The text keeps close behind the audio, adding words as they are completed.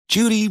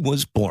Judy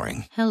was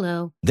boring.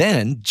 Hello.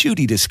 Then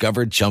Judy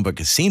discovered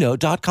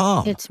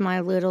ChumbaCasino.com. It's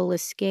my little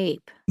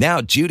escape. Now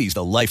Judy's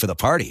the life of the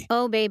party.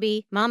 Oh,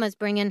 baby, mama's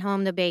bringing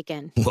home the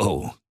bacon.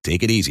 Whoa,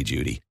 take it easy,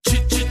 Judy.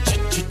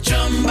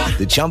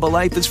 The Chumba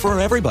life is for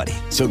everybody.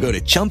 So go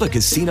to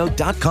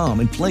ChumbaCasino.com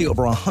and play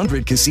over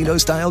 100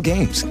 casino-style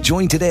games.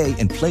 Join today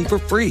and play for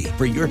free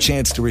for your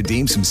chance to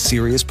redeem some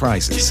serious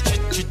prizes.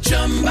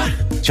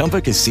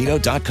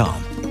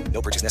 ChumbaCasino.com.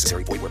 No purchase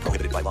necessary. Void where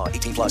prohibited by law.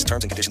 18 plus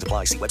terms and conditions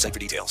apply. See website for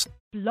details.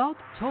 Blog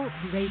Talk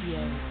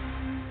Radio.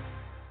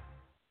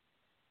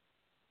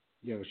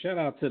 Yo, shout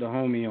out to the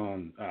homie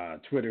on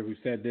Twitter who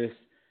said this.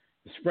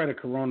 The spread of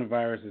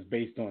coronavirus is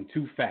based on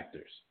two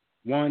factors.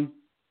 One,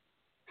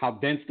 how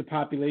dense the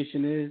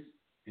population is.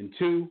 And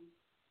two,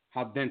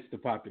 how dense the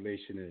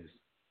population is.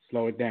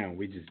 Slow it down.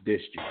 We just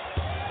dissed you.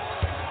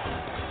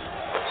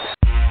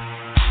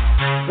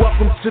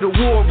 Welcome to the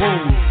war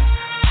room.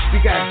 We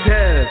got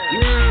Taz,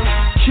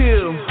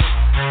 Kill,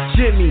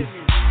 Jimmy,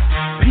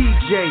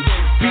 PJ,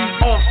 B.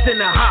 Austin,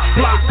 the hot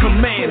block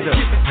commander.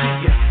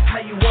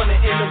 How you want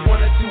it in a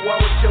 1 or 2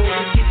 hour show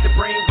to keep the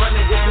brain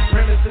running with the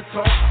premise to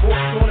talk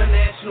sports on a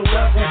national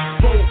level.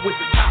 Bold with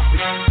the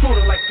topic, sort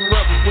of like the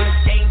rebels. When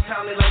it's game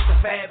time, they like the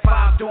Fab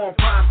Five during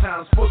prime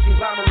time. Sports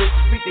conglomerates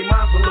speak their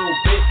minds a little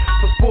bit.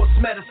 For sports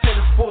medicine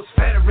and sports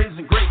veterans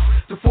and greats.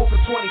 The 4th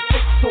of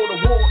 26 saw the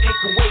war in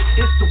Kuwait.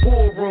 It's the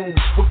war room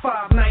with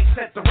 5 nights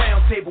at the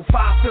round table.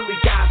 5 Philly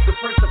guys,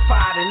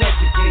 diversified and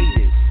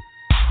educated.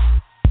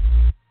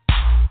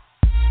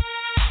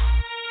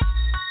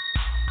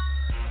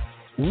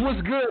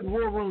 What's good,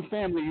 War Room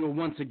family? You're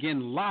once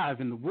again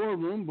live in the War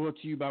Room, brought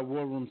to you by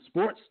War Room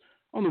Sports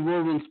on the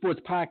War Room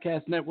Sports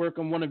Podcast Network.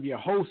 I'm one of your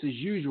hosts, as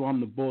usual. I'm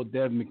the Bull,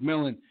 Dev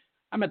McMillan.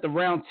 I'm at the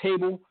round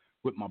table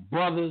with my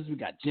brothers. We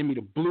got Jimmy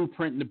the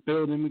Blueprint in the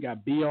building. We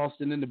got B.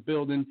 Austin in the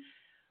building.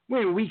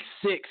 We're in week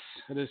 6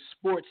 of the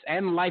sports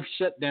and life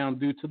shutdown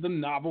due to the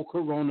novel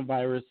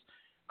coronavirus,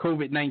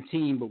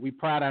 COVID-19, but we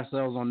pride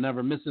ourselves on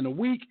never missing a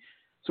week,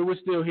 so we're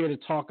still here to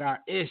talk our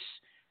ish.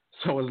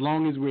 So as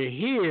long as we're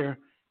here,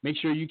 make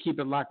sure you keep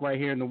it locked right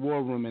here in the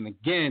War Room. And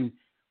again,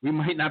 we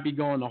might not be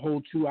going the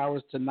whole 2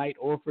 hours tonight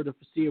or for the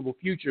foreseeable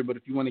future, but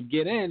if you want to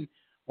get in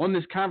on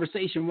this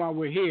conversation while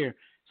we're here,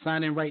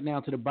 sign in right now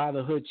to the By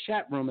the Hood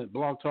chat room at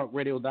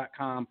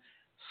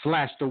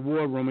blogtalkradio.com/the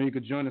War Room, or you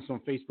can join us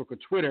on Facebook or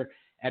Twitter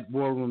at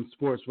War Room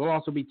Sports. We'll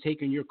also be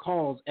taking your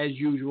calls as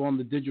usual on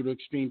the Digital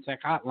Extreme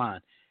Tech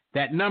Hotline.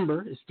 That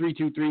number is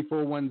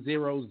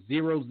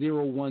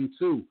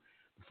 323-410-0012.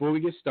 Before we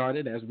get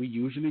started, as we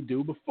usually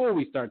do, before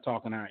we start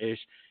talking our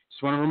ish,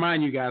 just want to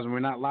remind you guys, when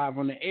we're not live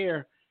on the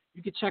air,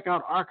 you can check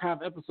out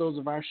archive episodes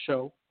of our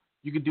show.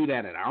 You can do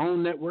that at our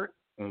own network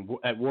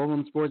at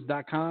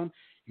warroomsports.com.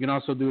 You can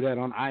also do that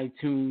on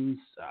iTunes,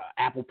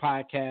 Apple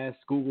Podcasts,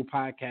 Google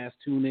Podcasts,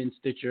 TuneIn,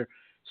 Stitcher,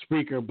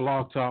 Spreaker,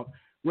 Blog Talk.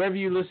 Wherever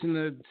you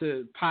listen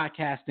to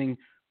podcasting,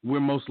 we're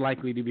most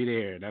likely to be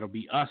there. That'll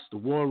be us, the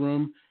War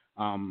Room.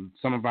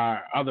 Some of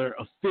our other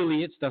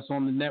affiliates that's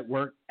on the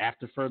network,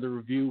 After Further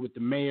Review with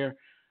the Mayor,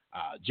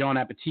 John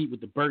Appetit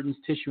with the Burton's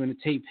Tissue and the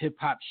Tape Hip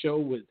Hop Show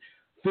with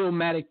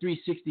Philmatic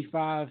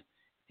 365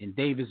 and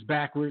Davis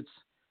Backwards,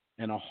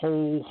 and a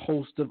whole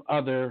host of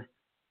other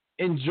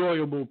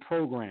enjoyable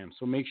programs.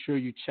 So make sure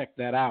you check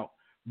that out.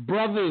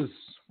 Brothers,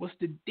 what's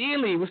the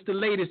dealie? What's the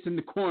latest in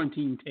the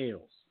quarantine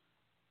tales?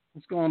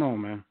 What's going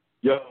on, man?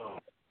 Yo,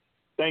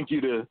 thank you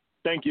to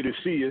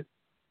see you.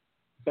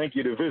 Thank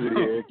you to visit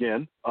here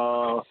again.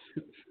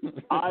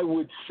 I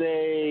would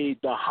say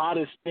the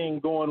hottest thing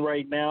going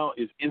right now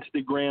is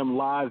Instagram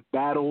live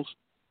battles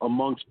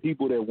amongst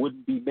people that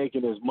wouldn't be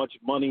making as much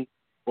money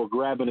or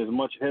grabbing as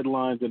much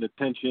headlines and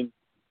attention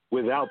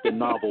without the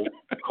novel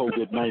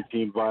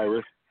COVID-19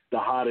 virus, the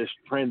hottest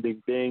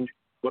trending thing.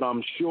 But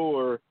I'm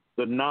sure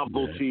the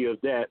novelty of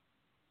that,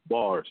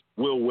 bars,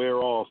 will wear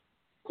off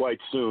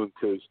quite soon,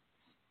 because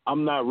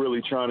I'm not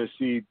really trying to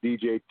see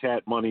DJ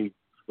Tat Money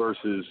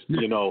versus,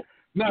 Joe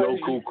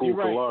Cool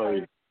Kalari.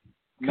 Right.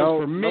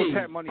 No, for me,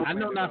 I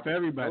know not for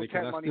everybody,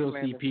 because I still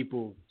see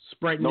people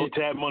spreading no it.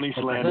 Tat Money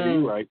slander,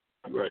 right.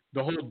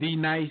 The whole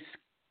D-Nice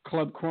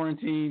club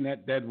quarantine,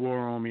 that wore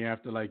on me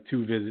after like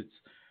 2 visits.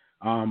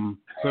 So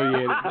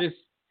yeah,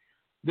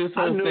 this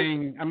whole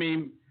thing, I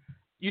mean,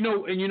 you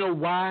know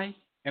why?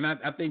 And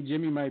I think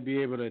Jimmy might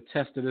be able to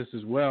attest to this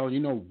as well. You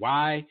know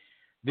why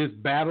this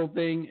battle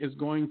thing is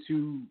going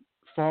to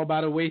fall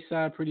by the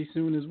wayside pretty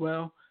soon as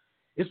well?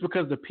 It's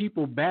because the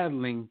people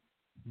battling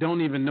don't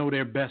even know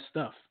their best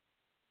stuff.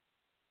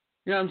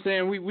 You know what I'm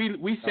saying?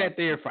 We sat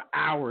there for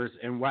hours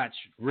and watched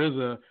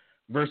RZA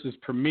versus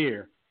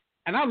Premier,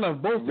 and I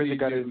love both of these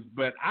dudes,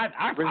 but I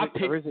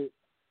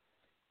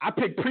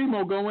picked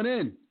Primo going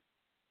in,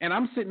 and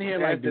I'm sitting here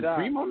like, does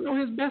Primo know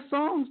his best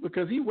songs?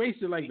 Because he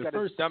wasted like the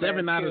first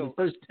 7 out of the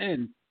first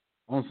 10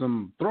 on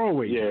some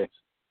throwaways. Yeah.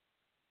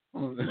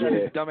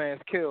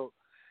 Dumbass killed.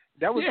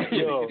 That was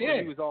he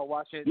was all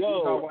watching. We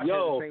was all watching at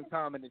the same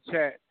time in the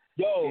chat.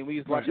 And we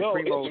was watching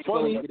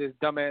Primo get his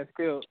dumbass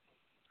killed.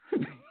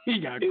 He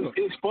got cooked.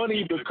 It's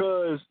funny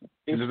because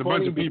there's a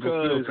bunch of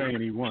people still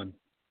saying he won.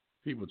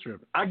 People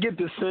tripping. I get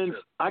the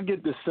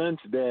sense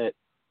that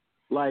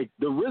like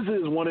the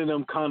RZA is one of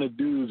them kind of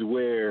dudes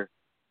where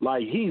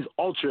like he's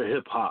ultra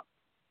hip hop.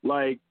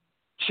 Like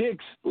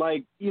chicks,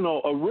 like, you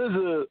know, a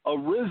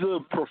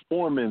RZA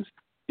performance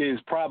is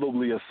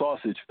probably a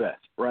sausage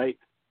fest, right?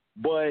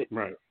 But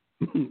right.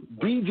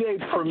 DJ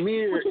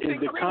Premier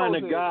is the kind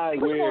of guy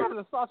where Primo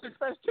is a sausage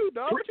fest too,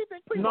 dog. What you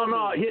think Primo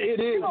No,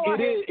 it is.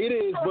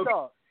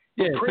 But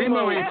yeah,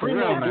 Primo ain't for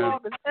real, man.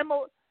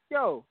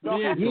 Yo,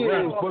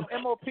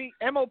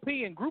 MOP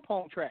and group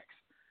home tracks.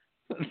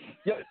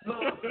 Yeah,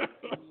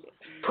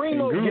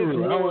 Primo gets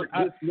more.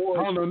 I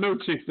don't know no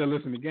chicks that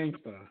listen to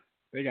Gangstar.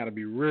 They got to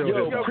be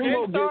real.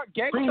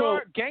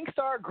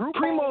 Gangstar group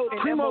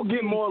Primo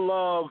get more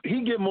love.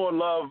 He get more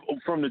love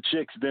from the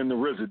chicks than the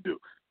RZA do.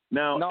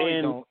 Now,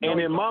 in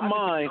my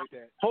mind,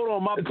 hold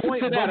on, my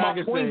point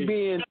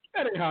being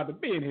that ain't hard to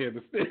be in here,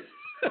 but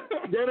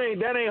that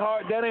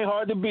ain't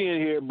hard to be in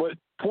here. But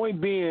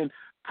point being,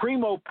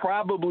 Primo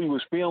probably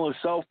was feeling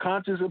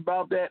self-conscious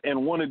about that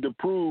and wanted to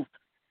prove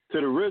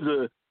to the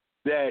RZA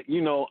that,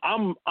 you know,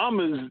 I'm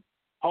as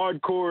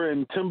hardcore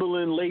and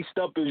Timberland laced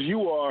up as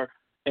you are,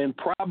 and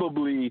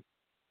probably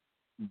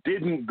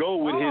didn't go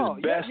with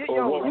his best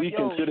or what we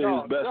consider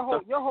his best stuff. I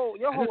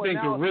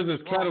think the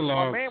RZA's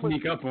catalog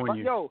sneak up on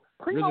you. Yo,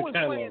 Primo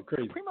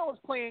was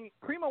playing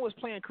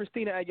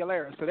Christina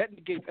Aguilera, so that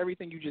negates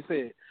everything you just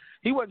said.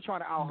 He wasn't trying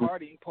to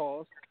out-Hardy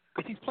Pauls,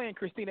 because he's playing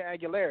Christina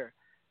Aguilera.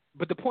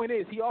 But the point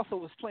is, he also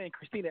was playing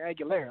Christina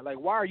Aguilera. Like,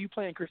 why are you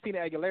playing Christina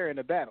Aguilera in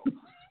the battle?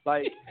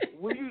 Like,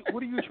 what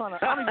are you trying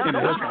to? I don't even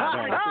know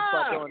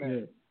stop doing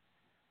that.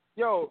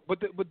 Yo, but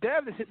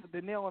Dav just hit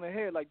the nail on the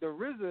head. Like, the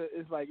RZA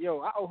is like, yo,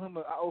 I owe him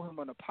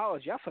an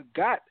apology. I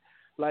forgot.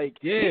 Like,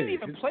 he didn't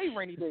even play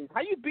Rainy Days. How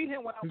you beat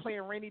him without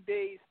playing Rainy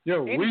Days?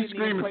 Yo, we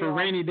screaming for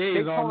Rainy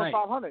Days all night.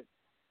 500.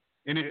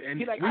 And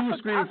we were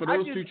screaming for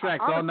those two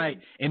tracks all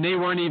night, and they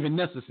weren't even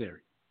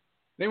necessary.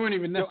 They weren't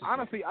even necessary. Yo,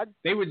 honestly,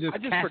 they were just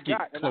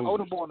forgot, and I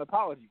owed him an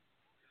apology.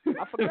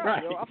 I forgot,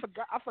 right. Yo.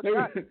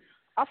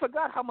 I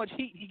forgot how much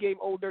heat he gave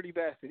Old Dirty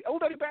Bastard.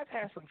 Old Dirty Bastard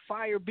had some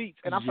fire beats,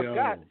 and I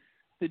forgot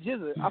the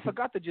Jizza. I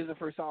forgot the Jizza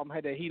first album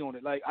had that heat on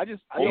it. Like he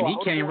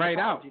came right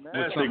out.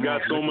 Bastard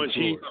got so much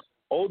heat.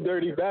 Old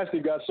Dirty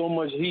Bastard got so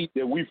much heat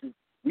that we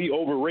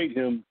overrate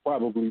him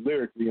probably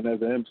lyrically and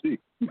as an MC.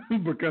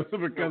 because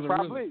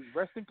probably of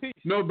rest in peace.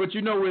 No, but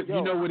you know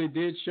what it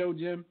did show,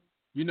 Jim?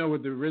 You know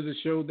what the RZA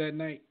showed that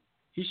night?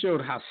 He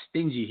showed how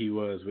stingy he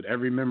was with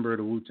every member of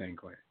the Wu-Tang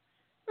Clan.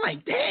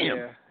 Like,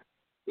 damn,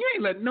 you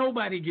ain't let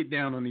nobody get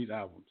down on these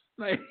albums.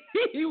 Like,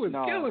 he was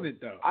killing it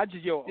though. I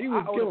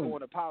owe him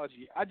an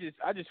apology. I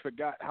just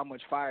forgot how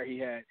much fire he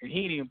had, and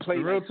he didn't even play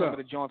some of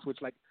the joints, which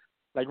like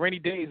Rainy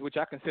Days, which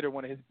I consider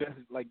one of his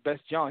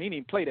best John. He didn't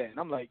even play that, and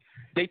I'm like,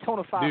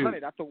 Daytona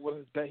 500. I thought was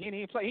his best. He didn't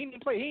even play. He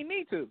didn't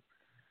need to,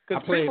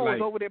 because Primo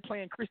was over there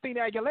playing Christina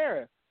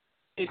Aguilera.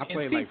 I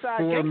played like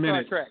 4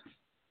 minutes. Tracks.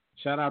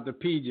 Shout out to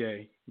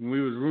PJ. When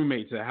we was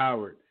roommates at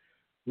Howard,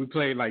 we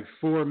played like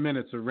 4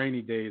 minutes of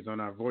Rainy Days on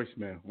our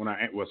voicemail,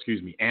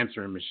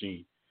 answering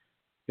machine.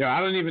 Yeah,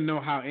 I don't even know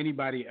how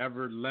anybody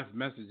ever left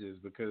messages,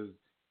 because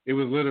it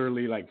was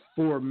literally like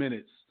 4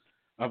 minutes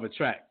of a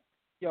track.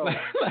 Yo,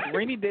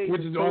 Rainy Days,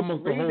 which is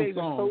almost the whole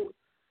song.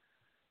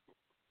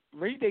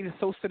 Rainy Days is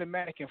so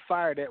cinematic and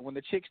fire that when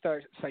the chick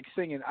starts like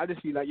singing, I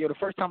just be like, yo, the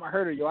first time I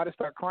heard her, I just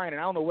start crying,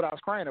 and I don't know what I was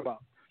crying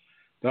about.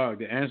 Dog,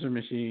 the answer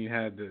machine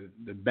had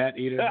the bat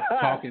eater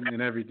talking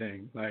and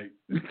everything. Like,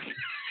 it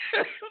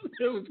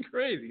was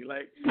crazy.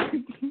 Like,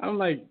 I'm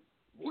like,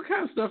 what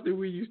kind of stuff did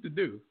we used to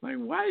do? Like,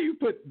 why do you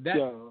put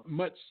that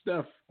much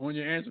stuff on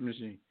your answer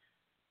machine?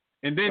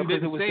 And then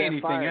didn't say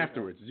anything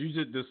afterwards.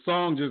 The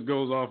song just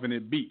goes off and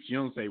it beeps. You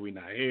don't say "we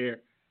not here."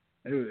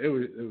 It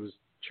was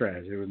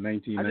trash. It was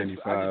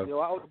 1995.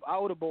 I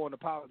would have bore an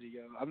apology.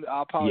 Yo,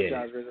 I apologize.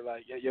 Yeah. Really,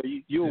 like, yo,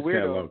 you a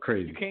weirdo.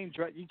 Crazy.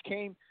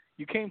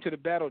 You came to the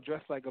battle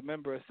dressed like a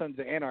member of Sons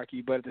of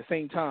Anarchy, but at the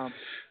same time,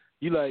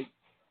 you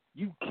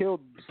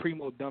killed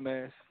Primo,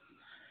 dumbass.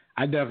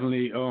 I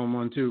definitely owe him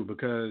one too,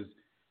 because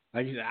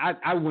like you said,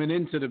 I went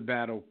into the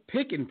battle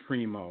picking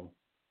Primo.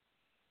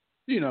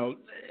 You know,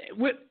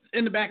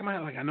 in the back of my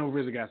head, like, I know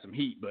RZA got some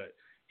heat, but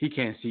he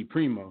can't see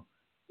Primo.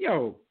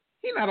 Yo,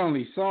 he not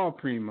only saw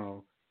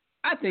Primo,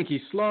 I think he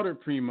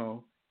slaughtered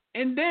Primo,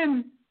 and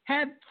then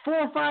had 4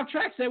 or 5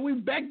 tracks that we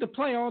begged to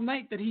play all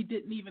night that he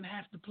didn't even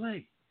have to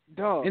play.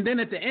 Dog. And then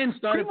at the end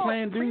started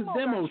playing dude's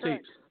demo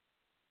tapes.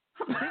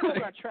 Primo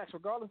got tracks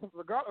regardless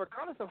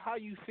of how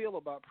you feel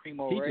about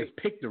Primo. He right? just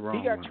picked the wrong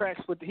one.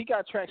 He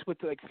got tracks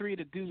with like 3 of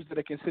the dudes that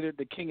are considered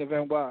the king of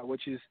NY,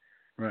 which is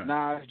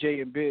Nas, Jay,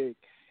 and Big.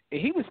 And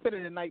he was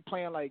spending the night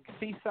playing like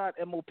Seaside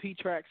MOP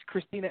tracks,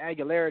 Christina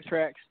Aguilera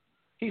tracks.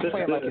 He's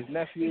playing like his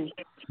nephew.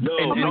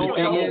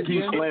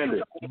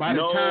 By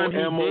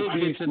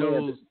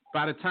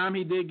the time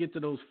he did get to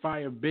those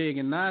Fire Big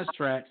and Nas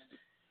tracks,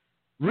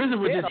 RZA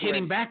was just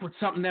hitting back with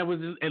something that was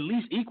at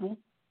least equal.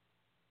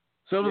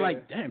 So it was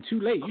like, damn,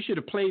 too late. You should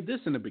have played this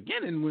in the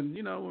beginning when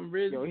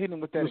RZA hit him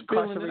with that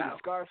incarcerated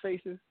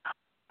Scarfaces.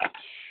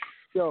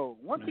 Yo,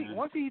 once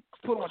he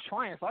put on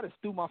Triumph, I just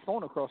threw my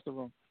phone across the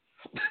room.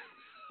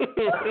 You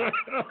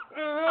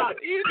thought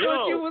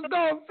you was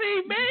gonna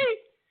see me?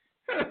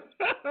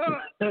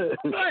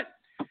 What?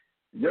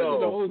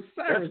 Yo,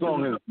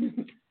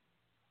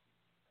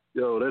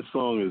 that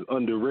song is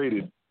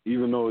underrated,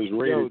 even though it's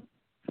rated.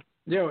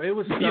 Yo, it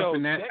was stuff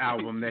in that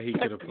album that he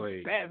could have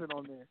played.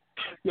 On there.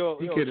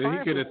 He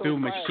could have threw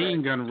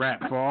Machine Gun Rap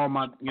for all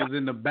my niggas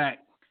in the back.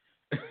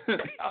 He could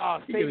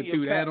have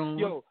threw that on.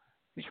 Yo,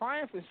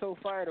 Triumph is so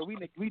fire that we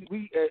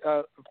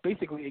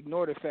basically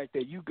ignore the fact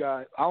that you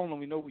got. I don't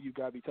even know what you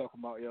got be talking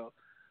about, yo.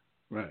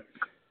 Right.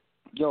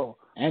 Yo,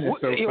 and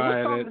it's so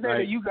fire that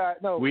like, you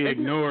got, we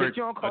ignored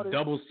a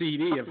double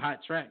CD of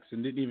hot tracks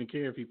and didn't even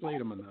care if he played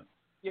them or not.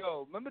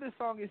 Yo, remember the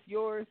song "It's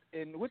Yours"?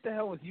 And what the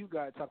hell was you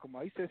guys talking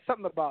about? He said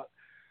something about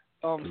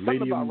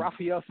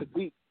Raphael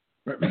Sadiq.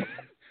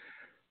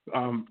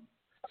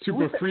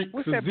 Super freak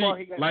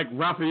physique like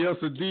Raphael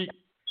Sadiq.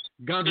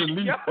 Ganja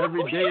leaf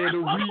every day of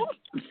the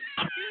week.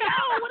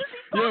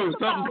 Yo,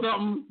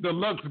 something,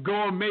 deluxe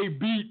gourmet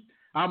beat.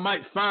 I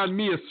might find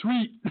me a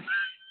sweet.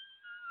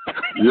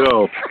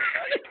 Yo,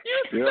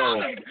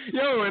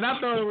 and I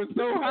thought it was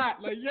so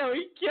hot. Like, yo,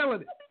 he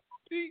killing it.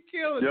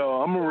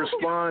 Yo, I'm gonna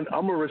respond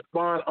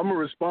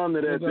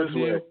to that this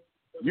way.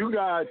 You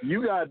guys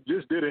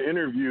just did an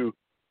interview,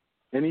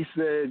 and he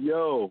said,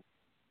 yo,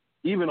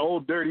 even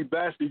old dirty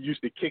bastard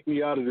used to kick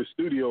me out of the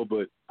studio,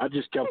 but I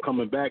just kept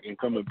coming back.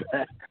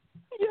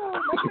 Yo,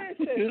 my man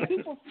said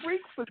super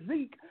freak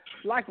physique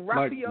like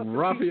Raphael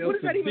Sadiq. What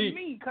does that even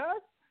mean,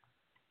 cuz?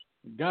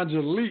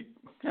 Ganja leak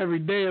every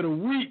day of the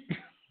week.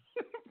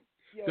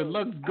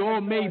 Deluxe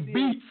gourmet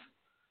beats.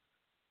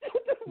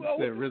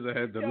 Said RZA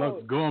had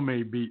deluxe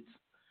gourmet beats.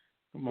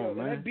 Come on,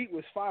 man. That beat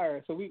was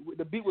fire. So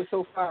the beat was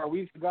so fire,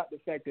 we forgot the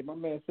fact that my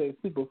man said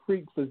super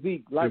freak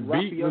physique like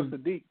Raphael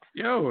Sadiq.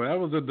 Yo, that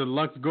was a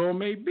deluxe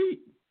gourmet beat.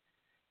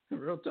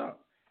 Real talk.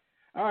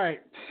 All right.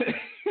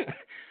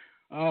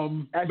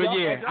 But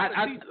yeah,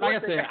 like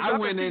I said, I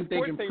went in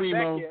thinking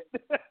Primo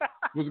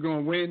was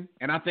going to win,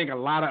 and I think a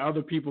lot of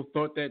other people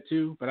thought that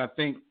too. But I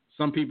think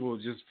some people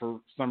just for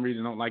some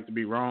reason don't like to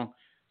be wrong,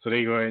 so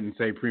they go ahead and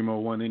say Primo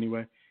won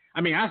anyway.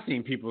 I mean, I've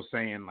seen people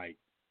saying like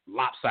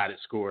lopsided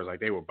scores, like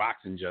they were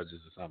boxing judges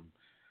or something.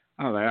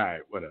 I was like, all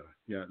right, whatever.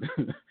 Yeah,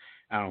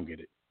 I don't get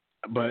it.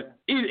 But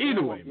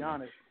either way, be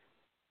honest.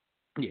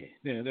 Yeah,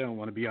 they don't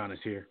want to be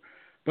honest here.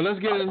 But let's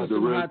get into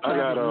some hot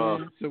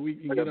topics, so we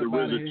can get up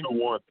out of here.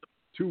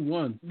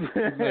 2-1.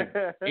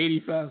 Like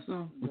 85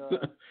 something.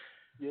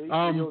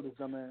 Yeah, this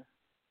dumbass.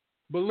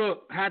 But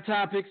look, hot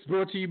topics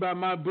brought to you by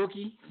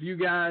MyBookie. You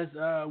guys,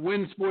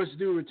 when sports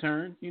do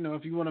return,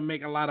 if you want to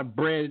make a lot of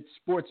bread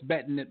sports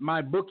betting at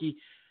MyBookie,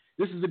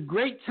 this is a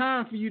great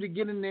time for you to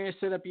get in there,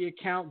 set up your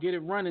account, get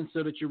it running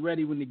so that you're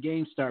ready when the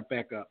games start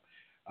back up.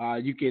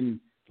 You can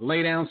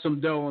lay down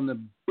some dough on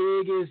the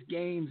biggest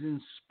games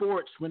in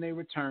sports when they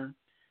return,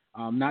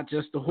 not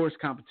just the horse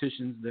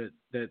competitions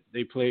that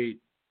they played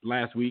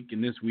last week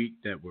and this week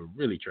that were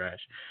really trash.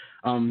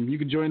 You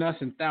can join us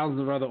and thousands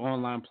of other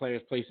online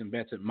players placing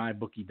bets at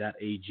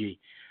mybookie.ag.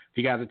 If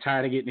you guys are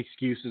tired of getting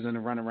excuses and a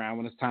run around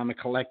when it's time to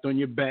collect on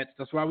your bets,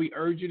 that's why we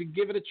urge you to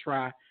give it a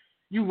try.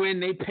 You win,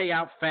 they pay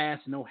out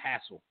fast, no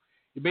hassle.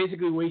 You're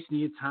basically wasting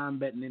your time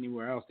betting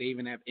anywhere else. They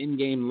even have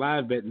in-game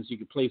live betting so you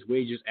can place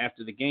wagers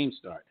after the game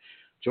start.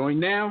 Join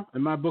now,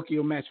 and MyBookie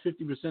will match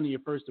 50% of your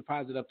first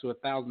deposit up to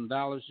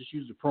 $1,000. Just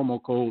use the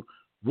promo code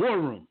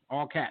WARROOM,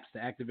 all caps,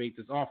 to activate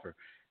this offer.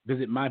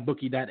 Visit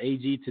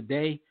mybookie.ag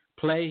today,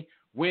 play,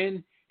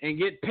 win, and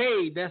get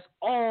paid. That's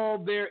all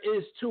there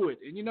is to it.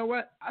 And you know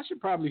what? I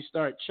should probably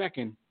start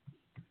checking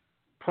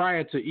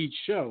prior to each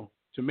show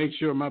to make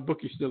sure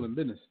MyBookie's still in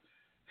business.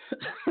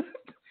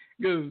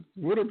 Because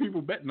what are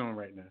people betting on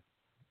right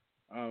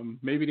now?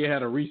 Maybe they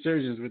had a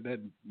resurgence with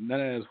that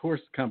nut-ass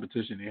horse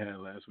competition they had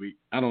last week.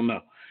 I don't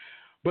know.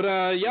 But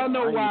y'all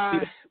know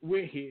why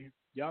we're here.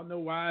 Y'all know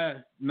why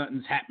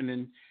nothing's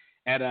happening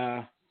at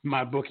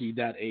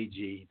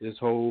mybookie.ag. This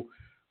whole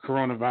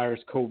coronavirus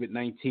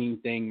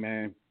COVID-19 thing,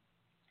 man.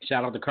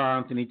 Shout out to Karl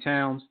Anthony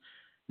Towns.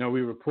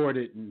 We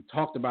reported and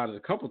talked about it a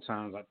couple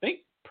times. I think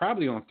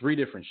probably on 3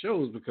 different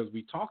shows because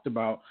we talked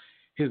about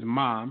his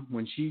mom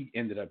when she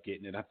ended up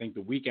getting it. I think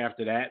the week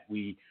after that,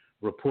 we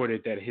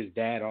reported that his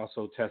dad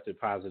also tested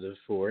positive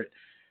for it.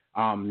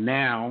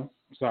 Now,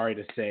 sorry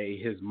to say,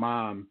 his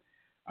mom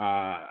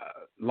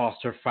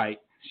lost her fight.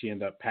 She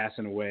ended up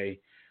passing away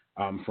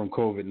from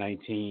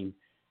COVID-19.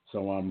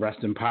 So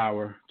rest in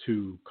power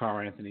to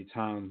Karl Anthony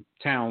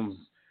Towns'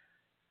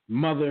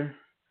 mother.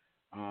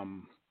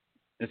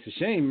 It's a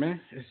shame,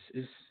 man.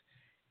 It's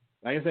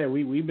like I said,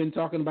 we've been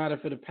talking about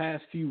it for the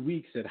past few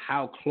weeks at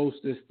how close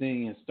this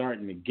thing is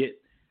starting to get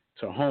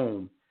to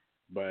home.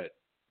 But,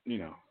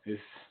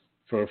 it's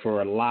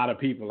for a lot of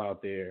people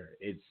out there,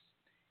 it's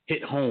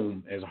hit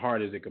home as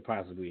hard as it could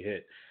possibly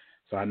hit.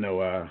 So I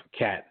know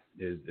Kat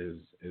is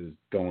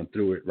going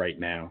through it right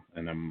now,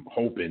 and I'm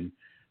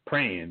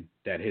praying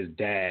that his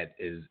dad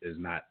is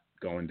not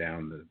going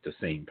down the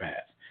same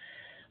path.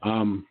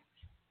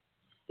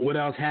 What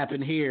else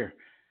happened here?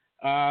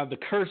 The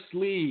cursed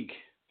league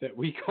that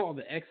we call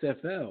the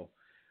XFL.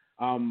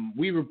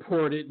 We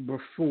reported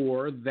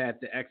before that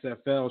the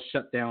XFL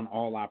shut down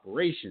all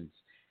operations.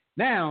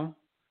 Now,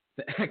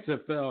 the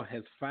XFL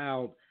has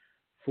filed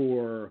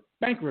for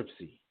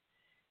bankruptcy.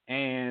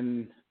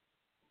 And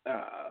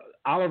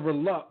Oliver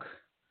Luck,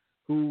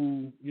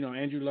 who,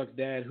 Andrew Luck's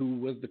dad, who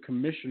was the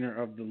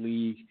commissioner of the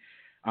league,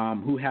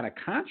 who had a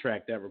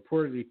contract that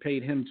reportedly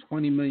paid him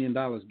 $20 million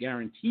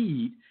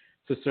guaranteed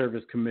to serve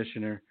as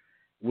commissioner,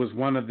 was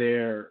one of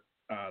their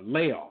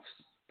layoffs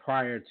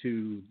prior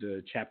to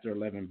the Chapter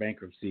 11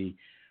 bankruptcy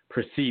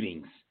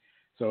proceedings.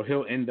 So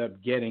he'll end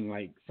up getting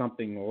like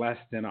something less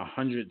than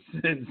 100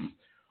 cents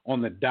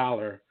on the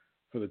dollar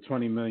for the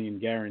 $20 million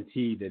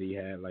guarantee that he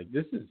had. Like,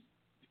 this is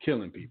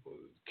killing people,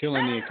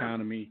 killing the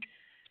economy,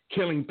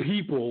 killing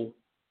people,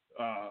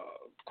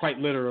 quite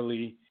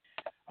literally.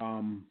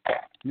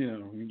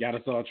 You got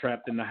us all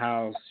trapped in the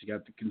house. You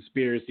got the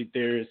conspiracy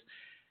theorists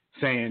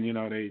saying,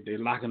 they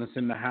locking us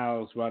in the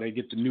house while they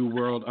get the New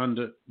World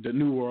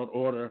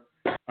Order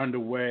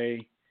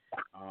underway.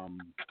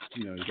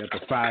 You got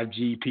the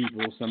 5G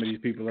people. Some of these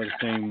people are the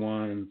same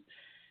ones.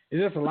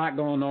 There's just a lot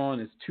going on.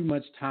 It's too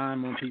much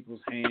time on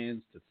people's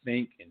hands to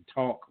think and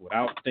talk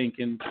without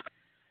thinking.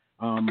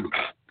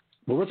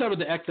 But what's up with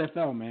the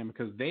XFL, man?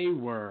 Because they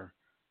were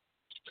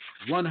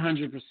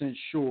 100%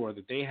 sure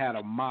that they had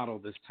a model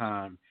this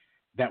time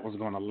that was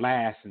going to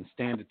last and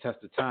stand the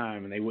test of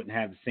time, and they wouldn't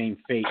have the same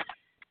fate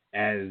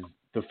as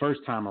the first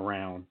time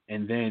around.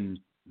 And then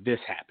this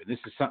happened. This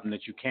is something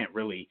that you can't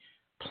really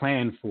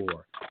plan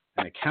for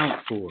and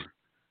account for.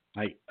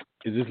 Like,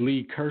 is this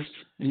league cursed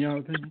in your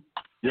opinion?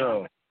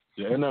 Yo,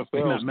 the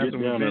NFL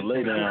get down and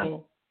lay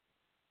down.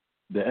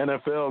 The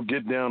NFL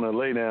get down and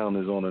lay down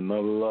is on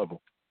another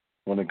level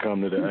when it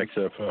comes to the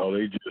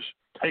XFL.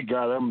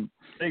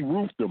 They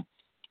roofed them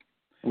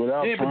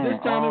without but trying.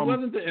 This time it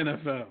wasn't the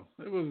NFL.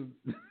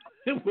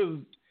 It was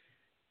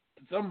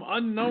some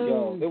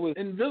unknown,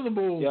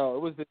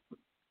 invisible.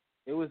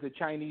 It was the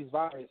Chinese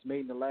virus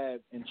made in the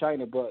lab in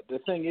China. But the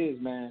thing is,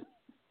 man,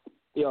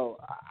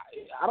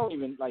 I don't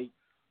even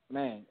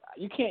man.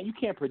 You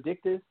can't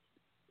predict this.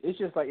 It's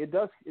just like it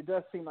does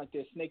seem like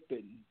they're snake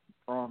bitten.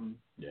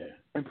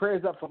 And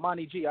prayers up for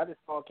Monty G. I just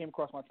came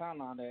across my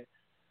timeline that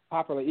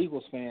popular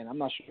Eagles fan. I'm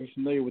not sure if you're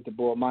familiar with the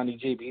boy Monty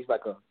G, but he's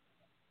like a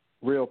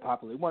real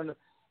popular.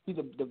 He's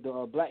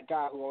the black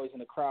guy who always in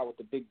the crowd with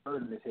the big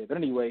bird in his head. But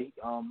anyway,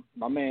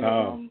 my man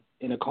is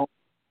in a coma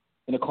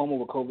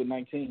with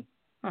COVID-19.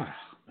 Oh,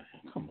 man,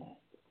 come on.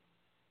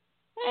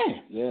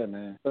 Man. Yeah,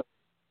 man. So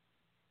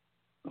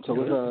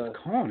it's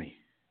corny.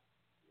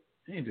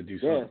 They need to do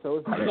something. Yeah, so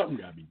it's something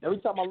gotta be done. Every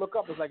time I look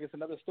up, it's like it's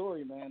another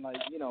story, man. Like,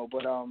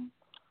 but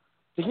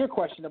to your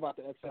question about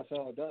the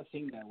XFL, it does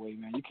seem that way,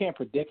 man. You can't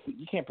predict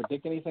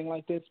anything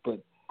like this,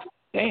 but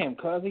damn,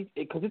 because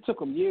it took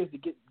them years to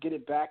get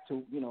it back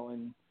to,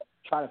 and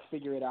try to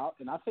figure it out.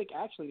 And I think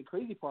actually the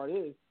crazy part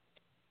is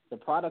the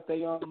product they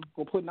were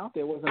putting out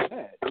there wasn't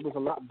bad. It was a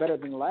lot better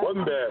than the last.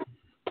 Wasn't bad.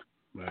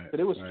 Right, but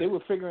they were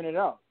figuring it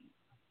out.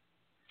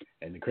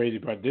 And the crazy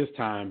part this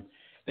time,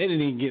 they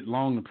didn't even get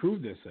long to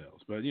prove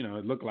themselves. But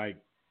it looked like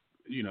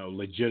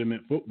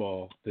legitimate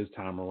football this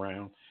time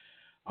around.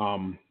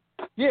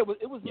 Yeah,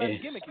 it was less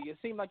gimmicky. It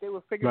seemed like they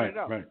were figuring it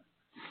out. Right.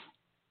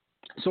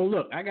 So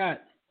look,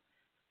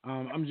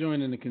 I'm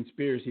joining the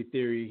conspiracy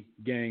theory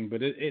gang,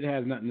 but it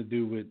has nothing to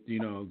do with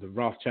the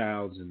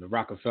Rothschilds and the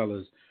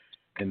Rockefellers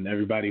and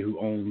everybody who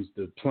owns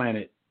the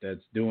planet that's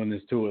doing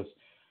this to us.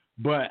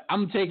 But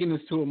I'm taking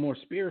this to a more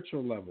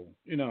spiritual level.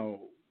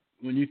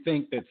 When you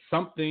think that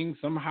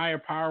some higher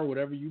power,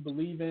 whatever you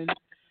believe in,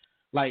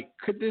 like,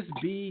 could this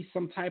be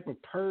some type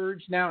of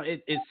purge? Now,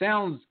 it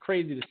sounds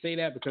crazy to say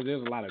that because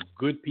there's a lot of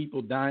good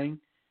people dying.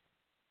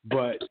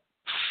 But,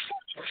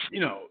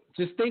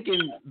 just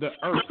thinking the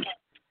earth.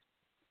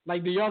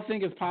 Like, do y'all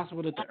think it's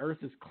possible that the earth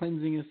is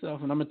cleansing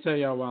itself? And I'm going to tell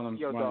y'all while I'm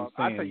saying I'll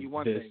tell you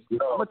one this. thing.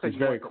 It's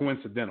very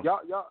coincidental.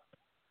 Y'all,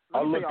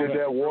 I looked at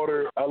that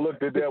water. I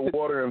looked at that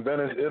water in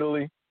Venice,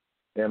 Italy,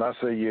 and I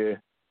say, yeah.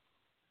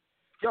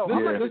 Yo,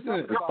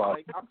 listen,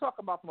 I'm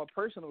talking about from a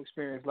personal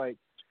experience. Like,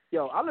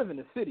 I live in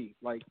the city,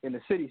 like in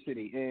the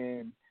city,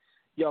 and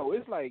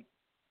it's like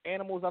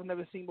animals I've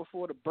never seen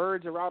before. The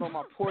birds are out on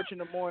my porch in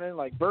the morning,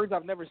 like birds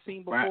I've never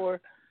seen before.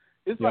 Right.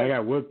 It's I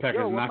got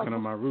woodpeckers knocking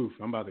on my roof.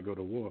 I'm about to go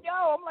to war.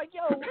 I'm like,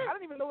 I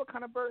don't even know what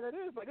kind of bird that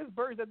is. Like, there's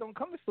birds that don't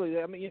come to Philly.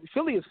 I mean,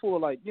 Philly is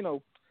full of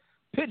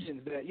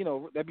pigeons that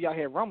that be out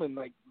here rumbling,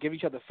 like give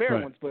each other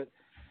fair ones. But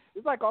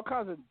it's like all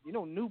kinds of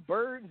new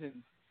birds and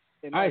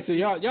all right, so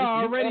y'all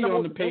already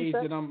on the page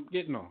that I'm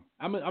getting on.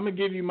 I'm gonna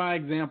give you my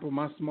example,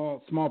 my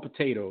small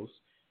potatoes,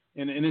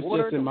 and it's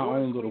just in my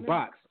own little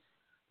box.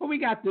 But we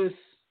got this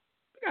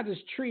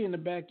tree in the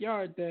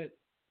backyard that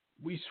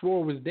we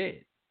swore was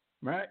dead,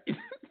 right?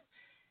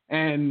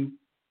 And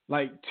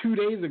like 2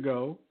 days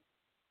ago,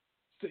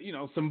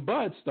 some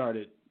buds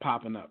started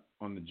popping up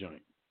on the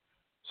joint.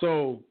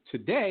 So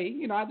today,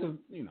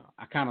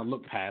 I kind of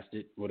looked past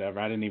it, whatever.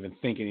 I didn't even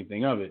think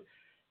anything of it.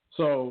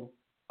 So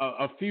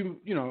a few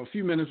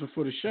minutes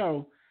before the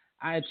show,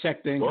 I had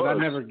checked in because I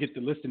never get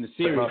to listen to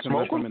Sirius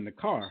unless I'm in the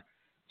car.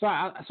 So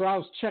I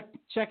was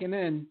checking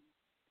in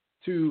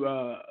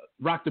to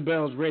Rock the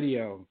Bells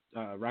Radio,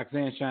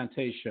 Roxanne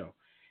Shantae's show,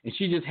 and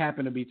she just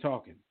happened to be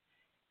talking.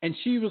 And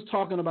she was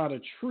talking about a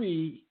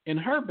tree in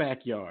her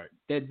backyard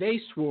that they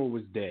swore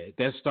was dead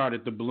that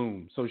started to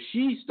bloom. So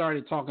she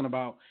started talking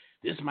about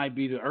this might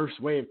be the Earth's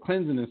way of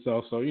cleansing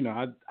itself. So,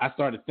 I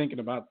started thinking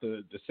about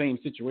the same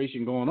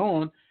situation going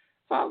on.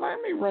 So I was like,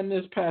 let me run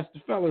this past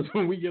the fellas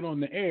when we get on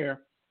the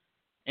air.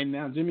 And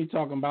now Jimmy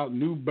talking about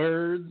new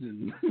birds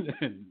and,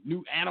 and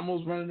new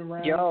animals running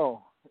around.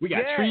 Yo. We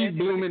got trees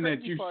blooming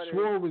that you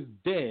swore was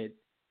dead,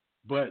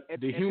 but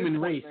the human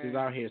race is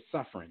out here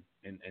suffering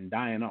and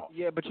dying off.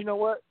 Yeah, but you know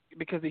what?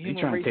 Because the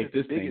human race is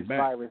the biggest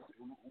virus.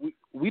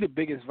 We the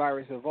biggest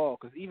virus of all.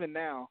 Because even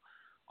now,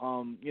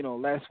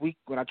 last week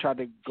when I tried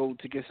to go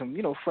to get some,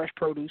 fresh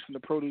produce from the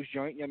produce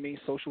joint,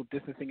 social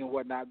distancing and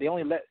whatnot, they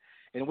only let,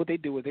 and what they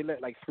do is they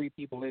let like 3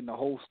 people in the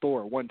whole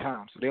store at one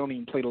time, so they don't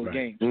even play those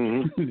games.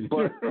 Mm-hmm.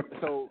 But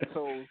so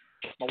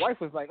my wife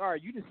was like, all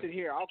right, you just sit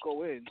here, I'll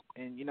go in,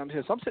 and what I'm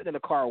saying, so I'm sitting in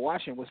the car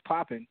watching what's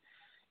popping,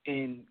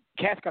 and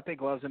cats got their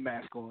gloves and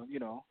masks on,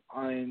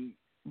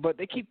 but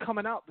they keep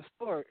coming out the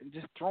store and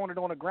just throwing it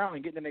on the ground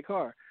and getting in their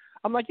car.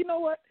 I'm like, you know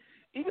what?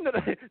 Even though the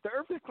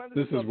earth is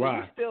cleansing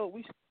itself,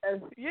 as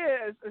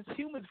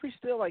humans, we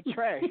still like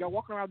trash. Y'all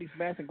walking around with these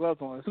masks and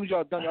gloves on. As soon as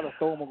y'all done, y'all just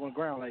throw them on the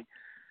ground. Like,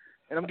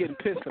 and I'm getting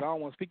pissed because I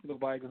don't want to speak to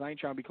nobody because I ain't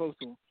trying to be close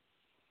to them.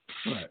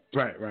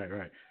 Right.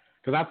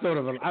 Because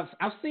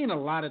I've seen a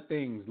lot of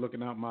things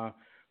looking out my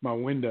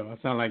window.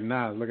 I sound like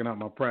Nas looking out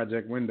my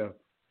project window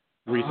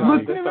recently. I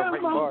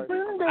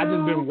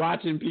just been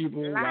watching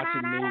people,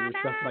 watching me and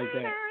stuff like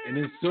that. And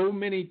there's so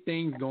many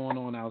things going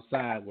on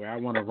outside where I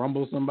want to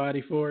rumble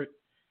somebody for it.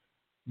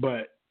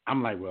 But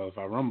I'm like, well, if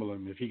I rumble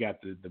him, if he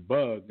got the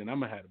bug, then I'm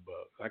going to have the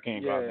bug. I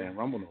can't go out there and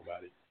rumble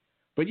nobody.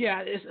 But,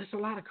 yeah, it's a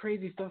lot of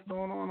crazy stuff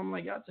going on. I'm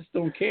like, y'all just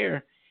don't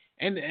care.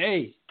 And,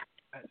 hey,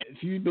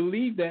 if you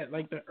believe that,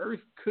 like, the earth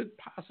could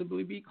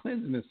possibly be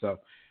cleansing itself.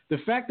 The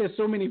fact that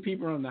so many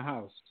people are in the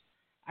house,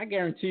 I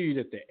guarantee you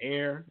that the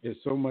air is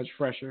so much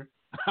fresher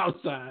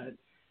outside.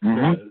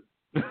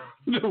 Mm-hmm.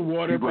 The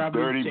water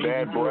probably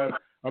changes to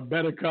a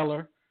better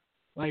color.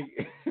 Like,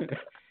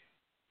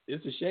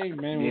 it's a shame,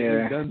 man,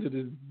 what we've done to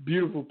this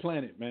beautiful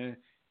planet, man.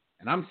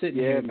 And I'm sitting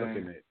here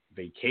looking at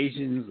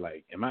vacations.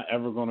 Like, am I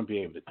ever going to be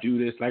able to do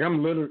this? Like,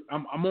 I'm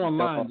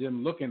online,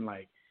 Jim, looking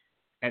like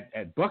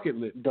at bucket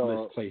list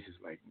places.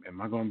 Like,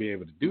 am I going to be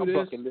able to do this?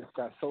 Bucket list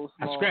got so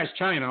small. I scratched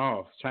China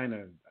off.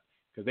 China,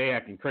 because they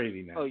acting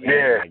crazy now. Oh,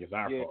 yeah. Like it's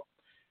our fault.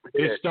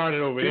 It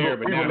started over there,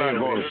 but now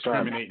they're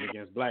discriminating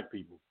against black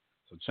people.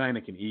 So China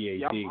can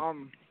EAD.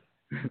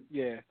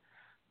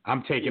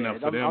 I'm taking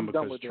up for them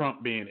because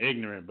Trump being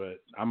ignorant,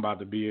 but I'm about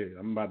to be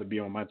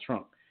on my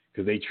Trump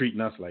because they treating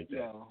us like that.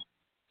 Yeah.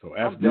 So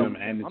F them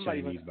and the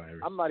Chinese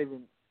virus. I'm not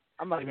even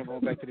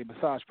going back to the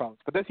massage problems,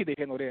 but that's either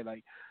here nor there.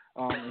 Like,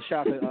 and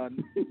shout out to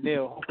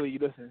Neil. Hopefully you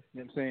listen.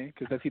 You know what I'm saying?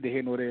 Because that's either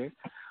here nor there.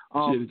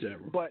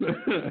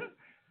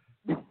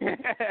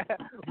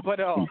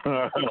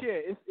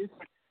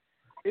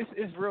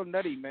 It's real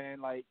nutty, man.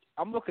 Like,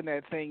 I'm looking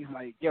at things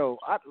like,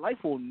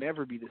 life will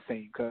never be the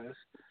same, cuz.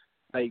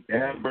 Like,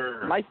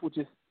 life will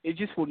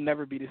will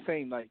never be the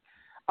same. Like,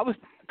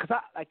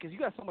 because you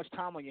got so much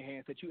time on your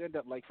hands that you end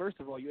up, like, first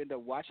of all, you end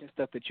up watching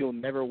stuff that you'll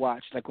never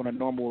watch, like on a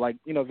normal, like,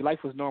 if your life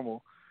was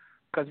normal.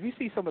 Because we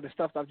see some of the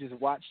stuff I've just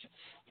watched,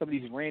 some of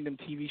these random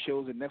TV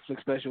shows and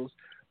Netflix specials.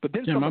 But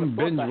then Jim, I'm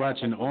binge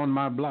watching On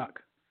My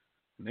Block.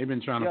 They've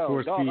been trying to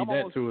force feed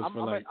that to us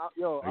for a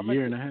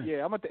year and a half.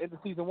 Yeah, I'm at the end of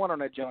season 1 on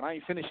that, John. I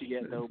ain't finished it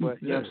yet, though. But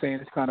you know what I'm saying?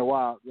 It's kind of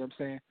wild. You know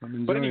what I'm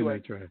saying? But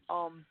anyway, it ain't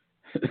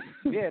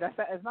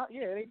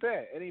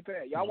bad. It ain't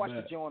bad. Y'all watch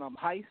the John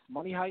Heist,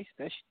 Money Heist.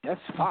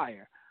 That's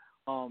fire.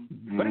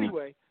 But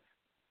anyway,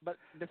 but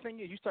the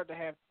thing is, you start to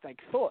have like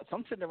thoughts.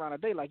 I'm sitting around a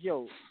day like,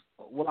 will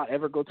I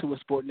ever go to a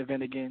sporting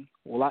event again?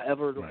 Will I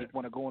ever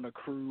want to go on a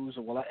cruise,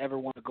 or will I ever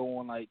want to go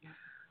on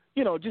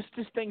just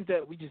things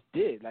that we just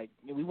did? Like,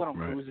 we went on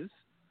cruises.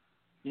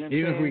 You know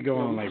even if we go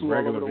on like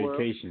regular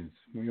vacations,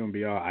 we're gonna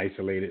be all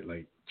isolated,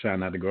 like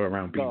trying not to go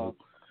around people.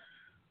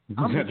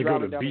 I'm have to go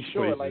to down beach the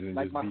shore, places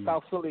like my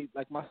South Philly,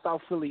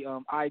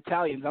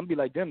 Italians. I'm be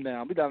like them now.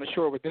 I'm be down the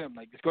shore with them.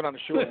 Like, let's go down the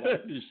shore.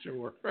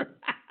 Sure.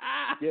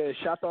 Yeah,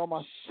 shout to all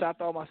my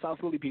South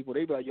Philly people.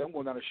 They be like, I'm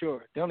going down the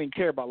shore. They don't even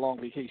care about long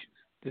vacations.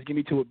 Just give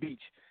me to a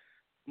beach.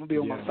 I'm gonna be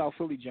on my South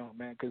Philly jump,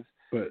 man, because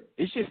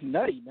it's just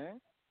nutty,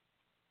 man.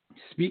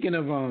 Speaking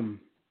of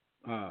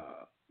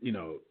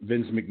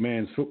Vince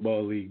McMahon's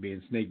football league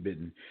being snake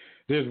bitten,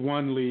 there's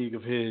one league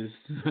of his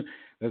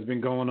that's been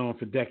going on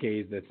for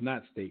decades that's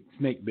not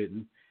snake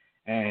bitten,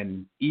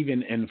 and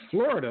even in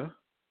Florida,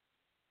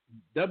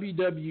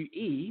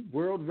 WWE,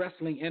 World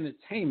Wrestling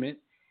Entertainment,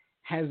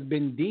 has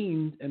been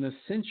deemed an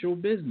essential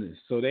business,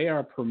 so they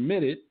are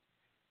permitted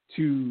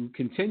to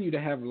continue to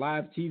have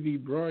live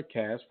TV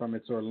broadcasts from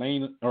its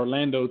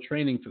Orlando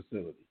training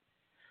facility.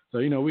 So,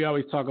 we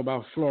always talk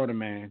about Florida,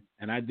 man,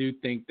 and I do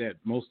think that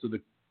most of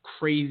the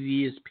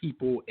craziest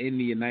people in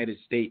the United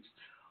States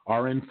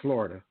are in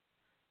Florida,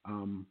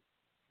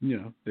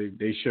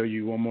 they show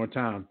you one more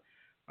time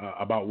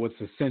about what's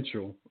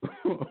essential,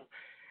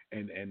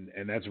 and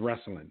that's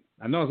wrestling.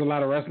 I know there's a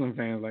lot of wrestling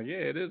fans like, yeah,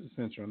 it is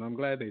essential, and I'm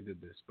glad they did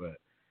this, but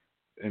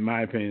in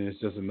my opinion, it's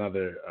just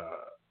another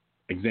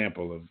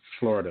example of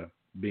Florida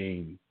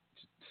being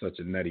such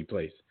a nutty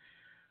place.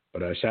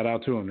 But shout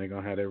out to them. They're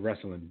going to have their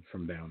wrestling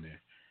from down there.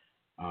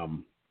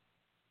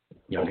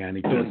 Y'all got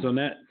any thoughts on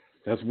that?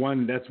 That's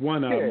one Vince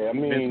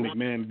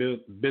McMahon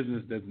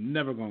business that's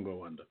never going to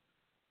go under.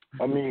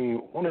 I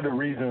mean, one of the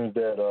reasons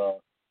that,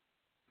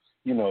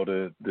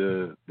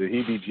 the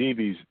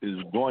heebie-jeebies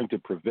is going to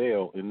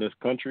prevail in this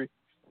country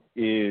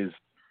is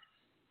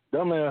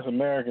dumbass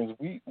Americans,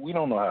 we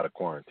don't know how to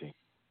quarantine.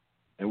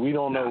 And we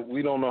don't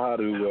know how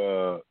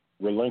to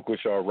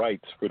relinquish our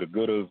rights for the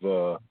good of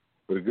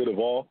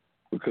all,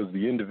 because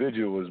the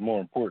individual is more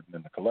important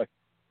than the collective.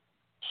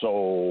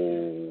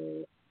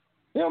 So,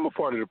 yeah, I'm a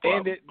part of the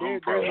problem.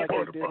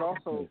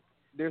 And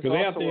there's they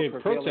out also there a prevailing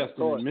protesting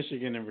thought. in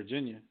Michigan and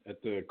Virginia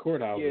at the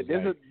courthouse. Yeah,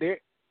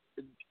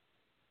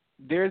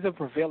 there's a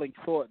prevailing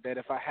thought that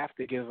if I have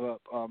to give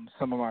up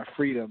some of my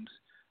freedoms,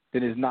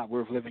 then it's not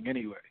worth living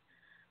anyway.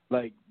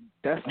 Like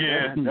that's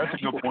a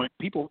good point.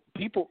 People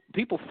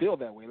feel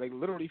that way. Like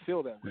literally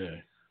feel that way.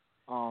 Yeah.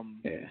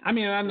 I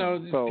mean, I know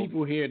there's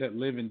people here that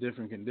live in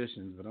different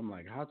conditions, but I'm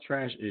like, how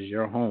trash is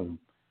your home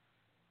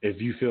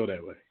if you feel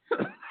that way?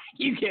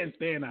 You can't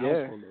stay in the house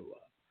for a little while.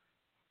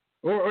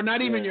 Or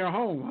not even your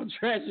home. How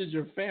trash is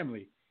your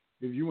family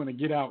if you want to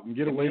get out and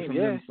get away from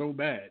them so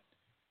bad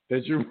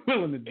that you're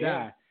willing to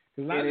die?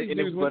 Because a lot of these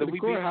dudes went to the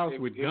courthouse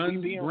with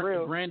guns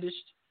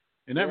brandished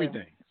and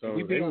everything. So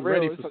they were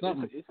ready for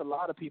something. It's a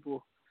lot of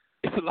people.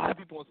 It's a lot of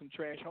people in some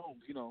trash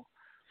homes,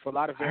 for a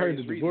lot of I various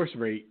heard the divorce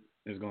rate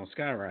is going to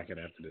skyrocket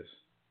after this.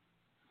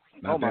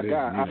 Oh my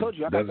God! I told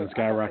you, it doesn't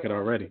skyrocket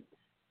already.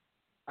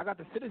 I got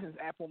the Citizens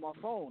app on my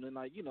phone, and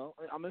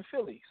I'm in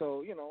Philly,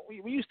 so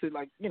we used to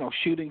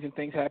shootings and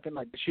things happen.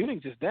 Like the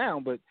shootings is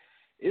down, but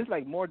it's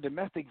like more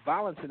domestic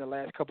violence in the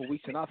last couple of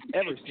weeks than I've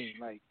ever seen.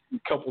 Like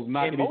couples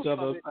knocking each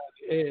other.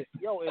 And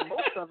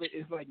most of it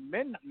is like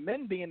men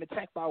being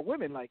attacked by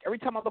women. Like every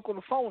time I look on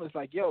the phone, it's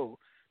like,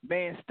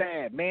 man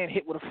stabbed, man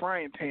hit with a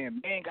frying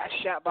pan, man got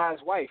shot by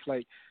his wife.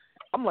 Like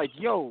I'm like,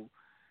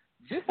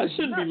 this I is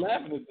shouldn't nuts. be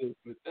laughing at this,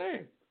 but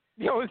dang.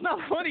 It's not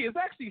funny. It's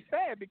actually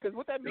sad because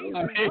what that means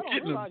is y'all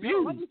don't realize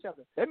y'all like each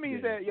other. That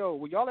means that,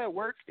 when y'all at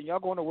work and y'all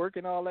going to work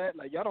and all that,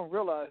 like y'all don't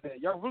realize that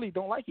y'all really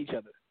don't like each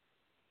other.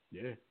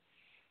 Yeah.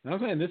 I'm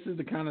saying this is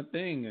the kind of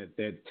thing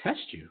that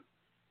tests you.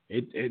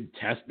 It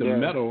tests the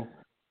mettle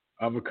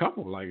of a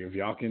couple. Like if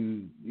y'all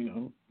can,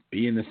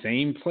 be in the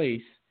same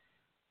place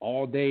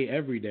all day,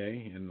 every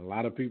day, and a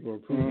lot of people are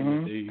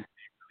proving that they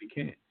really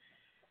can't.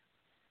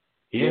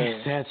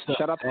 Yeah, sad stuff.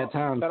 Shout out to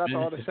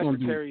all the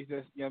secretaries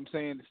that's,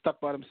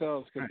 stuck by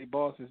themselves because their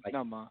bosses.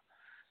 No, man.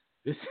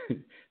 This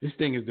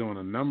thing is doing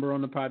a number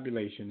on the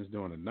population. It's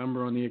doing a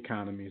number on the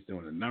economy. It's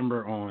doing a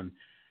number on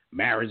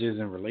marriages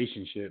and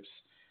relationships.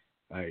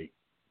 Like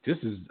this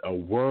is a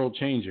world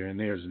changer, and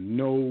there's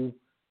no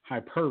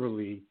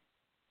hyperbole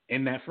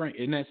in that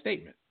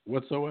statement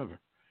whatsoever.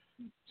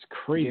 It's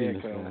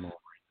craziness going on.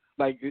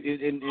 Like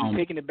in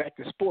taking it back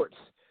to sports,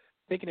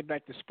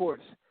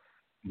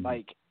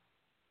 like.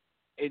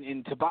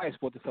 And Tobias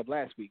brought this up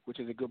last week, which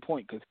is a good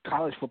point because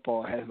college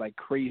football has like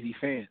crazy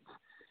fans.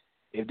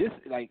 If this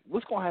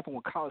what's going to happen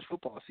with college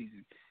football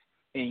season?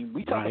 And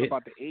we talking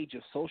about the age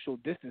of social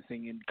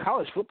distancing, and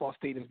college football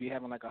stadiums be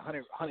having like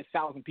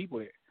 100,000 people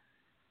there.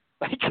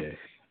 Like, I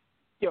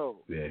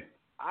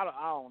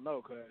don't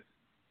know, cuz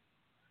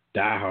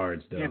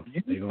diehards though.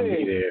 They're gonna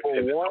be there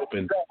if it's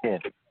open.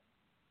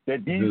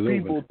 That these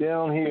people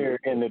down here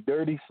in the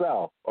dirty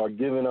South are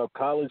giving up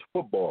college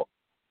football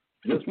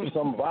just for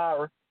some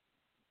virus.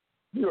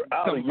 You're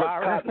out of your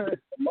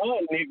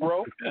mind,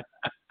 Negro.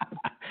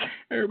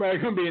 Everybody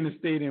gonna be in the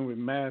stadium with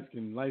masks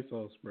and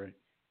Lysol spray,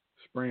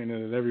 spraying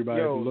it at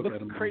everybody who look at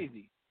them.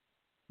 Crazy.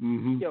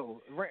 Mm-hmm.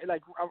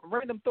 Like a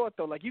random thought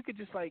though, like you could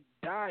just like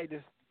die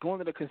just going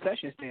to the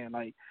concession stand.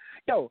 Like,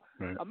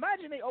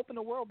 imagine they open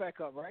the world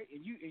back up, right?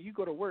 And you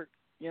go to work.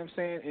 You know what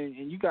I'm saying?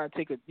 And you gotta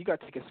take a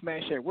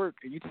smash at work,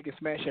 and you take a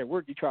smash at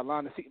work. You try to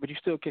line the seat, but you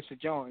still catch the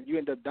jaw, and you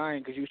end up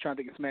dying because you was trying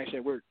to take a smash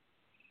at work.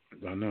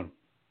 I know.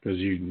 Because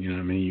you know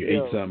what I mean, you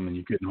ate something and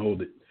you couldn't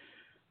hold it.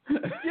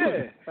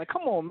 Like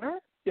come on, man.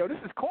 This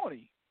is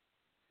corny.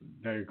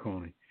 Very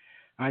corny.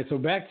 All right, so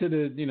back to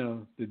the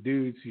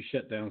dudes who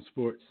shut down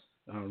sports.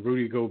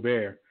 Rudy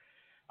Gobert.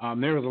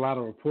 There was a lot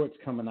of reports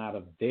coming out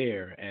of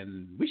there,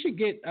 and we should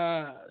get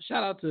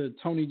shout out to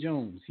Tony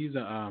Jones. He's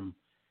a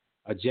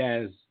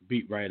jazz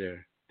beat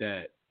writer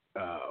that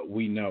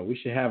we know. We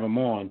should have him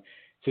on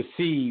to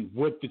see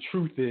what the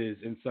truth is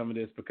in some of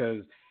this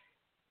because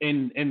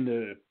in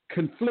the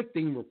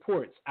conflicting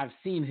reports, I've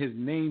seen his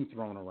name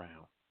thrown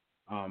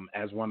around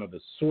as one of the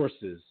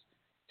sources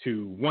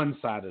to one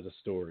side of the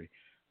story.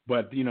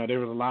 But, there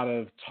was a lot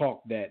of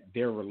talk that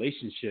their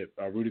relationship,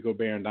 Rudy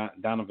Gobert and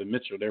Donovan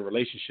Mitchell, their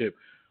relationship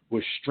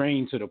was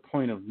strained to the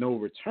point of no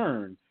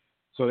return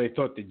So they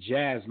thought the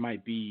Jazz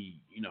might be,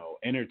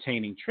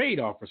 entertaining trade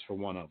offers for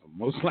one of them,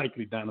 most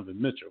likely Donovan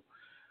Mitchell.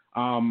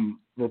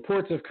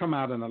 Reports have come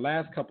out in the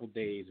last couple of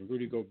days, and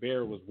Rudy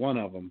Gobert was one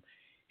of them.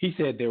 He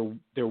said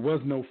there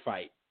was no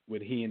fight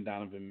with he and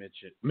Donovan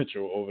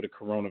Mitchell over the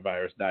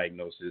coronavirus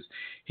diagnosis.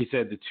 He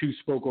said the two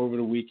spoke over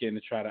the weekend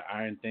to try to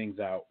iron things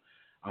out.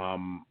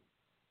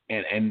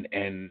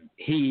 And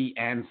he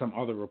and some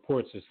other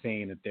reports are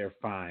saying that they're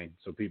fine,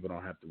 so people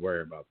don't have to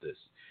worry about this.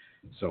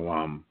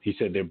 So he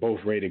said they're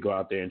both ready to go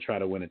out there and try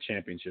to win a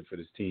championship for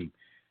this team.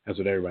 That's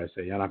what everybody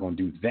said. Y'all not going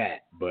to do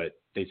that, but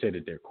they said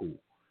that they're cool.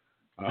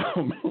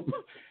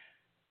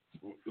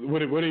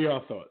 What are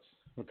your thoughts?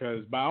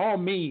 Because by all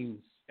means,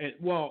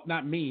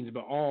 not means,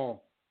 but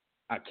all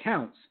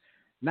accounts,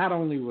 not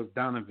only was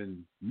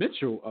Donovan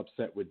Mitchell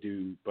upset with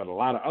dude, but a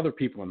lot of other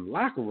people in the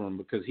locker room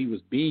because he was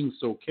being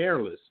so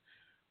careless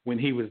when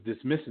he was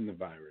dismissing the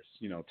virus,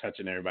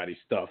 touching everybody's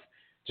stuff,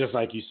 just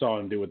like you saw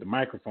him do with the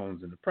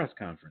microphones in the press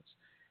conference.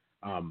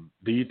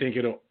 Do you think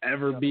it'll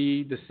ever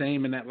be the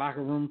same in that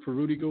locker room for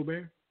Rudy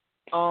Gobert?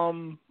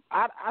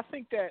 I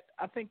think that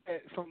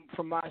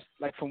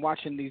from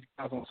watching these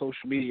guys on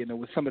social media and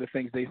with some of the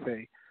things they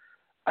say,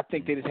 I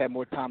think they just had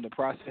more time to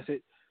process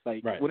it.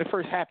 Like when it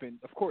first happened,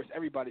 of course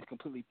everybody's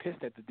completely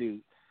pissed at the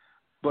dude.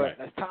 But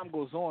as time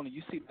goes on and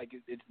you see like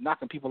it's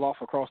knocking people off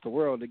across the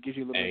world, it gives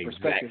you a little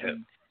perspective.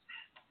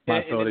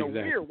 And in a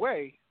weird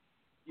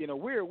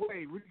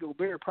way, Rudy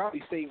Gobert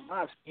probably saved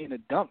lives being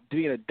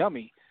a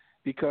dummy.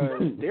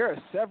 Because there are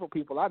several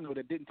people I know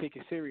that didn't take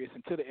it serious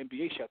until the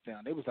NBA shut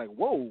down. They was like,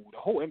 whoa, the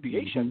whole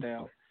NBA shut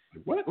down.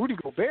 What? Rudy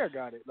Gobert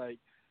got it. Like,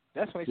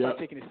 that's when they started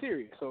taking it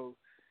serious. So,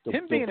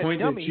 him being a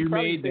dummy, he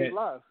probably saved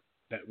lives.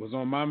 That was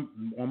on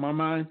my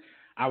mind.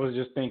 I was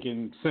just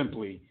thinking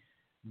simply,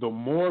 the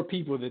more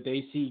people that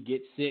they see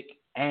get sick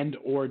and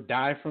or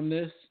die from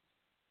this,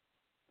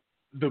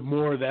 the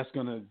more that's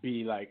going to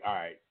be like, all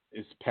right,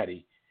 it's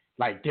petty.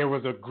 Like, there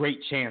was a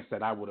great chance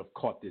that I would have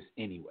caught this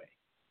anyway.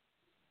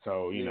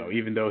 So,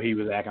 even though he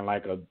was acting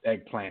like an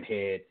eggplant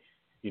head,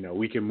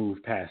 we can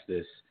move past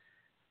this.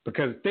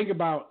 Because think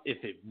about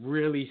if it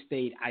really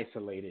stayed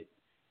isolated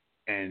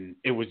and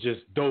it was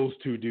just those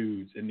two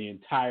dudes in the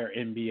entire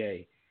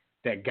NBA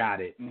that got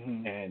it.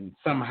 Mm-hmm. And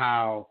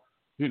somehow,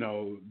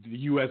 the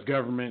U.S.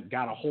 government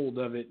got a hold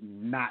of it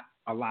and not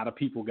a lot of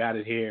people got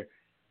it here.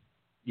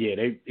 Yeah,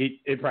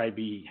 it'd probably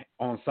be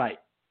on site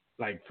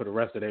like for the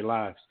rest of their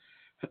lives.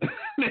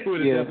 They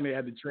would have definitely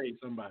had to trade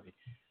somebody.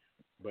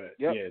 But,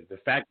 the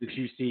fact that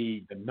you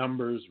see the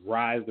numbers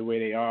rise the way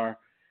they are,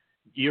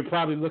 you're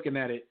probably looking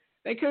at it.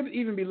 They could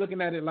even be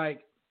looking at it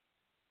like,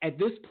 at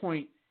this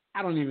point,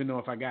 I don't even know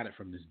if I got it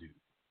from this dude.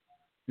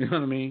 You know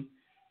what I mean?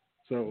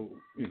 So,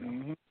 it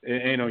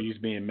ain't no use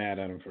being mad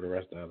at him for the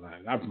rest of our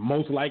lives. I've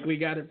most likely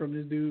got it from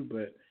this dude,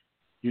 but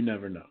you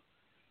never know.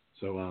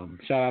 So,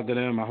 shout out to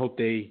them. I hope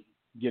they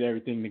get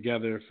everything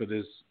together for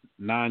this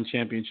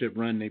non-championship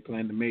run they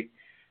plan to make.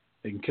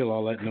 They can kill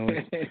all that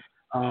noise.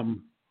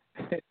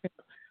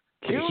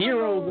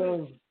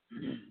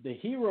 The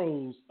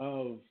heroes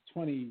of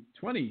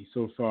 2020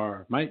 so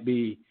far might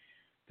be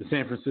the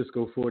San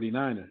Francisco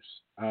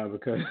 49ers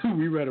because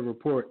we read a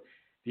report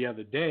the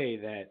other day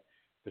that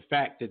the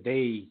fact that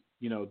they,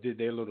 did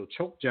their little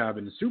choke job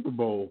in the Super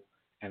Bowl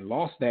and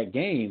lost that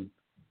game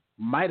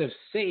might have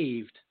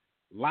saved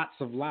lots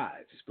of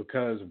lives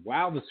because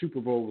while the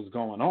Super Bowl was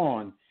going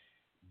on,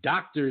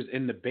 doctors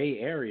in the Bay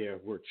Area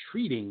were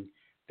treating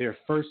their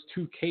first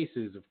 2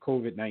 cases of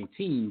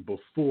COVID-19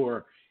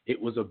 before it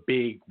was a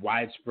big,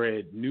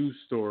 widespread news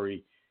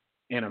story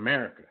in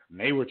America. And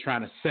they were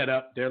trying to set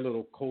up their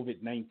little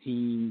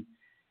COVID-19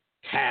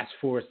 task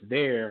force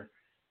there,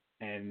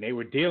 and they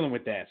were dealing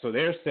with that. So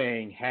they're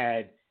saying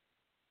had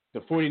the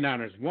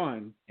 49ers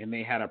won and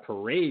they had a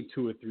parade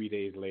 2 or 3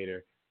 days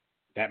later,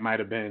 that might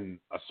have been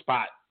a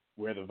spot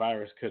where the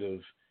virus could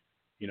have,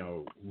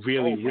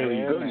 really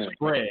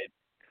spread.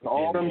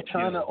 All them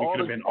China, all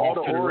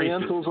the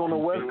Orientals on the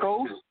West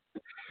Coast.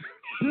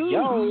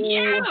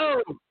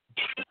 Yo.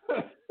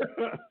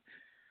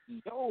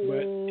 But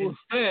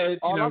instead,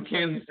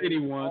 Kansas City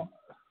won,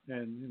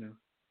 and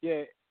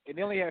Yeah, and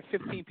they only had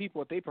 15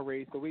 people at their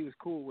parade, so we was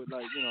cool with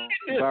the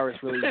virus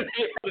really.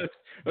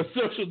 A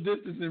social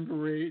distancing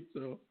parade,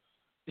 so.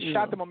 Shout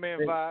out to my man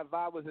Vi.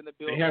 Vi was in the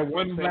building. They had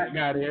one black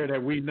guy there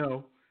that we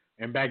know,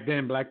 and back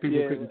then black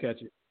people couldn't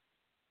catch it.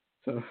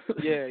 So.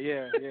 Yeah.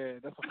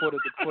 That's before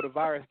the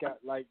virus got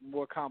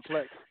more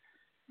complex.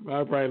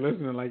 I'm probably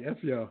listening like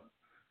F y'all.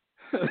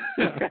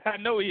 I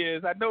know he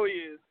is.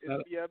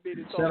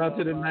 Shout out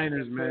to the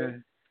Niners,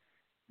 man.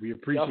 We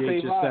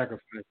appreciate your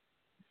sacrifice.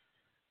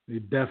 They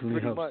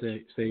definitely helped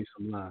save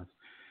some lives.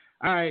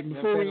 All right,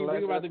 before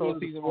we're about to go to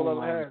season 1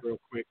 lines real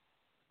quick.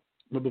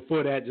 But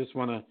before that, just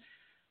want to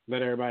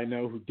let everybody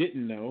know who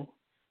didn't know,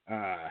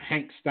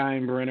 Hank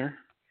Steinbrenner,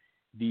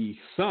 the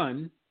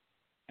son,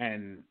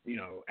 and,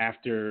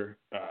 after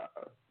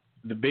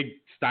the big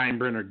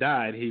Steinbrenner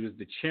died, he was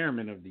the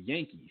chairman of the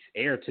Yankees,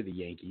 heir to the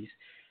Yankees.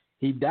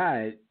 He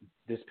died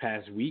this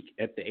past week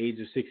at the age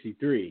of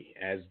 63.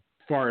 As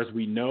far as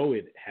we know,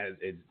 it's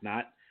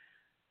not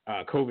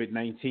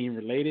COVID-19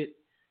 related,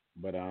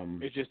 but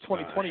it's just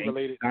 2020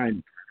 related.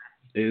 I'm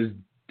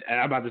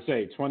about to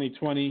say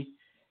 2020,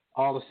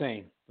 all the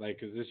same. Like,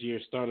 because this year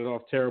started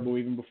off terrible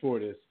even before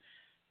this,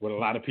 with a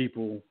lot of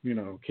people,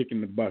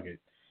 kicking the bucket.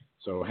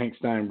 So Hank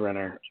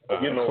Steinbrenner,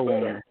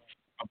 co-owner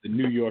of the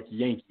New York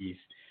Yankees,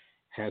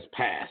 has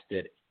passed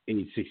at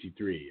age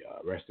 63.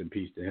 Rest in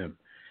peace to him.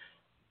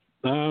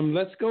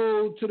 Let's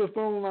go to the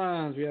phone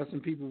lines. We have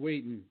some people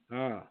waiting.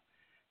 The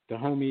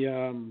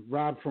homie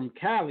Rob from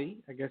Cali,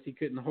 I guess he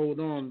couldn't hold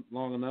on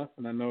long enough,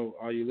 and I know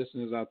all you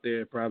listeners out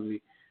there are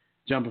probably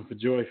jumping for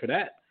joy for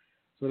that.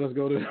 So let's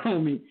go to the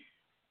homie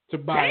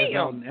Tobias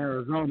out in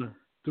Arizona.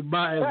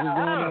 Tobias, what's going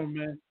on,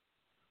 man?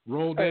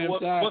 Roll damn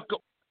Tide.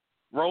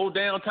 Roll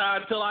down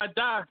Tide till I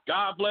die.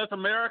 God bless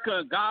America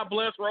and God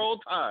bless Roll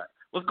Tide.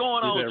 What's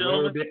going on,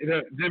 gentlemen?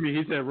 Jimmy,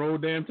 he said, roll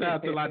damn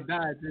Tide till I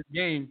die at this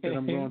game that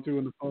I'm going to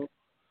in the phone.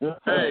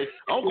 Hey,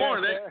 I'm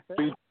going to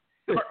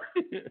that.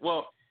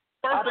 Well,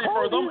 first thing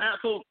first,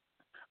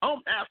 I'm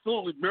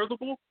absolutely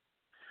miserable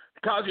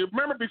because you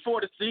remember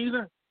before the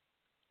season,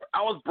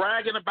 I was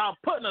bragging about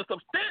putting a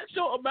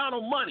substantial amount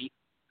of money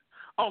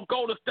on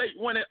Golden State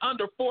winning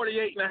under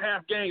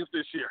 48.5 games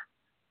this year.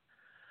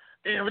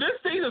 And if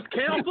this season's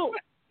canceled,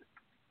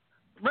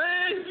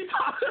 man, you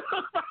talking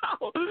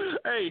about?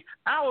 Hey,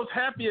 I was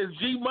happy as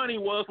G Money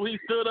was when he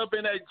stood up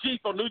in that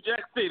Jeep from New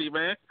Jack City,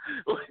 man.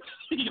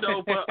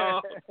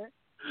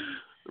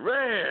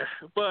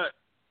 But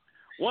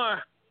one,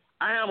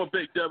 I am a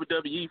big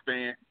WWE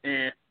fan,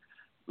 and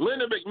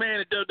Linda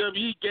McMahon at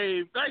WWE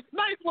gave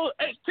nice little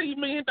 $18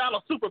 million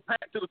super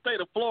PAC to the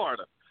state of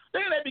Florida.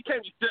 Then they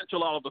became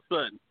essential all of a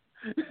sudden.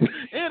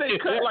 And they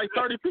cut like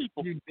 30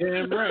 people. You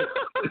damn right.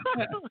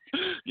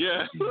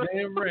 Yeah. You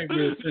damn right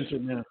we're essential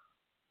now.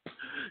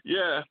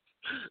 Yeah.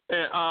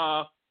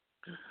 And,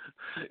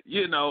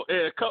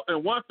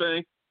 and one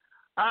thing,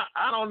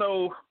 I don't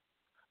know,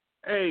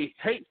 hey,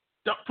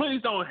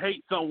 please don't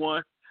hate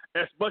someone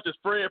as much as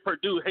Fred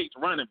Purdue hates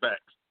running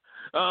backs.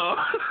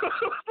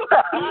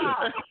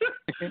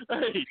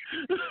 Hey,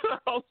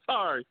 I'm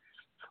sorry.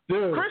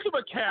 Dude, Christian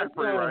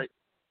McCaffrey, right?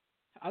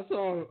 I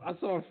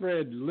saw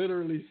Fred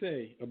literally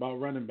say about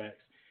running backs.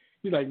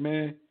 He's like,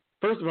 man,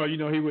 first of all, he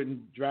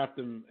wouldn't draft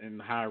them in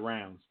high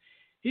rounds.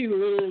 He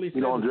literally said,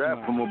 you don't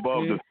draft them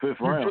above the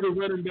fifth round. You put a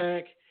running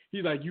back,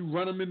 he's like, you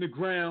run them in the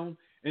ground,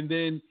 and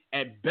then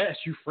at best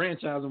you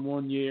franchise them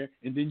 1 year,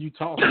 and then you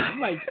toss them. I'm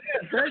like,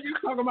 Fred, you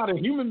talking about a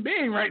human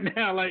being right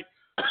now. Like,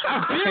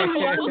 I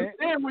really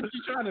understand what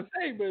you're trying to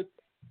say, but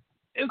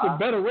it's a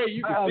better way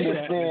you can say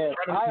that.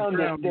 I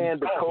understand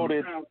the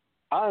coded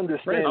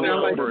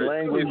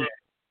language.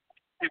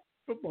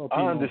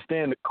 I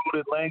understand the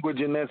coded language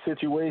in that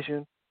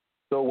situation.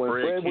 So when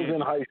Fred was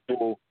in high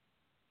school,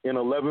 in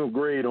 11th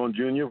grade on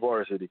junior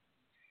varsity,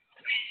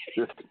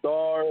 the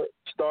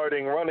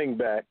starting running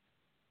back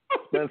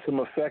spent some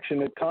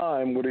affectionate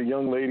time with a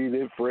young lady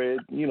that Fred,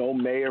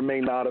 may or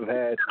may not have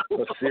had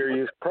a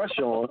serious crush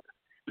on.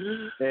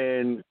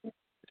 And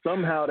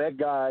somehow that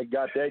guy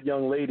got that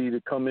young lady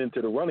to come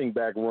into the running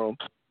back room,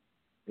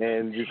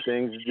 and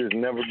things have just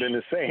never been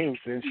the same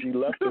since she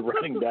left the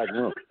running back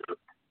room.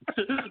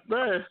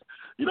 Man,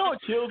 you know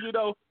what kills you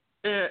though?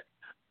 And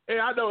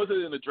I know it's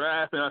in the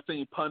draft, and I've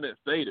seen pundits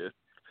say this.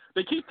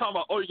 They keep talking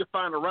about, you can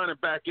find a running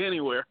back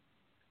anywhere.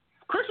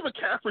 Christian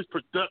McCaffrey's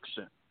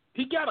production,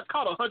 he caught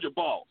 100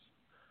 balls.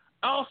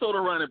 Also the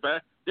running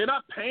back, they're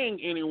not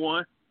paying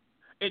anyone.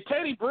 And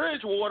Teddy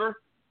Bridgewater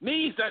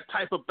needs that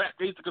type of back.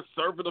 He's a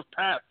conservative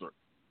passer.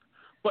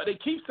 But they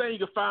keep saying you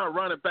can find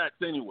running backs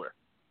anywhere.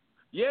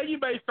 Yeah, you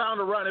may find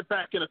a running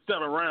back in the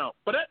 7th round,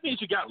 but that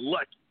means you got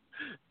lucky.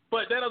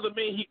 But that doesn't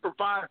mean he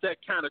provides that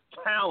kind of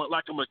talent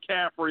like a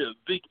McCaffrey or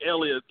Zeke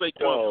Elliott,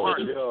 Saquon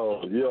Barkley.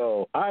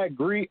 Yo, I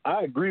agree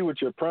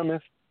with your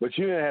premise, but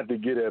you didn't have to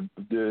get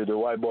the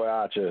white boy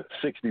Archer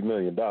 $60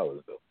 million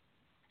though.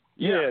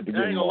 You had to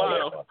get him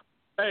all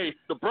that. Hey,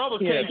 the brothers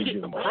got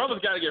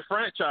to get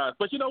franchised.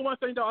 But you know one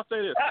thing, though, I'll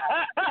say this.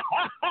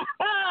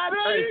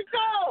 There you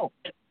go.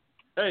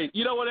 Hey,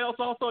 you know what else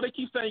also? They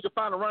keep saying you can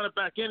find a running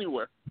back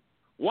anywhere.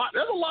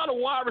 There's a lot of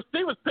wide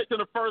receivers picked in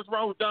the 1st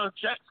round who've done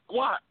jack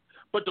squat.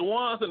 But the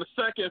ones in the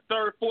 2nd,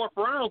 3rd, 4th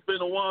rounds been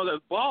the ones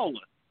that's balling.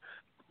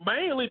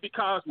 Mainly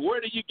because where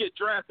do you get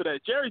drafted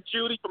at? Jerry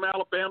Jeudy from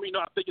Alabama,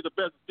 I think he's the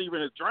best receiver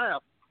in his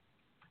draft.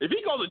 If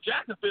he goes to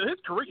Jacksonville, his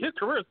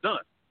career is done.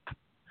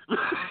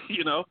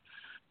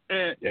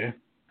 And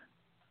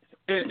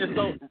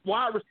so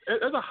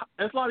it's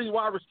a lot of these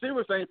wide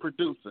receivers ain't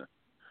producing.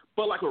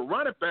 But like a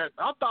running back,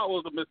 I thought it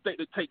was a mistake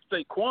to take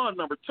Saquon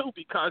number 2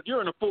 because you're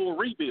in a full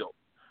rebuild.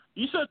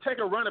 You should take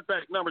a running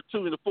back number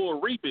 2 in a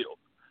full rebuild.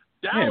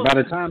 By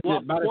the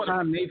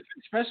time they,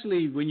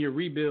 especially when your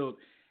rebuild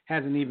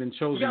hasn't even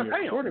chosen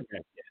your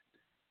quarterback yet,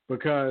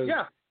 because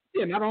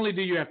not only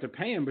do you have to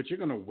pay him, but you're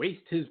going to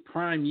waste his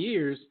prime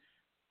years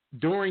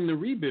during the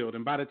rebuild,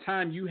 and by the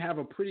time you have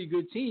a pretty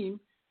good team,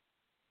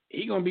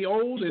 he's going to be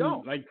old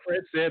and, like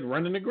Fred said,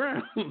 running the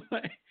ground.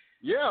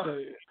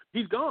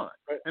 He's gone,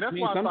 and that's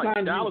why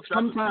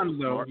sometimes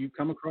though you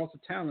come across a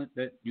talent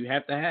that you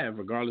have to have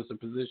regardless of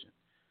position.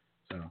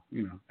 So,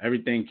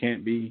 everything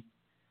can't be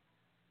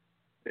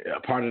a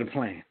part of the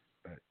plan.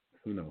 But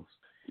who knows?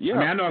 Yeah.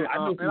 I know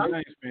some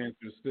Giants fans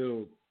are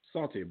still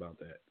salty about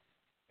that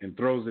and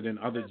throws it in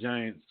other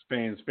Giants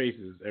fans'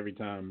 faces every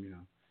time,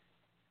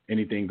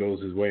 anything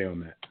goes his way on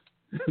that.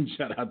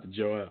 Shout out to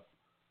Joel.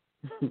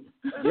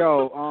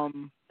 Yo,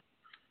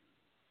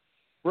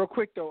 real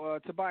quick though,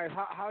 Tobias,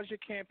 how's your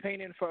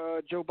campaigning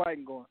for Joe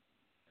Biden going?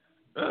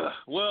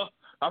 Well,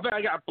 I think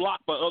I got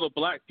blocked by other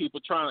black people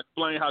trying to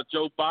explain how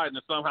Joe Biden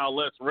is somehow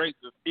less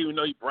racist, even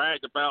though he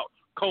bragged about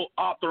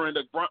co-authoring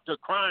the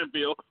crime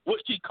bill,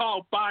 which he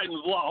called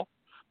Biden's law,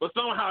 but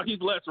somehow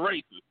he's less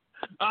racist.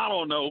 I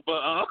don't know,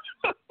 but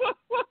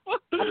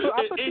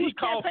he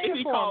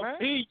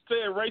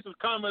said racist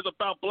comments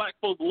about black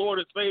folks' Lord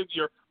and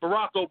Savior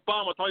Barack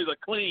Obama, so he's a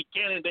clean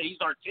candidate.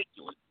 He's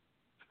articulate,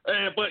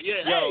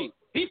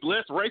 he's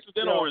less racist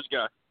than Orange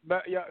guy.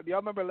 But y'all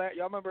remember?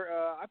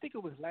 I think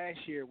it was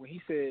last year when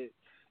he said,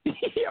 in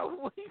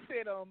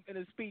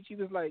his speech, he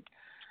was like,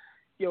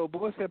 "Yo,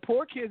 boy said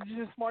poor kids are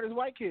just as smart as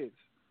white kids."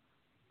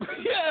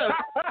 Yeah,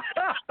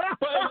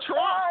 but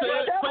Trump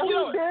said,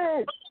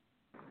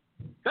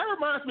 that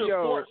reminds me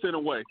of sports in a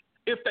way.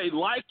 If they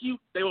like you,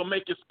 they will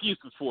make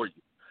excuses for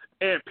you,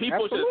 and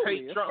people just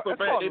hate Trump so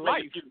bad they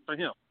make excuses for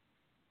him.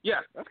 Yeah,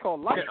 that's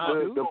called life.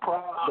 The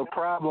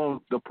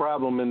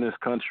problem in this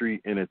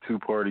country in a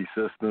two-party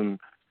system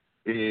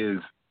is,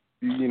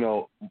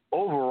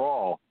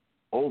 overall,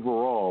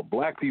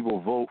 black people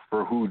vote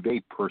for who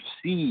they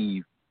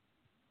perceive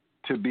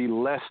to be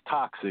less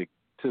toxic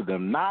to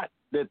them. Not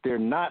that they're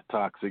not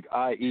toxic,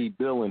 i.e.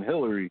 Bill and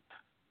Hillary,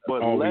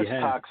 but less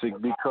toxic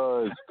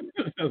because,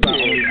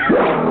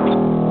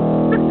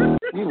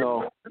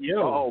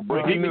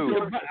 breaking news.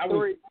 I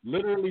was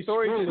literally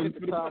scrolling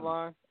through the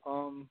timeline.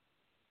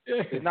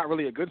 It's not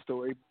really a good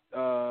story.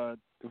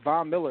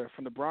 Von Miller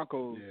from the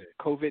Broncos,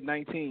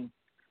 COVID-19.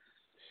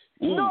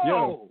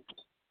 No!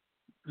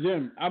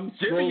 Jim, I'm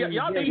scrolling.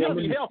 Y'all think he'll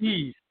be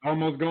healthy.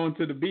 Almost going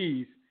to the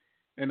bees,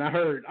 and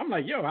I'm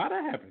like, yo, how'd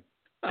that happen?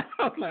 I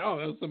was like, oh,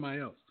 that was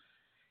somebody else.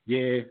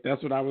 Yeah,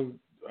 that's what I was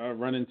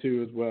running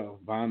to as well,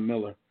 Von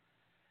Miller.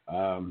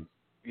 I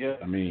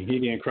mean,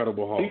 he's the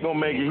Incredible Hulk. He's gonna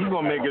make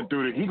it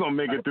through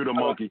the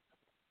monkey.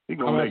 If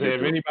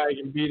anybody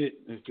can beat it,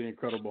 it's the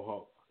Incredible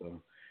Hulk.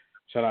 So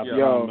shout out to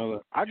Von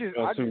Miller. I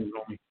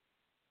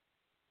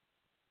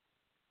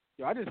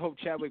just hope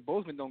Chadwick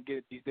Boseman don't get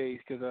it these days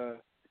because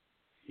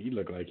he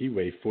looked like he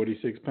weighed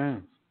 46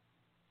 pounds.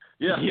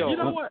 Yeah, you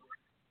know what?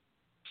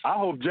 I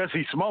hope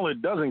Jesse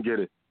Smollett doesn't get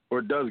it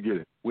or does get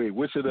it. Wait,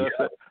 which of the?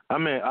 I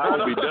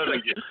hope he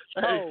doesn't get it.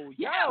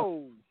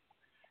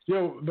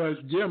 Yo,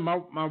 but Jim,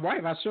 my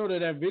wife, I showed her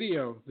that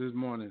video this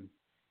morning,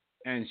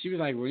 and she was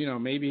like, well,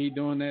 maybe he's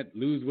doing that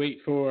lose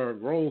weight for a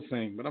role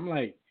thing. But I'm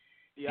like,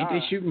 ain't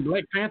they shooting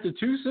Black Panther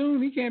too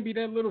soon? He can't be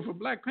that little for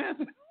Black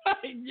Panther.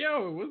 Like,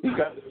 yo, what's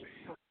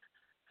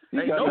you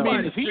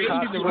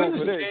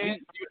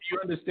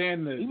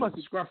understand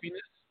the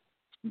scruffiness.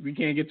 We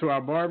can't get to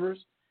our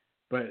barbers,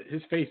 but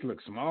his face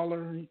looks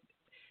smaller.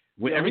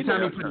 Every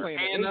time he put his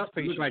hand up,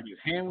 it looked like his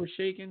hand was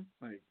shaking.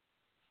 Like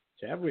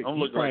Chadwick, I'm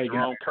looking like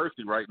Jerome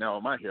Kersey right now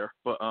with my hair,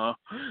 but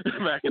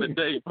back in the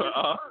day, but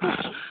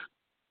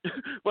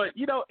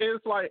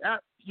it's like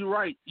you're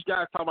right. You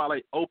guys talk about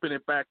like opening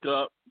back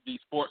up these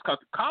sports because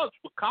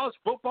college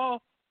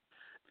football.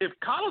 If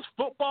college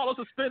football is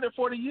suspended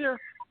for the year,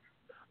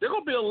 there are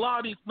going to be a lot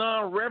of these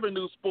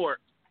non-revenue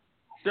sports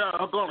that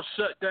are going to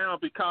shut down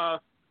because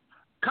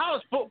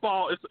college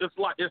football is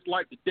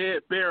like the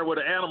dead bear where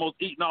the animal's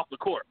eating off the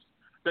corpse.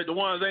 That the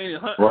ones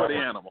ain't hunting for the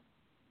animal.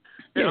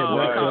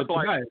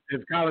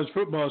 If college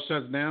football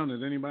shuts down,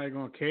 is anybody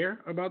going to care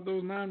about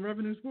those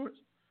non-revenue sports?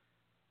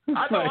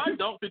 I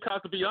don't because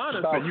to be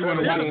honest, but you want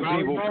to watch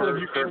volleyball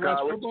if you can't watch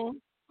football?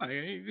 But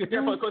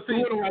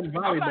see, I'm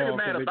not even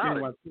mad about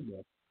it.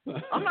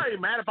 I'm not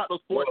even mad about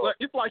those sports.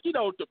 It's like,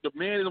 the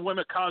men and the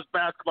women college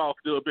basketball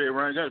still big,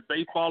 right? There's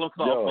baseball and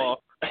softball.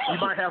 You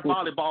might have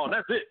volleyball, and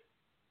that's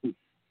it.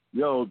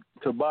 Yo,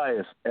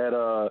 Tobias, at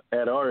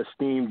our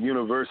esteemed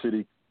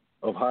University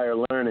of Higher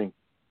Learning,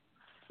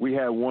 we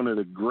had one of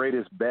the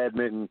greatest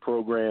badminton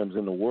programs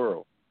in the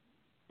world.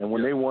 And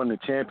when they won the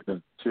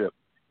championship,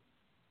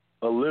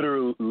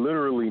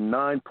 literally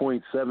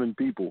 9.7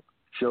 people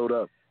showed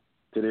up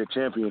to their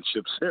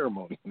championship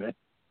ceremony, man.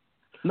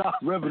 Not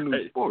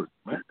revenue sports,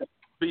 man.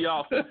 Be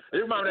awesome.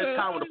 You remember that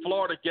time when the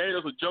Florida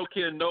Gators with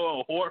Joakim Noah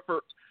and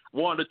Horford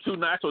won the 2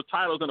 national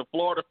titles, and the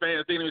Florida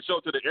fans didn't even show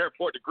up to the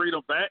airport to greet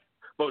them back?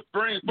 But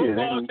spring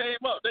football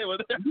came up. They were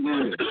there.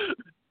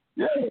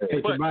 And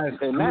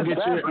that's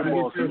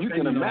basketball, so you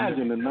can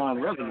imagine the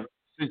non-revenue.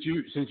 Since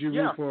you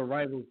root for a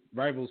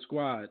rival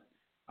squad,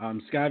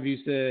 Skyview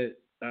said,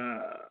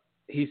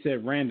 he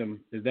said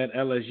random, is that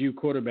LSU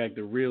quarterback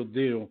the real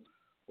deal,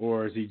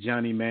 or is he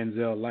Johnny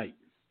Manziel light?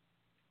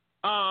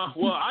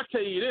 Well, I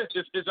tell you this,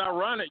 it's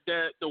ironic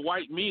that the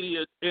white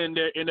media in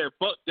their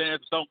buck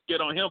dance don't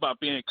get on him about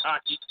being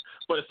cocky,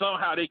 but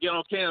somehow they get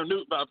on Cam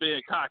Newton about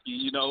being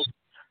cocky,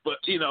 But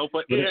they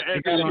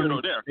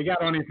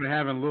got on him for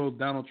having little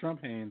Donald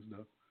Trump hands,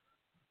 though.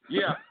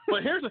 Yeah,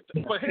 but here's the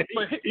but let's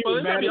be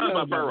honest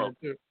about Burrow.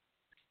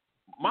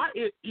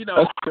 The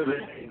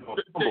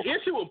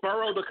issue with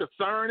Burrow, the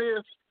concern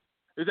is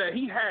that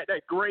he had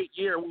that great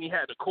year when he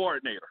had the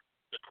coordinator,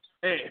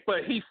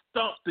 but he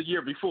stumped the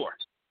year before.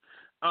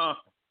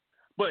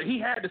 But he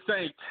had the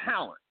same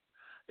talent.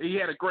 He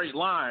had a great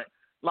line.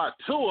 Like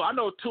Tua, I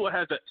know Tua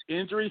has the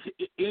injury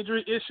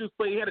issues,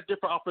 but he had a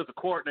different offensive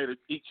coordinator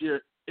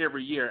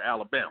every year at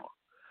Alabama.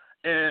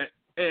 And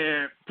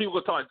people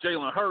will talk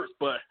Jalen Hurts,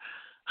 but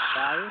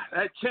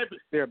that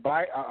champion. They're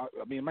biased.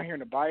 Am I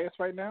hearing a bias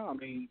right now? I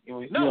mean,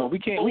 no, we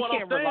can't. But We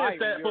can't rely.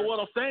 But what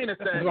I'm saying is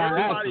that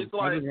everybody's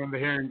like.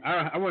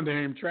 I wanted to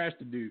hear him trash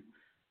the dude.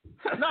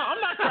 No, I'm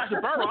not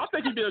trashing Burrow. I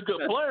think he'd be a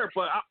good player,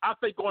 but I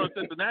think going to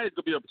Cincinnati is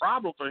going to be a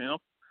problem for him.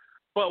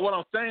 But what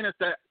I'm saying is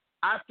that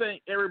I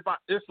think everybody,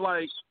 it's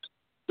like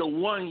the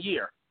 1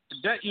 year.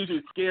 That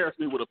usually scares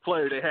me with a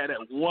player that had that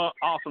one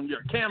awesome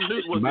year. Cam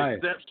Newton was an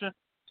exception.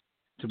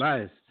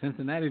 Tobias,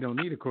 Cincinnati don't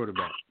need a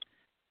quarterback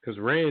because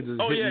Reds is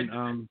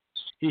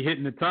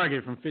hitting the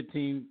target from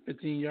 15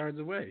 yards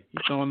away.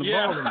 He's throwing the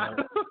ball in there.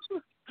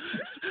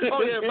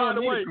 By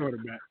the way,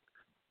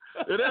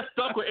 that's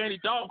stuck with Andy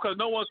Dalton because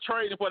no one's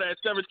trading for that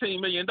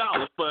 $17 million.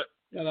 But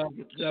shout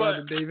out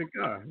to David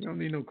Carr. You don't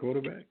need no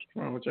quarterback. What's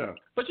wrong with y'all?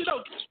 But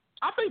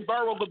I think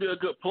Burrow will be a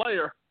good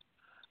player.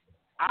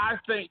 I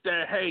think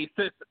that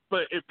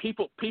but if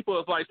people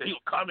is like he'll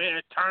come in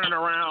and turn it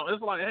around,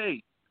 it's like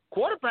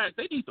quarterbacks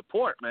they need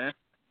support, man.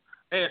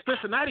 And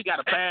Cincinnati got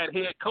a bad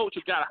head coach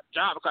who got a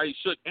job because he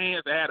shook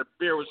hands and had a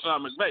beer with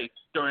Sean McVay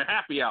during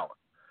happy hour.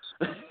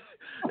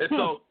 And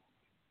so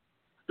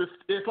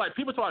it's like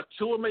people talk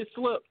Tua may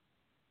slip.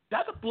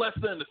 That's a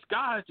blessing in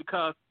disguise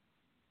because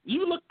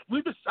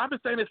I've been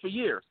saying this for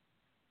years.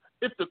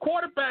 If the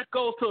quarterback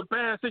goes to a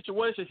bad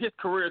situation, his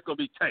career is going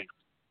to be tanked.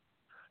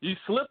 You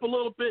slip a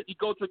little bit, you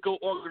go to a good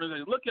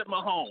organization. Look at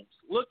Mahomes.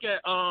 Look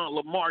at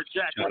Lamar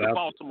Jackson in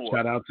Baltimore.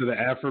 Shout out to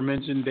the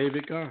aforementioned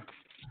David Carr.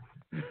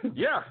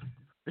 Yeah.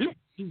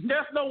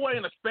 There's no way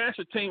an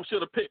expansion team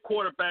should have picked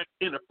quarterback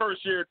in the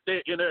first year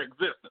in their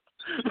existence.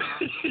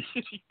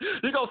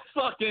 You're going to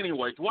suck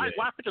anyway. Why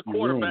pick a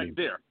quarterback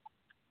there?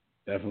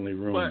 Definitely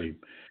ruined him.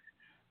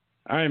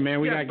 All right, man.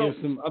 We got to give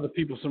some other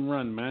people some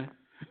run, man.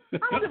 I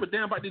don't give a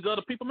damn about these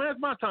other people, man. It's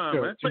my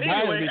time, man. But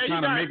anyway,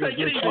 you guys take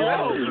it easy.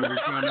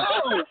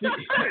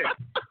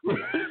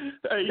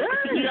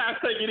 You guys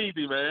take it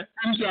easy, man.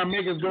 You trying to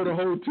make us go the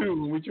whole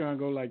 2 when we trying to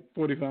go like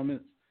 45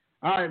 minutes.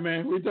 All right,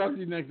 man. We'll talk to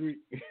you next week.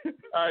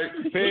 All right.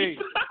 Peace.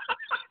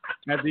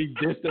 After he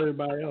dissed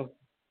everybody else.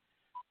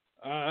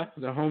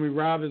 The homie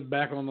Rob is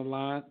back on the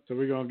line, so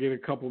we're going to get a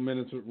couple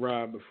minutes with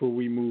Rob before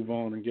we move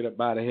on and get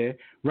up out of here.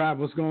 Rob,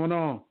 what's going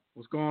on?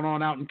 What's going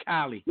on out in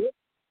Cali?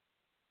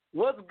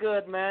 What's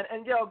good, man?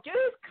 And, get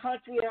his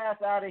country ass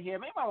out of here.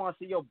 Maybe I want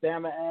to see your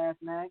Bama ass,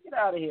 man. Get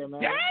out of here,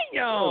 man.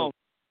 Damn!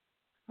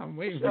 I'm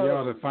waiting for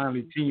y'all to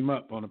finally team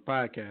up on a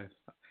podcast.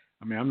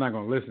 I mean, I'm not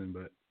going to listen,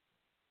 but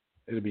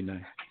it'll be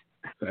nice.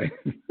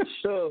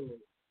 Sure.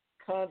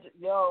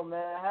 Yo,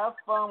 man, have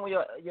fun with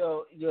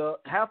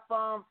have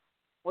fun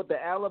with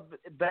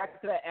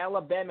back to the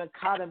Alabama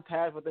Cotton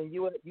Patch with the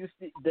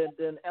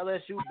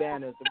LSU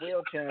banners, the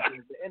real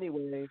champions. But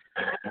anyway,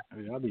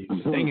 I'll be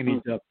singing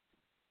each other.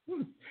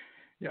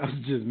 Y'all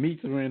just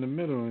meet somewhere in the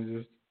middle and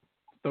just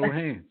throw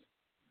hands.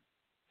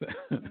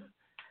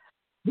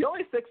 You're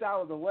only 6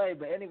 hours away,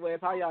 but anyway,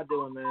 how y'all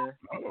doing, man?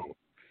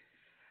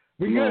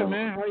 We good,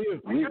 man. How are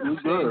you?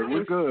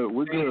 We're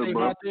good,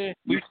 bro.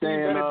 You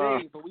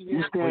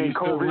staying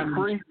COVID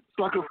free,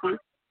 sucker free?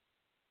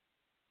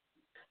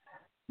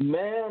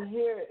 Man,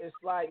 here it's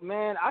like,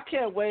 man, I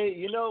can't wait.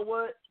 You know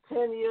what?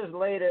 10 years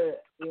later,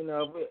 10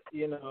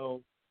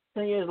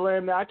 years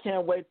later, man, I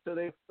can't wait till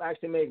they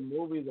actually make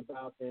movies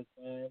about this,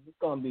 man. It's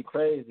gonna be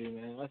crazy,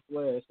 man. I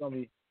swear, it's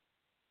gonna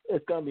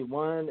be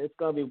one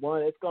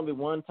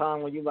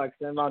time when you like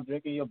sitting out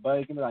drinking your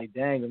buddy, and be like,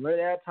 dang, remember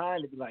that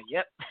time? To be like,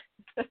 yep.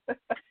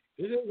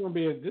 This is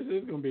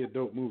gonna be a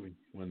dope movie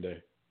one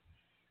day.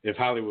 If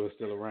Hollywood's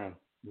still around,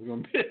 it's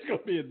gonna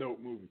be a dope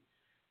movie.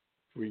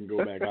 We can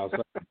go back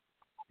outside.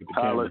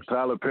 Tyler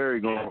Perry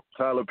gonna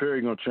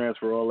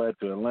transfer all that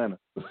to Atlanta.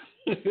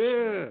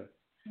 Yeah.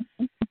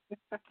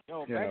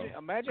 Yo,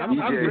 imagine I'm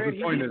how great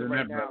disappointed in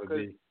right that, now, brother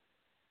D.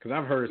 Because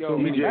I've heard so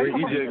many great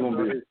EJ things gonna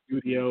about be the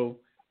studio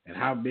and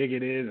how big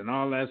it is and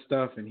all that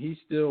stuff, and he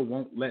still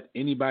won't let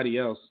anybody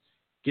else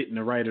get in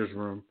the writer's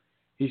room.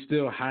 He's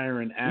still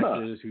hiring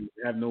actors who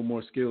have no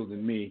more skills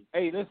than me.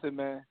 Hey, listen,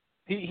 man.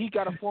 He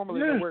got a formula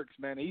that works,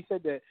 man. He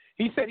said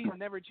he's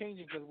never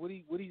changing because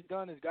what he's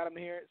done has got him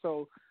here.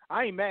 So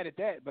I ain't mad at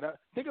that. But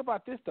think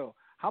about this though: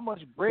 how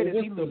much bread is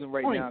he losing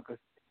right now? Cause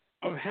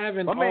of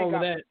having all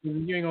of that,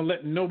 you ain't gonna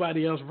let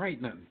nobody else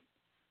write nothing.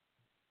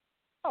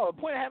 Oh, the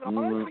point of having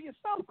all that for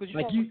yourself because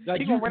you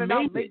gonna run it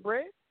out and make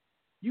bread.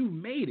 You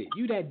made it.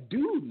 You that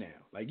dude now.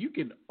 Like you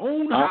can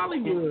own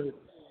Hollywood,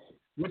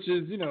 which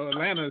is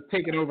Atlanta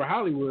taking over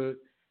Hollywood.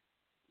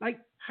 Like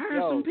hire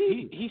some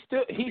people. He's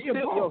still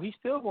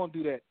gonna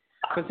do that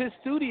because his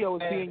studio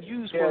is being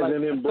used for like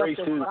stuff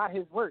that's not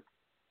his work.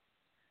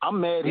 I'm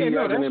mad he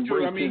no, hasn't that's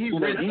true. I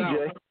embraced mean,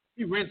 his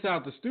he rents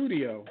out the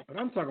studio, but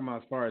I'm talking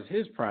about as far as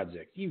his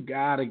project. You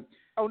gotta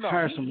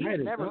hire some writers.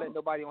 He's never let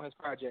nobody on his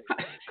project.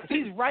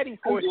 He's writing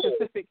for a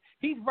specific.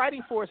 He's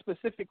writing for a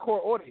specific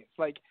core audience.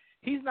 Like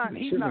he's not.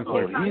 His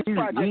projects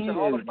are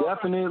all about.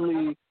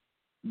 Definitely.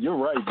 You're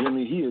right,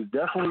 Jimmy. He is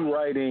definitely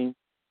writing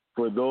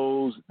for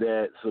those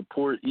that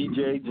support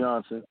E.J.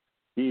 Johnson.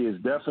 He is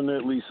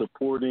definitely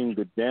supporting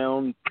the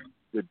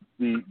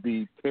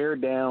tear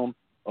down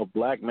of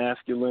black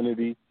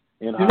masculinity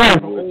in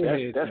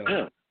Hollywood. That's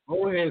him.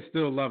 Old heads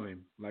still love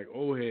him. Like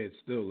old heads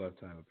still love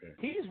Tyler Perry.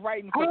 He's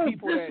writing for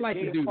people that like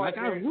gave dude. part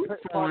Like I root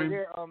for him.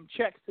 Their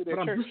checks to their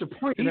but church. I'm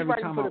disappointed He's every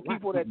writing time for I the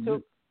people that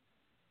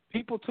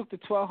took the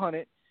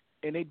 $1,200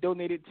 and they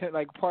donated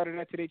part of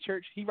that to their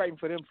church. He's writing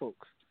for them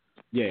folks.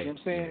 Yeah, you know what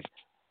I'm saying?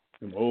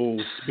 Some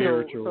old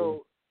spiritual.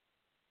 So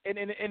and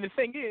the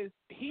thing is,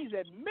 he's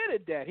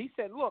admitted that. He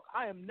said, "Look,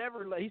 I am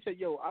never." He said,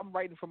 "Yo, I'm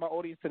writing for my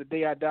audience to the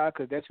day I die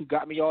because that's who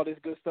got me all this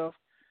good stuff."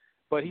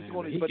 But he's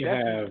going to. But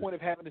that's the point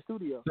of having the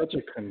studio. Such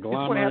a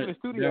conglomerate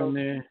down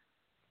there.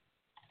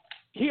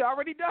 He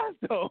already does,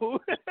 though.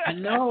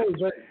 No,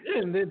 but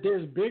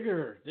there's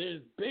bigger.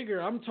 There's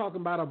bigger. I'm talking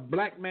about a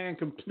black man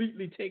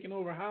completely taking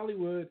over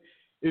Hollywood.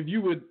 If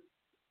you would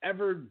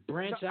ever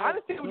branch out, I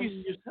understand what you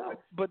yourself.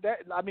 But that,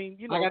 I mean,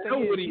 you know, like I know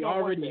what he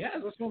already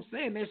has. That's what I'm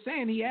saying. They're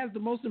saying he has the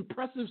most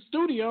impressive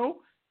studio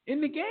in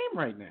the game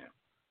right now.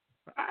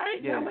 All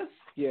right, now let's,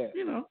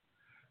 you know.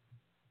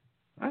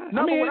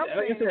 I mean, like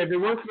I said, if it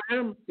works for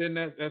him, then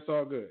that's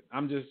all good.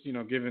 I'm just,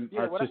 giving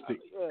artistic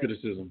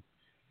criticism.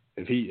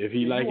 If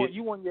he like it,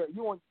 you want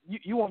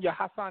your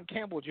Hassan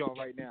Campbell joint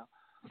right now.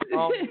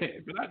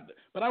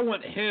 But I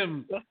want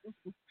him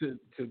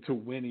to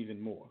win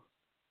even more.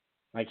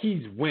 Like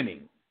he's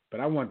winning, but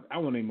I want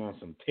him on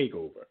some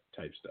takeover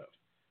type stuff.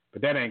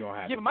 But that ain't gonna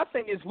happen. Yeah, but my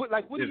thing is, what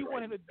do you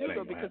want him to do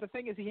though? Because the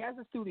thing is, he has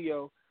a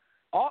studio.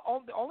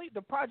 Only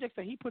the projects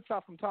that he puts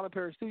out from Tyler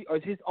Perry's studio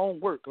is his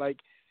own work. Like.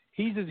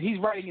 He's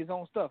writing his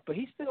own stuff, but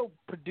he still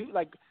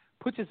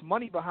puts his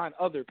money behind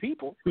other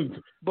people.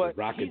 But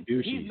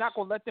he's not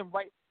gonna let them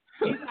write.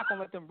 He's not gonna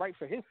let them write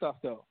for his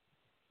stuff though.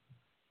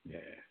 Yeah,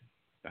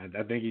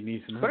 I think he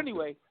needs some. But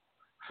anyway,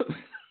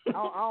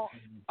 I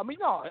mean,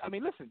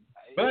 listen.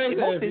 But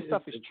most of his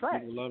stuff is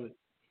trash. People love it.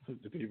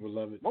 The people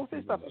love it. Most of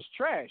his stuff is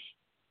trash.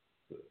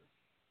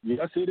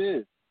 Yes, it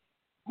is.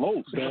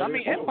 Most. But I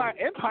mean, Empire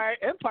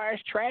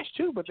is trash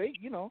too. But they,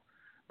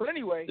 But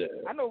anyway,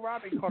 I know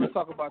Rob ain't going to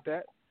talk about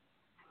that.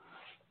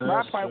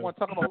 Rob probably want to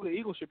talk about who the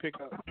Eagles should pick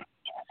up.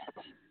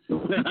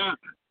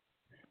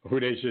 Who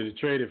they should have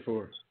traded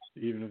for,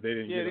 even if they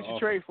didn't. Yeah, they should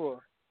trade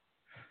for.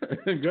 Go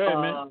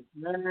ahead,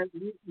 man.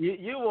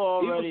 You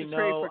already know.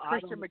 Trade for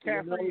Christian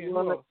McCaffrey.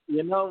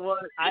 You know what?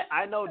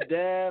 I know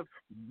Dev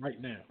right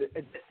now.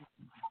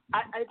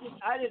 I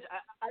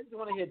just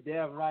want to hear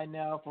Dev right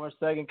now for a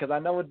second because I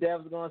know what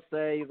Dev's going to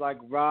say. He's like,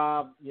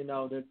 Rob,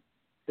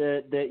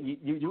 that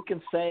you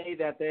can say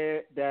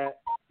that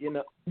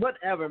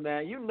whatever,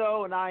 man.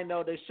 And I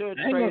know they should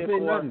trade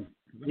for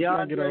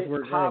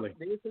DeAndre.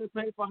 They should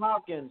trade for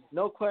Hopkins.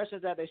 No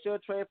questions that they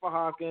should trade for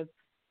Hopkins.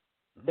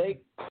 They.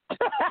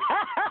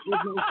 There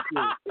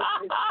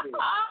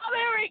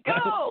we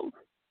go.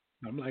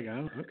 I'm like,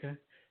 okay.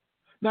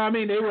 No, I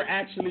mean they were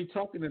actually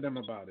talking to them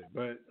about it,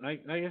 but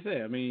like I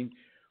said, I mean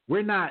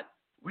we're not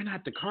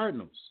the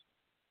Cardinals,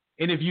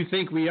 and if you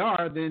think we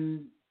are,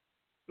 then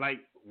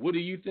like. What do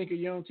you think of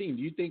your own team?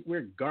 Do you think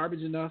we're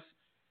garbage enough?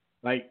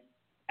 Like,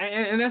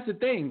 and that's the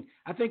thing.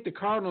 I think the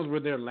Cardinals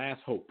were their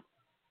last hope.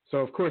 So,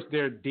 of course,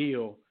 their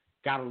deal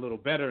got a little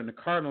better, and the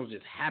Cardinals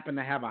just happened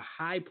to have a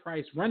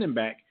high-priced running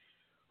back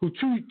who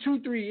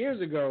 3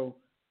 years ago,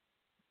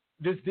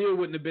 this deal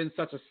wouldn't have been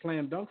such a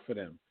slam dunk for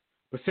them.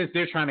 But since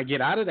they're trying to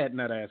get out of that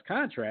nut-ass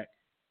contract,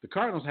 the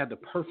Cardinals had the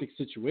perfect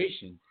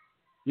situation,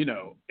 in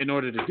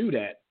order to do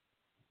that.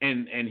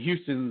 And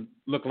Houston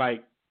looked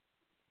like,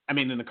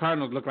 and the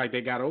Cardinals look like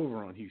they got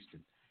over on Houston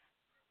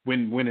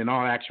when in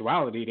all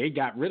actuality, they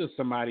got rid of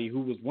somebody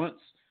who was once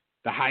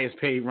the highest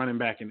paid running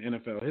back in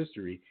NFL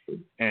history.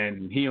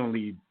 And he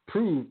only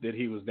proved that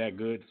he was that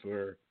good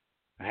for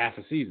a half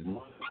a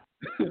season.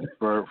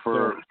 for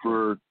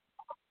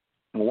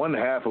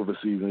 1/2 of a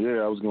season.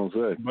 Yeah, I was going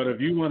to say. But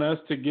if you want us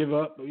to give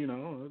up,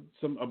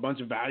 a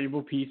bunch of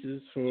valuable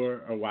pieces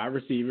for a wide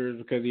receiver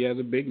because he has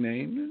a big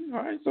name, then,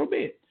 all right, so be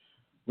it.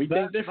 We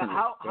think differently.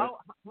 How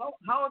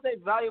are they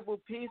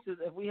valuable pieces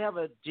if we have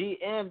a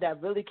GM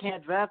that really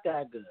can't draft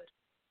that good?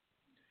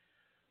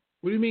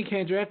 What do you mean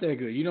can't draft that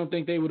good? You don't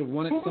think they would have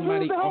wanted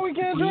somebody off the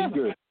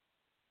team?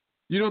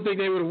 You don't think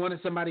they would have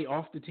wanted somebody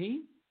off the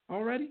team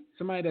already?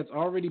 Somebody that's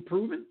already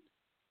proven?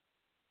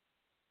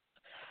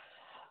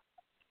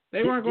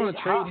 They weren't going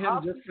to trade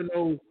him just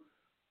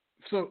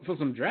for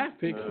some draft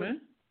picks,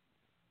 man.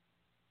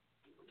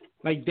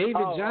 Like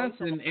David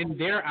Johnson, in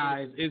their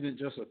eyes, isn't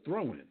just a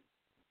throw-in.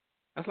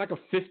 That's like a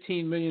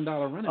 $15 million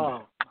running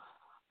back.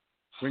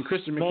 When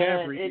Christian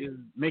McCaffrey is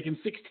making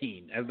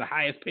 16 as the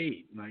highest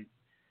paid.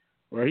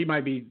 Or he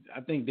might be,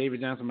 I think David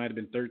Johnson might have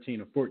been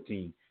 13 or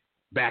 14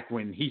 back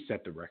when he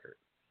set the record.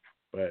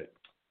 But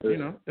You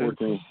know,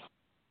 14.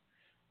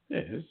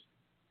 Yes.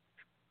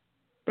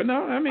 But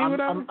no, I mean,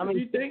 whatever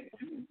you think.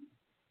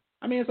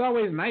 I mean, it's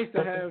always nice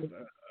to have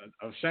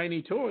a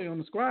shiny toy on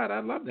the squad.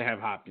 I'd love to have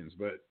Hopkins,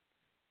 but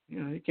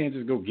you know, you can't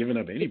just go giving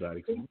up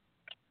anybody.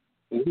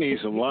 We need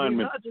some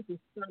linemen.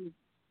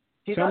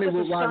 Tell me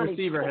what wide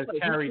receiver has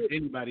carried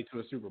anybody to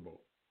a Super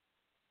Bowl.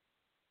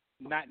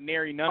 Not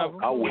nary none of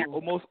them.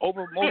 Most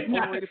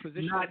overrated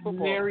position in football.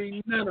 Not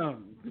nary none of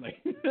them.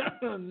 Like,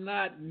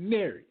 not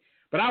nary.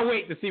 But I'll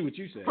wait to see what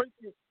you say.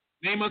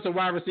 Name us a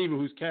wide receiver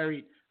who's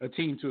carried a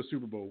team to a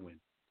Super Bowl win.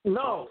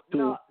 No,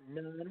 none.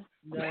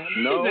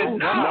 No,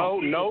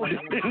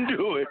 didn't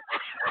do it.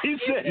 He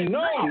said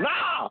no.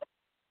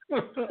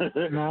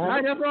 That's all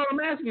I'm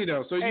asking you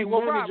though. So hey, you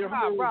Rob,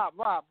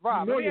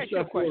 let me ask you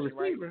a question,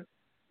 right?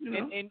 You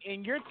know?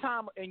 In your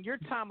time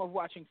of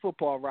watching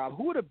football, Rob,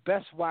 who are the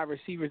best wide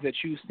receivers that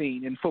you've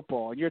seen in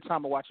football in your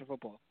time of watching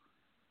football?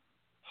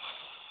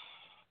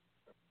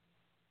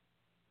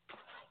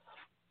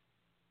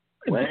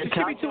 Just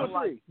give me 2 or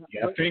 3.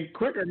 Yeah, think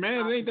quicker,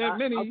 man. It ain't that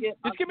many.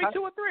 Just give me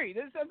 2 or 3.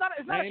 It's not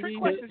a trick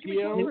question. Just give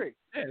me 2 or 3.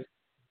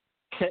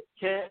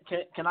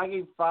 Can I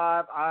give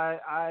 5?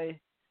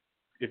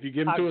 If you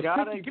give them 2 or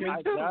 3,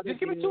 just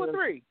give me 2 or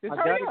 3. Just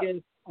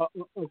hurry up.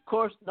 Of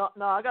course, no.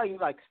 I gotta give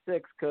like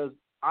 6 because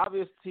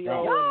obviously T.O.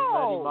 and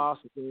Randy Moss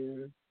are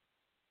there.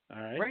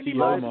 All right, Randy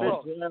Moss,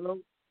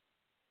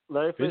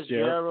 Larry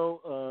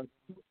Fitzgerald,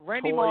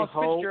 Randy Moss,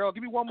 Fitzgerald.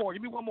 Give me one more.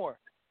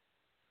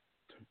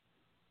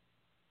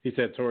 He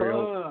said Torrey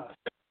Holt.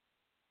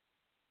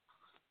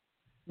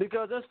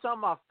 Because there's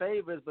some of my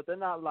favorites, but they're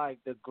not like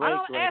the great.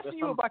 I'm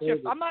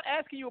not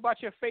asking you about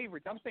your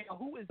favorites. I'm saying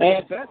who is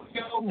the best.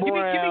 Give me 2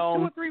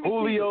 or 3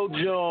 Julio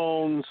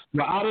Jones.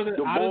 But out of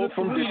the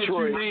from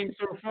Detroit. Named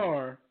so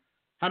far,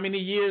 how many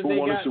years they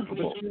got? Super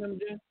Bowl.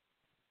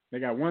 They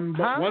got one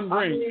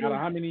ring out of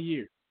how many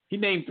years? He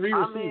named 3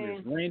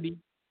 receivers: Randy,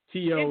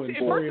 T.O., and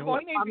Torrey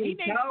Holt. He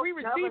named 3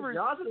 receivers.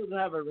 Johnson doesn't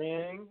have a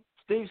ring.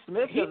 Steve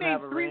Smith doesn't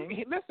have a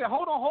ring. Listen,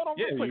 hold on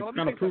real quick. Let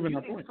me say you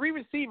named 3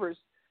 receivers.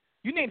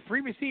 You named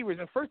 3 receivers,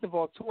 and first of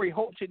all, Torrey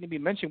Holt shouldn't be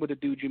mentioned with the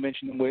dude you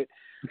mentioned him with,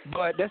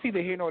 but that's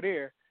either here nor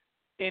there.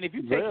 And if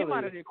you take him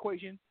out of the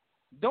equation,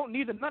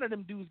 none of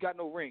them dudes got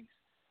no rings.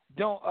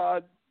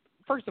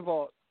 First of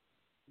all,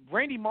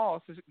 Randy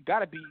Moss has got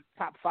to be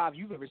top 5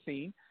 you've ever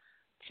seen.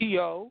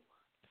 T.O.,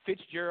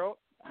 Fitzgerald.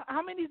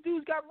 How many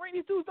dudes got rings?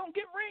 These dudes don't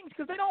get rings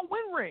because they don't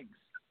win rings.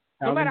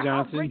 No matter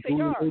how great they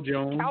are.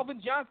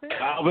 Calvin Johnson.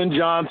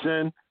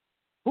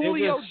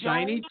 Julio Jones.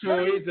 Shiny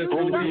toys.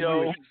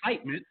 Julio.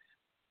 Excitement.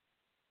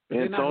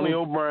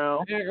 Antonio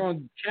Brown. They're going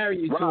to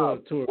carry you to a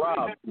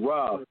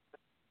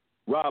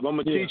Rob, I'm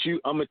gonna teach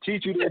you. I'm gonna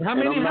teach you this, and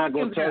I'm not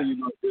gonna tell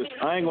you this.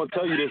 I ain't gonna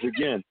tell you this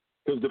again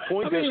because the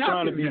point that's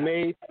trying to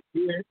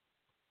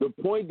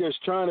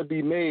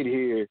be made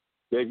here,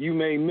 that you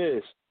may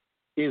miss,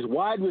 is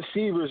wide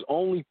receivers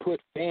only put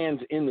fans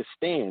in the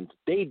stands.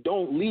 They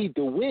don't lead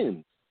the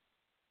wins.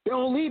 You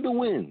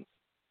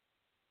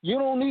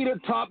don't need a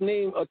top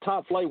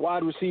flight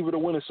wide receiver to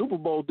win a Super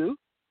Bowl, dude.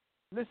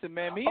 Listen,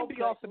 man, me and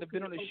B. Austin have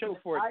been on the show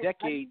for a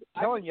decade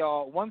telling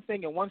y'all one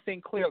thing and one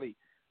thing clearly.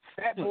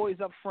 Fat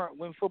boys up front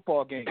win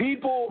football games.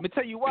 People, let me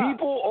tell you why.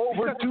 People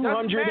over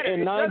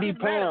 290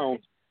 pounds.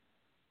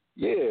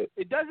 Yeah.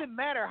 It doesn't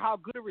matter how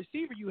good a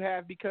receiver you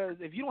have because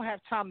if you don't have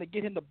time to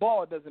get him the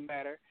ball, it doesn't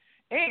matter.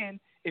 And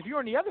if you're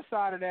on the other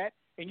side of that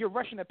and you're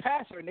rushing a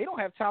passer and they don't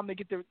have time to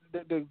get the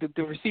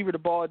receiver the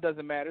ball, it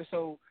doesn't matter.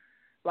 So,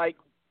 like,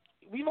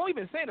 we've only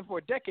been saying it for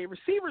a decade.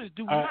 Receivers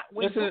do not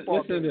win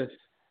football games. Listen to this.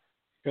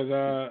 Because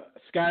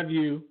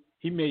Skyview,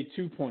 he made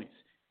 2 points.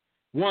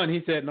 One,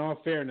 he said, in all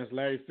fairness,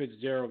 Larry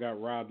Fitzgerald got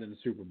robbed in the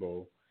Super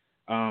Bowl.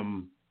 I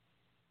mean,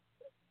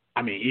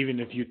 even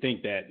if you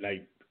think that,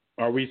 like,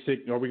 are we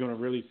going to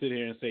really sit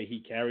here and say he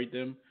carried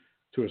them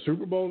to a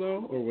Super Bowl,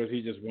 though? Or was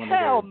he just one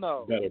of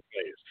the better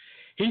players?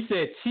 He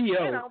said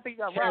T.O.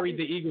 carried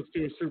the Eagles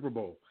to a Super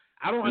Bowl.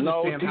 I don't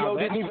understand how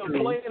that didn't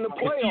even play in the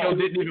playoffs. T.O.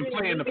 didn't even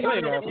play in the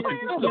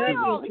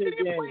playoffs. He didn't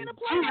even play in the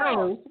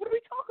playoffs. What are we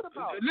talking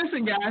about?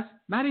 Listen, guys,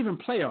 not even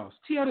playoffs.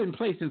 T.O. didn't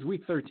play since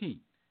week 13.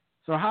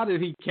 So how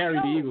did he carry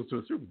the Eagles to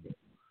a Super Bowl?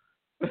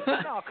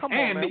 No, come on,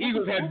 and man. the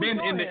Eagles had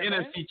been in the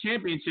NFC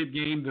Championship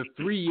game the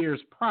 3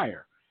 years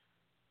prior.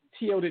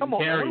 T.O. didn't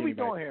carry what are we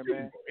doing here,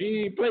 man?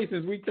 He ain't played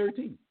since week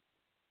 13.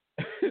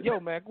 Yo,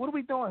 man, what are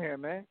we doing here,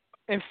 man?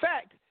 In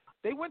fact,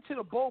 they went to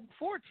the bowl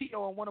before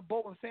T.O. and won a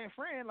bowl in San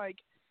Fran,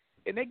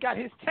 and they got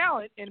his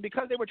talent, and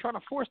because they were trying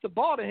to force the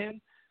ball to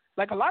him,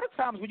 like a lot of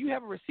times when you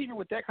have a receiver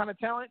with that kind of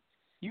talent,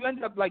 you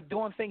end up like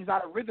doing things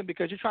out of rhythm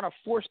because you're trying to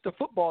force the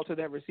football to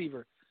that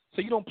receiver.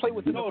 So you don't play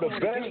with the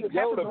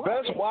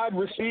best wide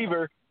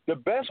receiver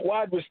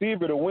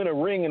to win a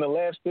ring in the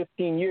last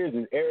 15 years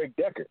is Eric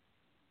Decker.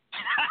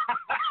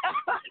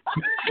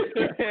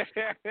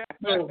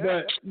 No,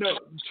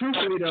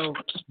 truthfully though,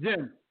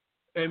 Jim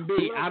and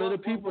B, out of the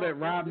people that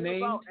Rob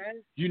named,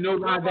 you know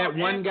why that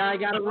one guy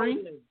got a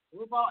ring?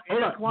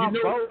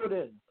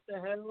 Listen.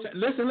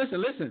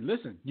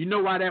 You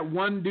know why that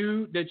one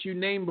dude that you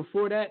named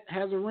before that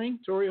has a ring,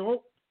 Torrey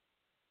Holt?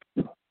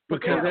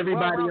 because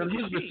everybody on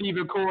his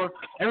receiving core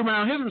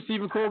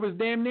was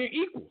damn near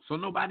equal. So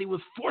nobody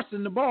was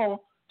forcing the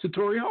ball to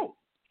Torrey Holt.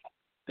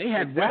 They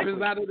had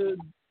weapons out of the,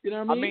 you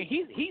know what I mean?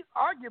 He's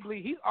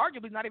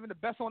arguably not even the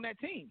best on that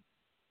team.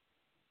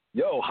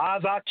 Yo,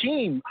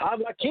 Hakeem had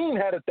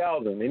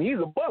 1,000, and he's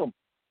a bum.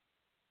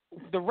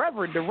 The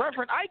Reverend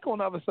Ike on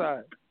the other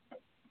side.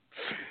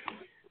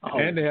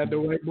 And they had the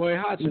white boy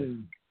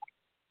Hodgins.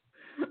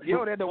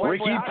 Yo, they're the white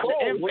boy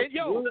Hodgins.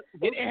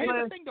 And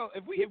here's the thing though,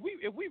 if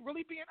we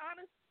really being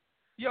honest,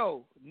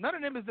 yo, none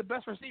of them is the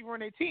best receiver on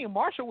their team.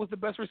 Marshall was the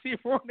best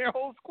receiver on their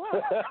whole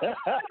squad.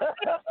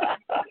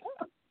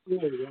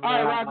 All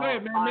right, Rob, go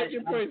ahead, man. Make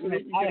your point so they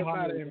can get us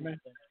out of here, man.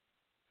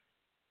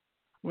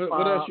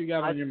 What else you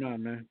got on your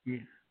mind, man?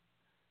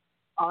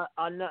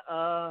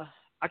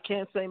 I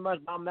can't say much,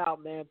 but I'm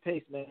out, man.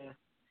 Peace, man.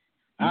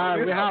 All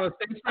right, we holler.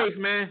 Stay safe,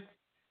 man.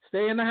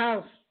 Stay in the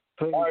house.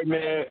 All right,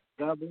 man.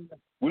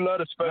 We love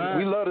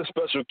the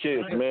special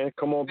kids, man.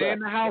 Come on Stay back. in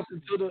the house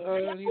until the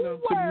till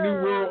the New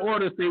World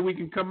Order say we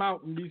can come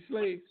out and be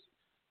slaves.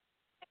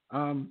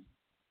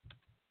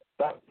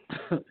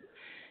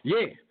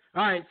 Yeah.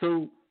 All right.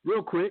 So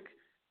real quick,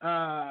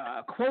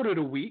 quote of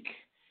the week,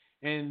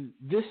 and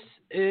this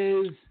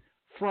is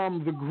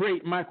from the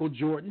great Michael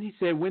Jordan. He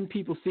said, "When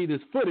people see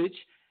this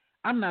footage,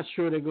 I'm not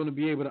sure they're going to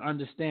be able to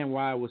understand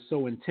why it was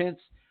so intense.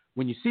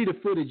 When you see the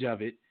footage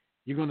of it,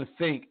 you're going to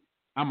think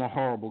I'm a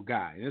horrible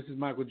guy." And this is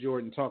Michael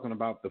Jordan talking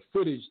about the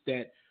footage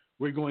that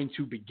we're going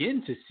to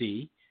begin to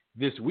see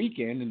this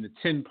weekend in the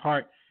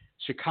 10-part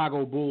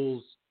Chicago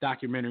Bulls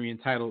documentary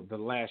entitled The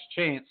Last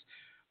Chance.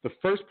 The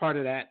first part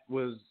of that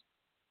was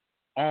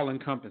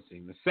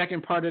all-encompassing. The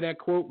second part of that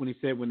quote, when he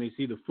said when they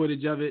see the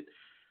footage of it,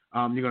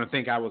 you're going to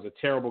think I was a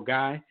terrible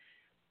guy.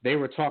 They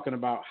were talking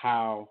about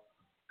how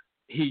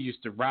he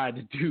used to ride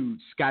the dude,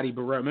 Scotty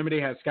Burrell. Remember they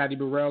had Scotty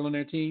Burrell on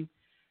their team?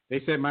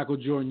 They said Michael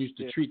Jordan used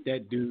to treat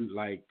that dude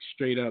like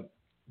straight up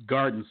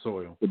garden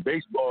soil. The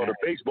baseball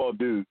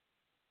dude.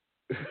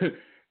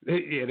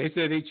 They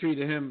said he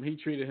treated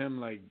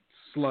him like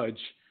sludge.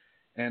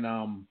 And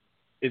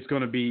it's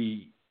going to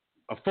be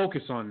a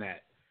focus on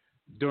that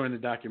during the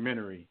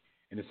documentary.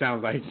 And it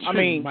sounds like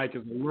Mike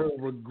is a little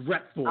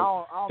regretful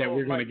that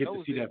we're going to get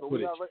to see that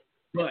footage.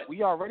 But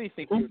we already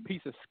think you're a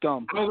piece of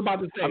scum. I was about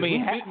to say,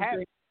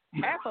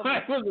 half of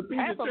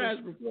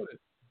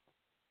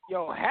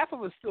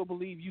us still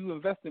believe you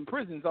invest in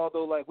prisons,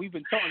 although like we've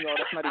been telling y'all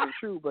that's not even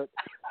true, but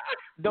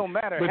don't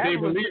matter. But they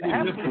believe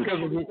it just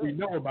because of what we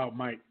know about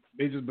Mike.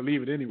 They just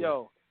believe it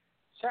anyway.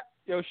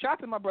 Shout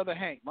to my brother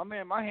Hank. My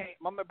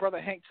brother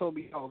Hank told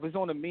me, if it's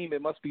on a meme,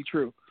 it must be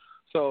true.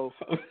 So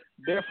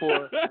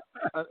therefore,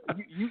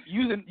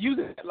 using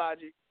that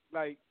logic,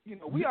 like,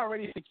 we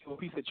already think you're a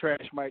piece of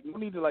trash, Mike. You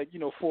need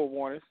to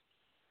forewarn us.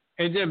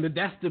 And then, but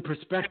that's the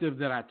perspective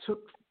that I took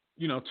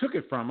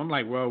it from. I'm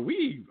like, well,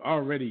 we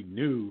already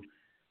knew,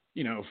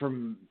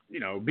 from,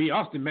 B.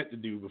 Austin met the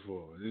dude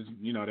before.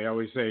 They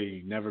always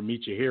say never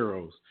meet your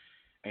heroes.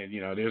 And,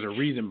 there's a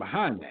reason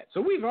behind that.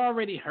 So we've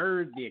already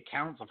heard the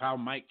accounts of how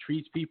Mike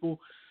treats people.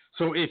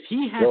 So if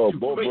he had to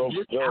put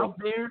this out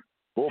there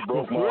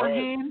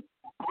beforehand,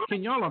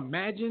 can y'all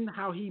imagine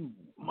how he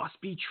must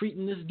be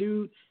treating this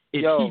dude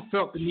if he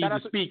felt the need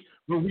to speak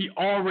when we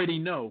already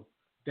know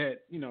that,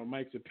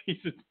 Mike's a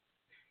piece of...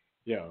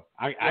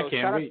 I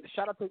can't wait.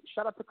 Shout out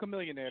to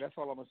Chameleon there. That's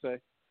all I'm gonna say.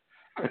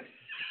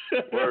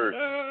 Word.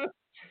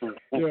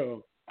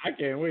 I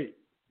can't wait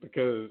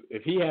because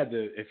if he had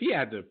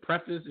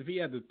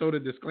to throw the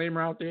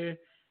disclaimer out there,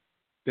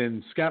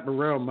 then Scott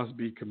Burrell must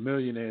be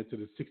Chameleonaire to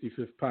the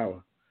 65th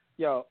power.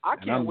 I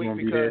can't wait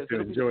because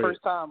it'll be the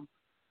first time.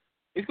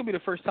 It's gonna be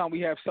the first time we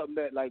have something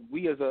that like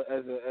we as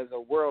a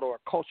world or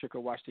a culture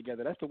could watch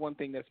together. That's the one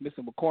thing that's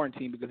missing with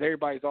quarantine because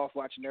everybody's off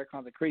watching their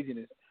kinds of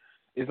craziness.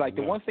 It's like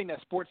the one thing that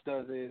sports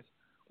does is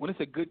when it's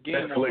a good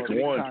game or a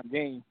big-time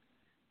game,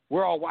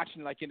 we're all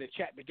watching like in the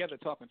chat together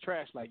talking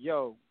trash like,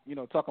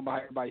 talking about how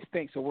everybody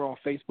stinks. So we're on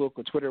Facebook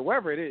or Twitter,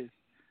 wherever it is.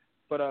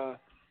 But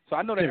so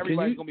I know that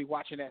everybody's going to be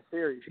watching that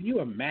series. Can you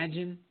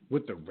imagine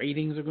what the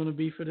ratings are going to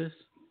be for this?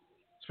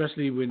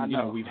 Especially when,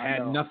 we've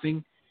had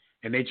nothing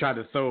and they try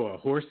to throw a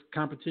horse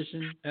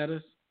competition at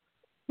us.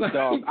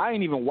 Dog, I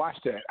ain't even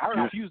watched that. I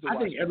refuse to watch I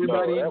think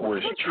everybody that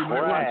was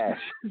trash.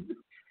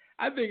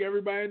 I think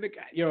everybody in the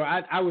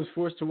I was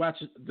forced to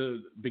watch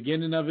the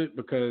beginning of it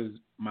because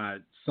my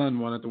son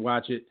wanted to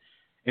watch it,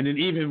 and then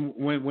even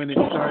when it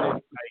started,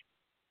 like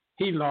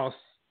he lost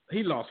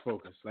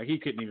focus. Like he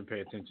couldn't even pay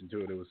attention to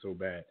it. It was so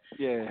bad.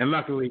 Yeah. And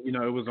luckily,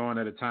 it was on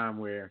at a time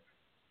where,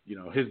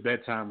 his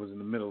bedtime was in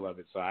the middle of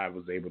it, so I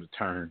was able to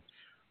turn.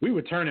 We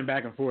were turning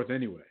back and forth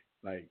anyway.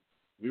 Like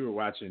we were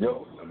watching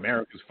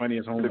America's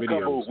Funniest Home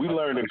Videos. We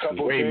learned a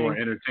couple way things. More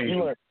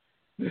entertaining.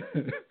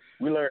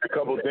 We learned a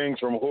couple things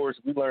from Horace.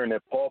 We learned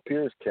that Paul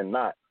Pierce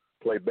cannot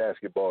play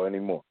basketball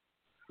anymore.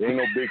 There ain't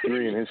no big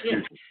three in his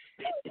future.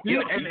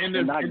 And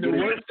the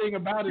worst thing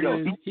about it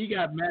is he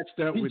got matched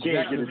up with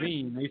Jack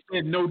Levine. They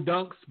said no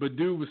dunks, but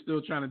dude was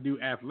still trying to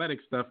do athletic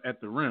stuff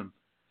at the rim.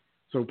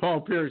 So Paul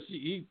Pierce,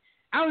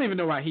 I don't even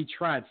know why he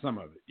tried some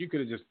of it. You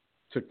could have just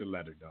took the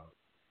letter, dog.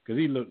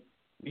 because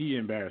he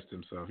embarrassed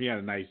himself. He had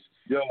a nice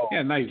Trey,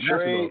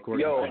 basketball court.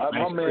 He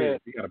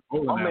got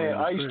a my man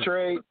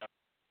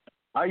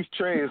Ice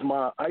Trey is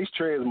my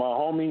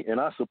homie, and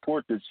I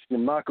support the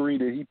mockery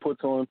that he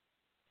puts on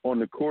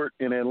the court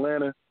in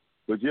Atlanta.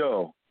 But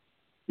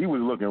he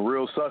was looking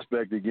real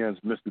suspect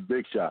against Mr.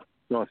 Big Shot,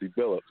 Chauncey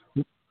Billups.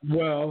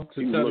 Well,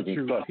 to tell the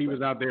truth, he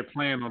was out there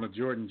playing on a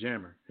Jordan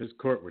Jammer. His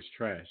court was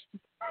trash.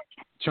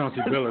 Chauncey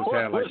Billups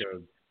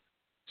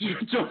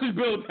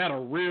had a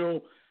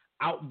real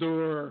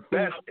outdoor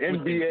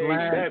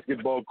NBA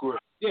basketball court.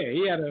 Yeah,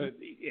 he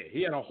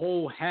had a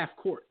whole half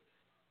court.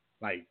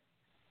 Like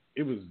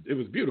it was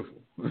beautiful.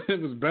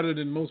 It was better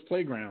than most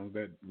playgrounds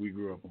that we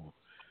grew up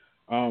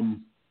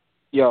on.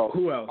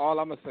 Who else? All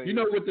I'm gonna say,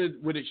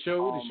 what it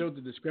showed? It showed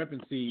the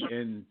discrepancy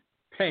in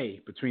pay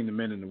between the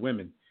men and the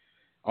women.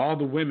 All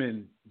the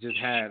women just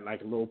had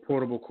like a little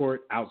portable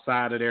court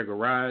outside of their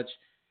garage,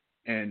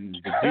 and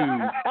the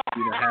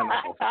dude had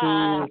like a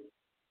full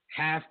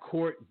half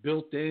court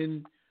built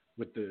in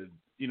with the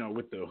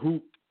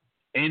hoop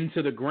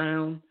into the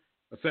ground,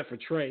 except for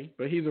Trey.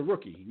 But he's a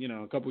rookie.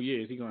 A couple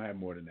years he's gonna have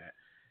more than that.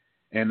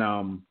 And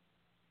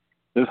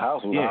this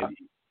house was hot.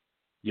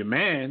 Your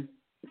man,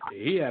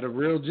 he had a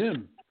real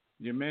gym.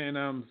 Your man,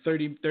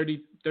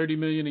 $30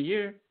 million a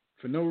year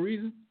for no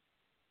reason.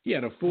 He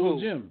had a full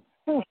gym.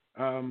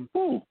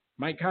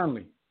 Mike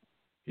Conley.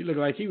 He looked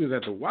like he was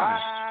at the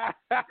Y.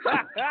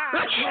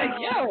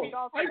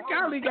 Mike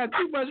Conley got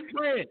too much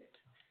bread.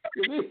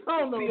 I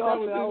don't know if that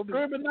was his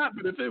crib or not,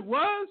 but if it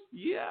was,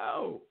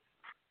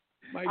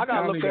 Mike I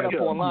gotta look that up got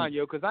online,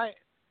 because I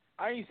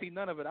ain't see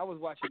none of it. I was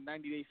watching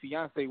 90 Day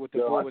Fiance with the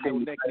boy with no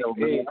neck and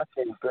head.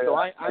 So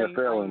I ain't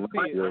see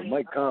it.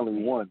 Mike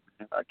Conley won.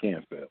 I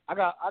can't fail. I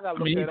got to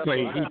look that up.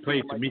 He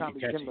played Tamika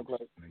Catchings.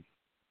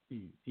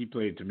 He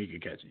played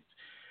Tamika Catchings.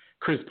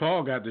 Chris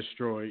Paul got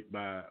destroyed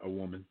by a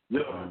woman.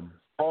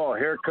 Paul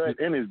haircut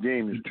and his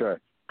game is trash.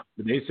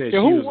 But they said she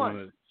was one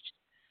of.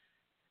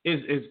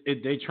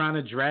 They trying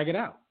to drag it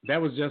out?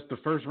 That was just the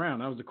first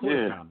round. That was the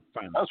quarterfinal.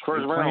 That was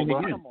first round.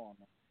 Come on,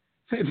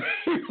 man.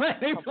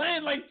 They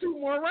playing like 2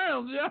 more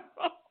rounds,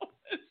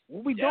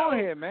 What we doing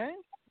here, man?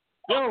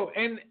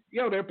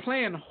 They're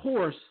playing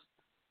horse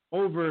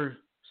over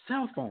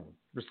cell phone.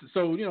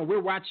 So we're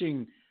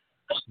watching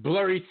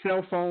blurry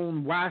cell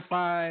phone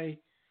Wi-Fi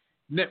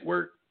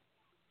network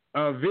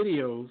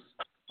videos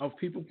of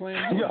people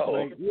playing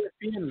horse. Like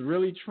ESPN is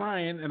really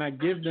trying, and I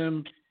give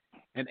them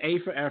an A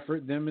for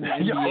effort. Them and the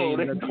NBA.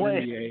 They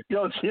playing.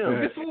 Jim.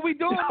 This is what we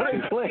doing. They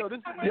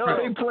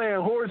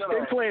playing horse.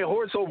 They playing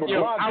horse over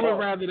block. I would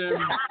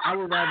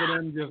rather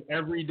them just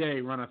every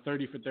day run a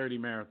 30 for 30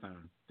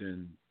 marathon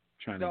than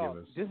trying to give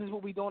us. This is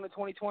what we doing in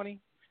 2020.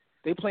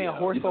 They playing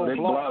horse over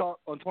block talk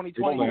on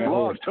 2020.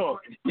 Blog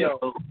talk.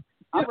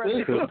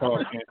 Chris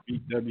Paul can't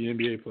beat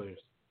WNBA players.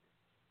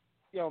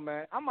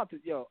 Man,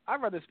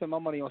 I'd rather spend my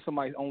money on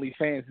somebody's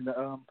OnlyFans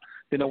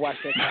than to watch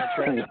that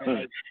kind of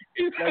trash.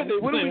 Man.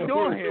 What are we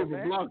doing here,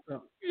 man? All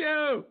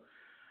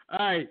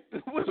right.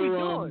 What are we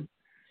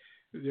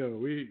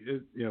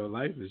doing?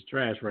 Life is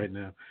trash right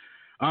now.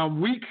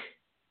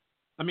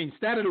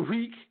 Stat of the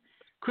week,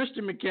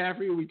 Christian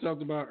McCaffrey, who we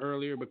talked about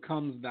earlier,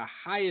 becomes the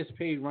highest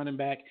paid running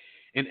back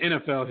in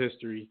NFL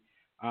history.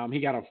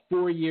 He got a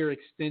 4-year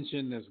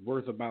extension that's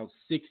worth about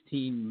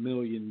 $16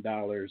 million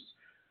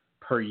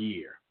per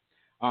year.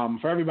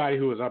 For everybody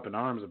who was up in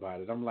arms about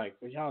it, I'm like,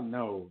 well, y'all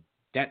know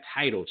that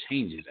title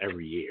changes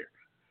every year.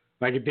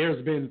 Like,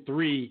 there's been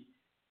 3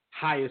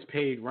 highest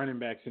paid running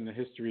backs in the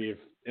history of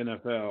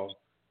NFL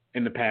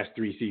in the past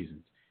 3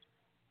 seasons.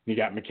 You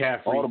got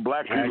McCaffrey. All the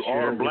black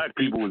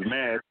people was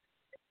mad.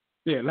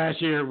 Yeah,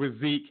 last year it was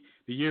Zeke.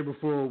 The year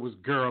before it was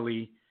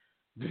Gurley.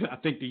 I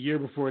think the year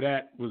before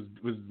that was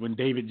when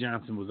David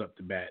Johnson was up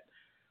to bat.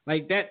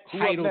 Like, that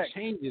title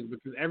changes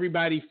because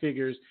everybody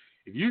figures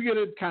if you get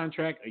a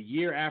contract a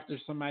year after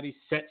somebody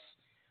sets,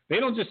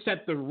 they don't just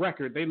set the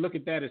record. They look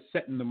at that as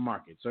setting the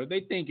market. So they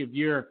think if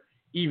you're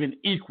even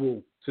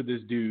equal to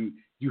this dude,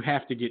 you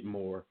have to get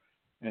more.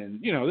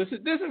 And, this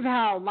is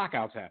how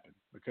lockouts happen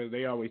because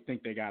they always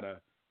think they got to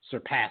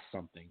surpass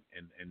something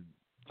and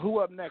who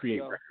up next,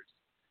 create records.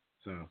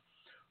 So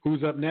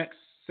who's up next?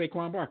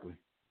 Saquon Barkley.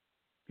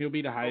 He'll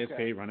be the highest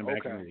paid running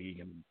back in the league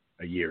in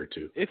a year or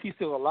 2. If he's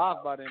still alive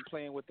by then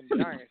playing with the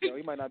Giants,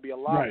 he might not be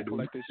alive to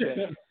collect this check.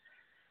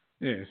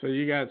 Yeah, so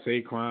you got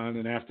Saquon,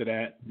 and after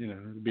that,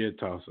 it'll be a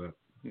toss-up.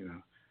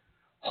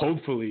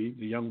 Hopefully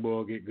the young boy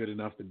will get good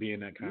enough to be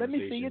in that conversation.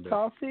 Let me see you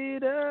toss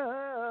it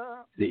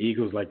up. The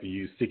Eagles like to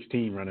use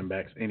 16 running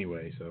backs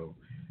anyway, so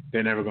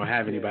they're never going to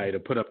have anybody to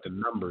put up the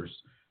numbers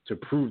to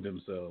prove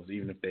themselves,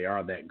 even if they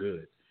are that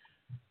good.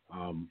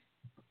 Shout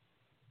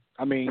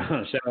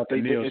out to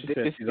Neil. She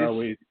said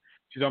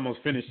she's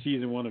almost finished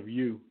season 1 of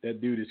You. That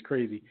dude is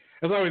crazy.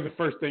 That's always the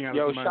first thing I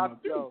was shout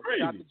out to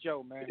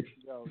Joe, man.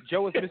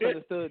 Joe is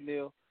misunderstood,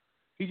 Neil.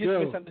 He just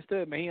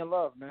misunderstood, man. He in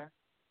love, man.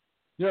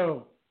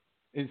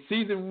 In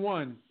season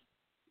 1,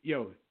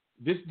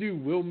 this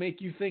dude will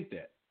make you think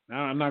that.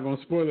 Now, I'm not going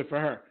to spoil it for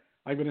her.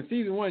 But in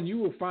season 1, you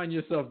will find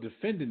yourself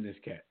defending this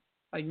cat.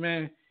 Like,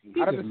 man,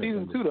 not after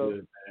season 2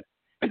 though.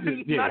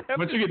 Yeah,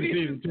 once you get to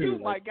season 2,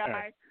 my guy.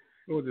 Right.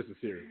 Or just a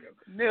series.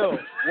 Neil,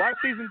 watch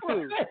season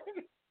 2.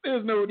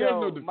 There's no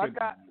defense. My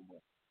guy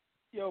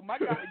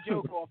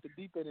Joe go off the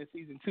deep end in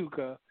season 2,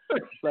 cuz.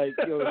 Like,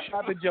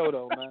 shout to Joe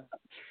though, man.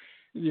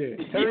 Yeah,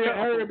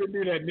 hurry up and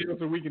do that, Neil,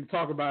 so we can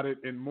talk about it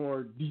in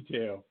more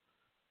detail.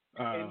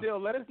 And Neil,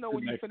 let us know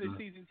when you finish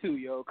season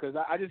 2, because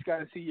I just got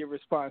to see your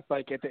response,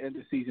 like, at the end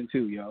of season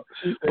 2, yo.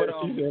 She said,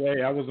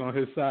 hey, I was on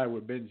his side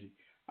with Benji.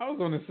 I was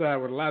on his side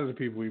with a lot of the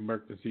people he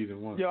murked in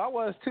season 1. Yo, I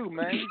was too,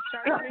 man. He's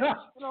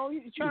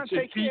trying to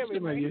take care of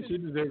it, man. Yeah, she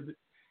deserved it.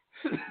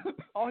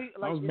 I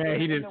was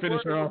mad he didn't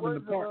finish her off in the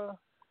park.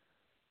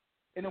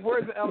 In the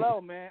words of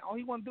LL, man, all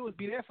he want to do is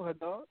be there for her,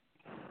 dog.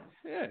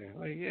 Yeah.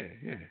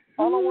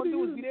 All I want to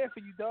do is be there for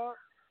you, dog.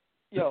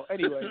 Yo,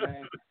 anyway,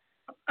 man.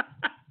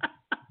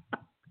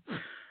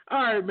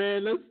 All right,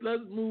 man.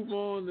 Let's move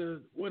on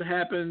to what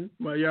happened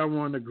while y'all were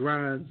on the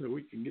grind, so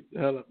we can get the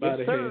hell up out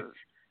of here.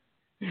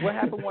 What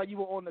happened while you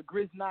were on the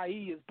Grizz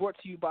Naive is brought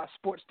to you by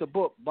Sports to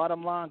Book.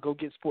 Bottom line, go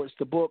get Sports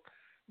to Book.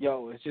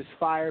 Yo, it's just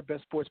fire.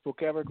 Best sports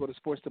book ever. Go to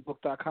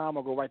sportstobook.com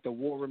or go right to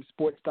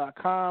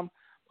warroomsports.com.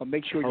 But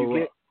make sure you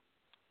get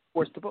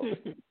Sports to Book.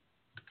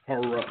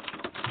 Hurrah.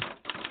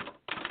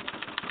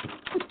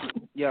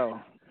 Yo,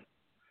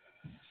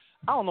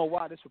 I don't know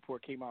why this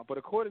report came out, but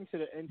according to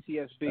the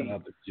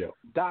NTSB,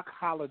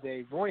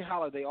 Roy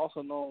Halladay,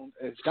 also known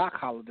as Doc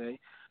Halladay,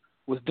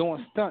 was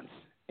doing stunts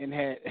and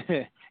had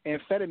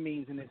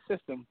amphetamines in his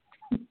system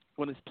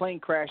when his plane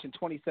crashed in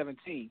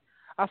 2017.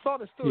 I saw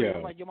the story. Yeah.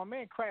 I'm like, my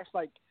man crashed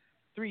like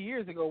 3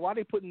 years ago. Why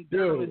they putting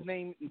his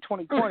name in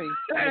 2020 in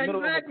the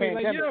middle of a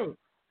pandemic? Like,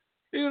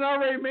 he had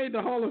already made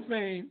the Hall of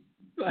Fame,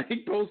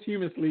 like,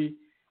 posthumously.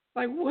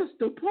 Like, what's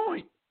the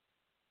point?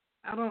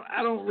 I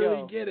don't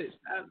really get it.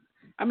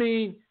 I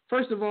mean,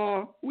 first of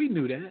all, we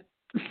knew that.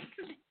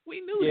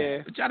 We knew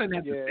that, but y'all didn't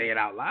have to say it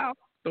out loud.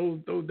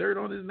 Throw dirt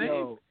on his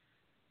name.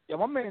 Yeah,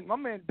 my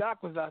man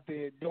Doc was out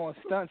there doing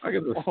stunts off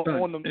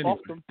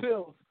them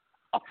pills.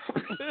 Off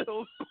them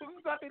pills. He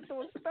was out there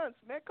doing stunts,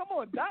 man. Come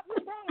on, Doc,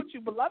 what's wrong with you,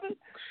 beloved?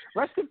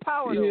 Rest in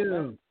power, though,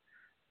 man.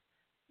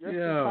 Rest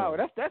in power.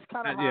 That's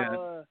kind of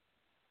how.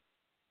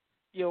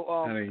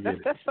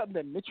 That's something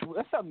that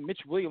Mitch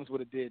Williams would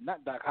have did,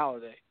 not Doc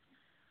Halladay.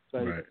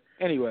 So,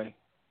 anyway,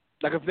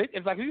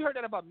 if you heard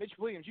that about Mitch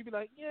Williams, you'd be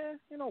like, yeah,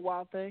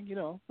 wild thing,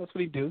 that's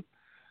what he do.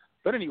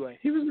 But anyway,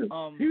 he was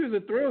a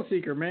thrill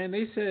seeker, man.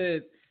 They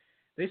said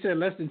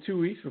less than 2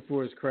 weeks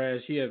before his crash,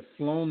 he had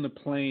flown the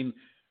plane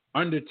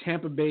under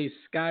Tampa Bay's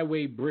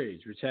Skyway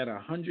Bridge, which had a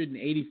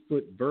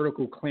 180-foot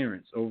vertical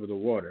clearance over the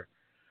water.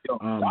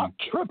 I'm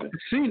tripping.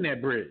 I've seen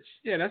that bridge.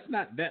 Yeah, that's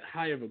not that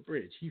high of a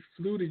bridge. He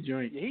flew the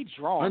joint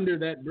under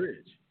that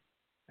bridge.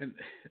 And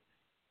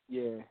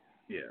yeah,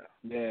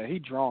 he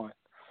drawing.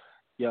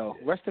 Yo,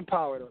 rest in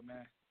power though,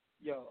 man.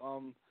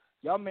 Yo,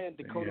 y'all man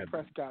Dakota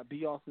Prescott,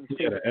 B. Austin's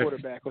favorite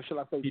quarterback, or shall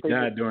I say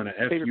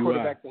favorite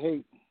quarterback to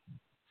hate.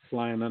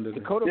 Flying under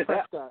Dakota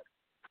Prescott,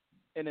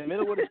 in the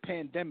middle of this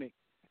pandemic,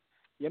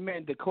 your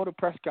man Dakota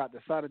Prescott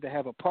decided to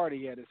have a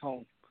party at his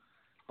home,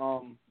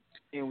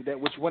 and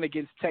which went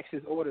against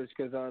Texas orders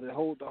because the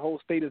whole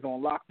state is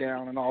on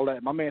lockdown and all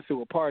that. My man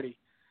threw a party.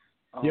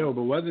 But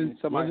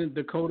wasn't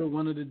Dakota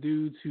one of the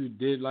dudes who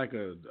did like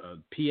a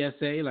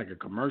PSA, like a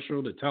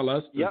commercial to tell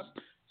us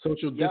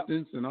social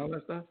distance and all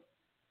that stuff?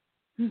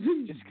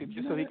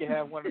 just so he could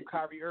have one of the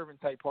Kyrie Irving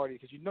type parties,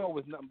 because it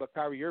was nothing but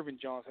Kyrie Irving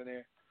Johnson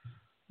there.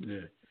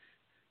 Yeah.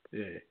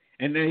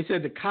 And then he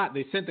said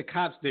they sent the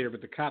cops there,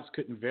 but the cops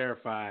couldn't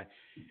verify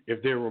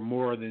if there were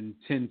more than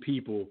 10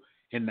 people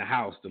in the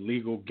house, the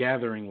legal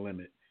gathering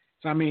limit.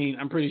 So, I mean,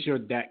 I'm pretty sure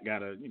Dak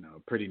got a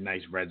pretty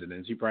nice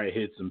residence. He probably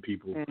hid some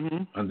people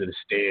under the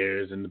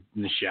stairs in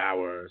the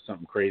shower or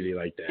something crazy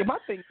like that. Yeah, my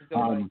thing is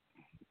though,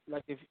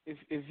 like if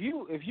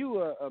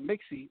you a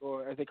mixie,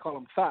 or as they call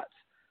them, thoughts,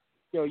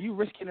 you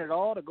risking it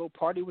all to go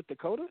party with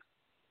Dakota?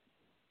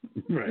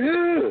 Right.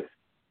 Yeah.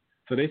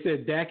 So they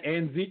said Dak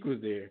and Zeke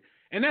was there.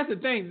 And that's the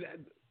thing.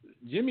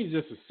 Jimmy's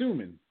just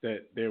assuming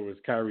that there was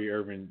Kyrie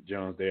Irving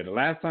Jones there. The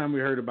last time we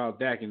heard about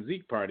Dak and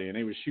Zeke partying,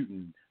 they were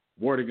shooting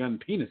water gun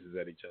penises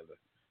at each other.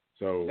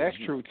 So that's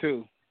true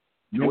too.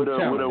 He's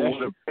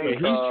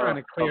trying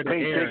to clear the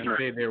air and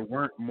say there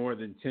weren't more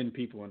than 10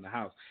 people in the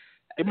house.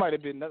 It might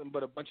have been nothing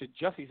but a bunch of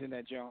Jussies in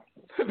that joint.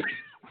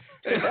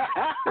 Yeah,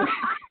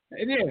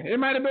 it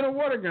might have been a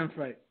water gun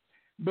fight.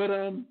 But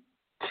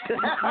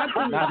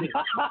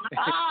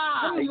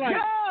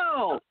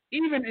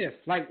even if,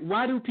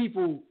 why do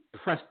people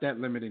press that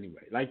limit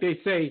anyway? Like they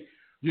say,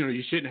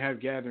 you shouldn't have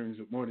gatherings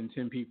with more than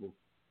 10 people.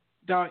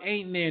 Dog,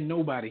 ain't there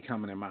nobody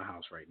coming in my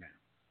house right now?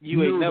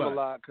 You ain't never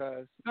lied,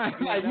 cuz.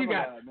 You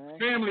got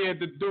family at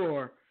the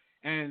door,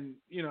 and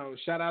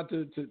shout out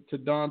to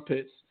Dawn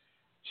Pitts.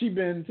 She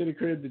been to the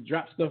crib to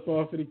drop stuff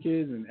off for the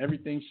kids, and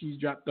everything she's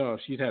dropped off,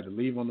 she's had to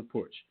leave on the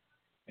porch,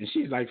 and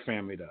she's like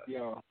family to us.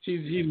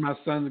 She's my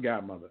son's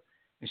godmother,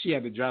 and she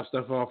had to drop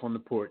stuff off on the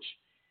porch.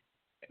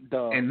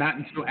 And not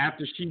until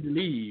after she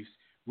leaves,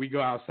 we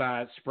go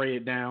outside, spray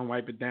it down,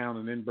 wipe it down,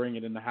 and then bring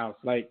it in the house.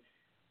 Like,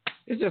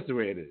 It's just the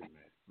way it is, man.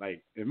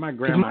 Like, if my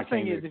grandma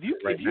came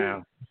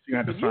now, you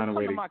have to find a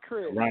way to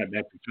ride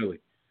back to Philly.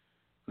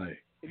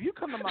 Like, if you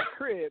come to my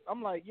crib,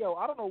 I'm like, yo,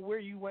 I don't know where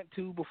you went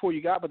to before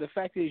you got, but the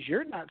fact is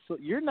you're not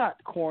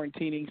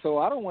quarantining, so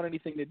I don't want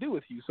anything to do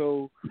with you.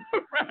 So,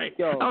 right.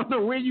 Yo, I don't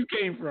know where you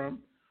came from,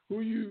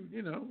 who you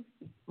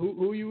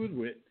was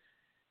with.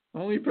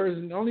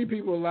 Only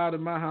people allowed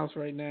in my house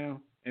right now,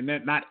 and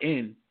that not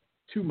in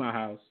to my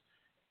house,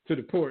 to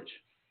the porch,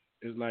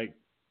 is like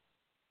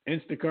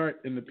Instacart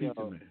and the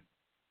pizza man.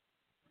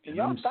 And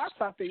y'all docs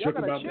out there, y'all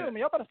gotta chill, man.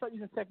 Y'all gotta start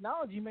using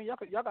technology, man.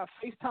 Y'all got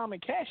FaceTime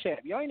and Cash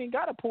App. Y'all ain't even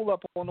gotta pull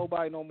up on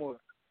nobody no more.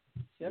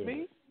 You know what I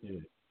mean? Yeah.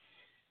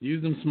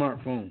 Use them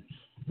smartphones.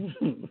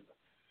 Exactly.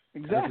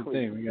 That's the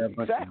thing. We got a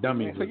bunch of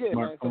dummies with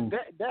smartphones. So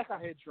Dak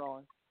out here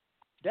drawing.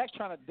 Dak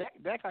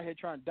out here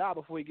trying to die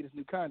before he get his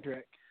new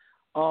contract.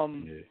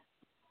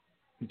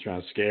 He's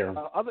trying to scare him.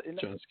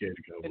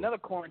 Another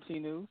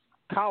quarantine news: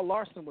 Kyle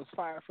Larson was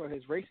fired for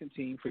his racing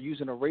team for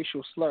using a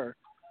racial slur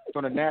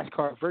on a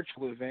NASCAR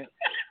virtual event.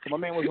 So my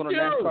man was on a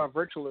NASCAR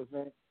virtual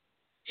event,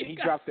 and he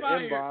dropped the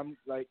N-bomb,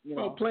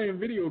 playing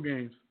video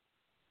games.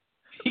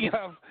 He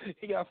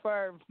got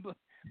fired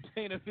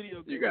playing a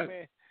video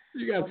game.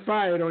 You got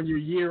fired on your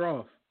year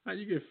off. How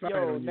you get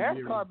fired on your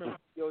year off?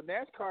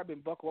 NASCAR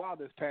been buck wild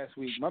this past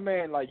week. My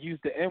man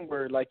used the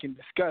N-word in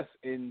disgust,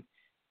 and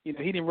he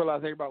didn't realize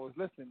everybody was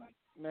listening. Like,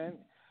 man,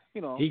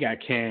 he got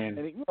canned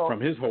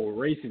from his whole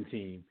racing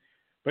team.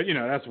 But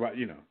that's why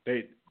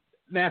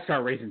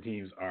NASCAR racing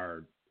teams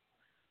are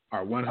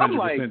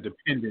 100%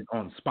 dependent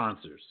on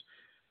sponsors.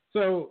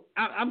 So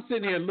I'm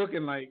sitting here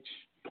looking like,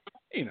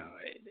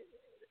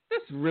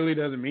 this really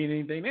doesn't mean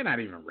anything. They're not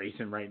even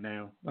racing right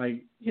now.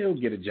 Like, he'll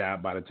get a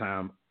job by the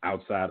time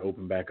outside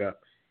open back up,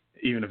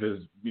 even if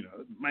it's, it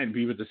might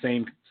be with the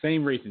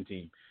same racing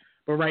team.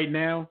 But right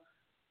now,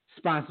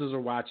 sponsors are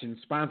watching.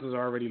 Sponsors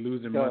are already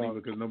losing money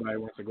because nobody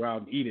wants to go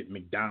out and eat at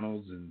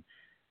McDonald's and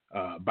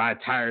buy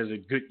tires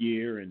at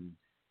Goodyear and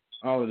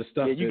all of the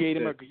stuff. Yeah, you gave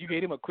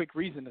him a quick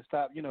reason to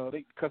stop.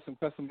 They cut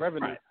some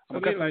revenue. Right. So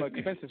cut some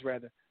expenses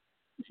rather.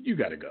 You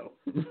got to go.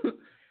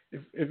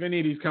 If any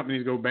of these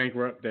companies go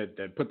bankrupt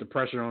that put the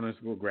pressure on us,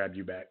 we'll grab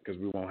you back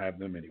because we won't have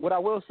them anymore. What I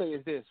will say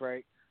is this,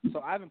 right? So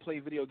I haven't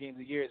played video games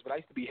in years, but I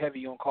used to be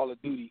heavy on Call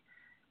of Duty.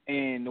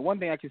 And the one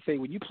thing I can say,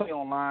 when you play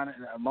online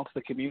amongst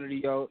the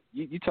community,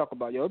 you talk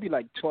about, it'll be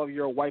like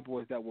 12-year-old white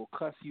boys that will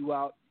cuss you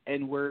out,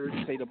 N-words,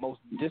 say the most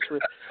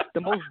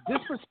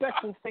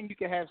disrespectful thing you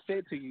can have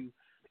said to you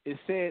is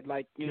said,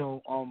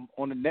 on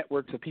the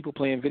network to people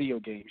playing video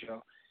games,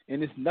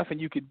 and there's nothing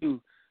you could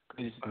do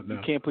because you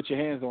can't put your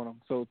hands on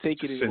them. So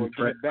take it or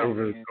give it back.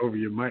 Over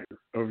your mic,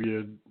 over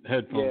your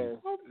headphones.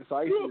 Yeah. So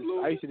I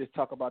used to just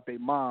talk about their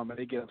mom and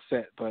they get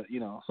upset, but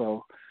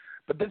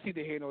but that's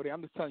neither here nor there.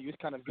 I'm just telling you, it's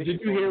kind of vicious.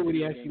 Did you hear what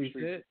he actually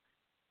said?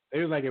 It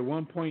was like at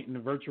one point in the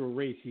virtual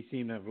race, he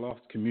seemed to have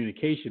lost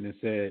communication and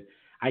said,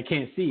 "I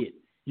can't see it.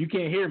 You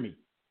can't hear me.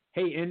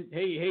 Hey,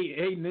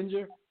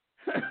 Ninja."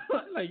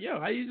 Like,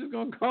 how you just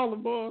gonna call the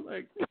ball?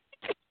 Like,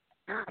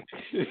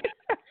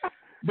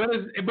 but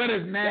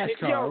it's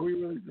NASCAR. Are we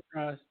really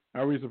surprised?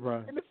 Are we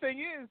surprised? And the thing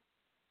is,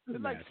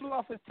 it flew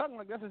off his tongue.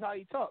 Like, that's just how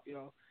he talked.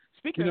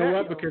 Speaking of that,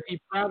 what? Because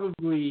he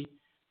probably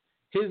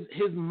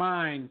his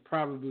mind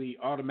probably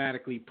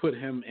automatically put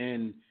him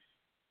in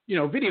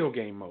video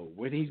game mode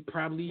when he's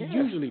probably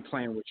usually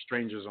playing with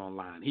strangers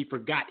online. He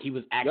forgot he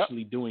was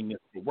actually doing this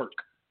for work.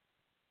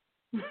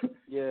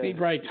 Yeah, he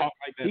probably talked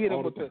like that. He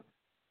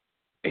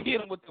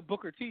hit him with the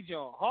Booker T.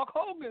 John. Hulk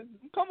Hogan,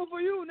 I'm coming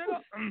for you,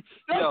 nigga.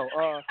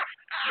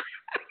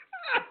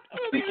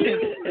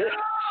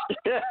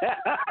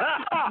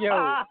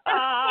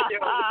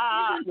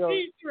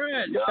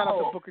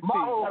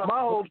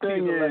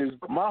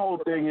 My whole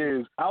thing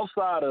is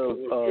outside of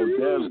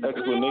Dev's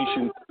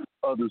explanation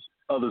of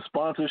the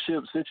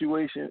sponsorship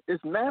situation,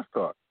 it's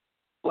NASCAR.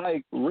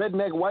 Like,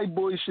 redneck white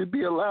boys should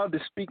be allowed to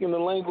speak in the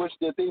language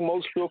that they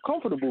most feel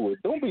comfortable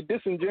with. Don't be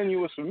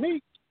disingenuous for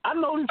me. I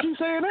know that you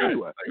say it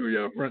anyway.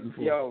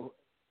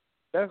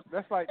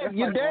 That's like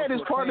your dad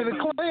is part of the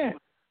Klan.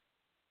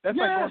 That's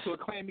like going to a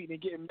Klan meeting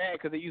and getting mad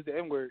because they use the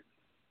N-word.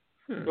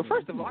 But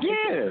first of all,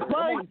 I'm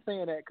only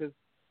saying that because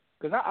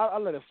I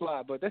let it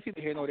fly. But that's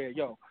either here nor there.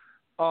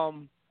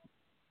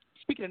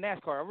 Speaking of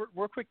NASCAR,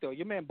 real quick though,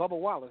 your man Bubba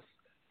Wallace,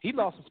 he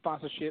lost some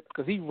sponsorship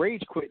because he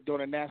rage quit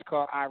during a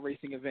NASCAR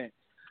iRacing event.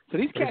 So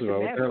these cats in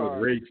NASCAR. That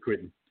was rage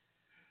quitting.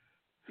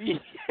 Yeah.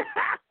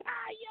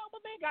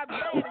 Got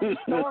mad and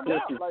stormed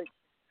out. Like,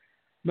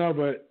 no,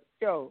 but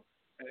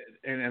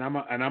and I'm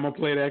gonna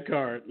play that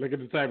card. Look at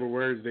the type of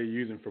words they're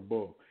using for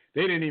bull.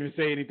 They didn't even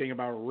say anything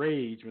about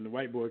rage when the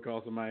white boy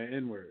calls somebody an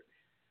N-word.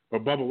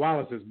 But Bubba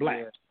Wallace is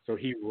black, so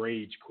he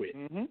rage quit.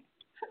 Mm-hmm.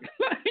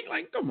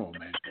 like, come on,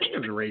 man, he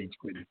was rage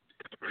quitting.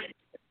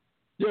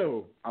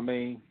 I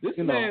mean, this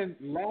man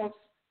lost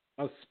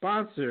a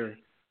sponsor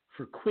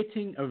for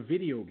quitting a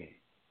video game.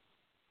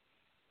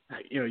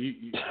 Like,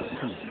 you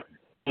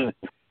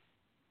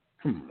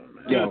come on,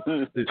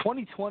 man.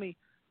 2020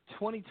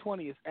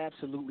 is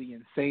absolutely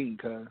insane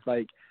because,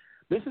 like,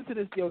 Listen to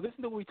this, yo.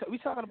 Listen to what we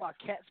talking about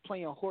cats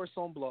playing horse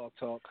on Blog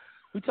Talk.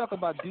 We talking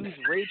about dudes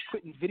rage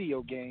quitting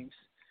video games.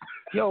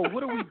 Yo,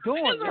 what are we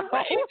doing? Yo,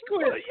 Rage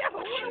quit.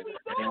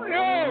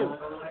 Yo,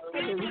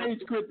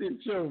 rage quit this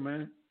show,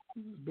 man.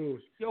 This is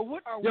bullshit. Yo,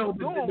 what are we doing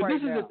but right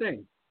this now? is the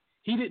thing.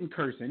 He didn't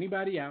curse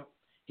anybody out.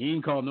 He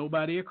didn't call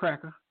nobody a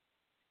cracker.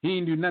 He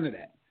didn't do none of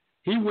that.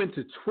 He went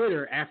to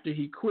Twitter after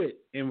he quit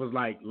and was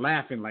like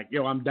laughing, like,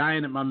 yo, I'm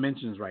dying at my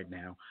mentions right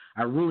now.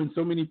 I ruined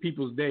so many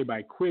people's day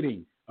by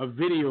quitting a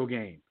video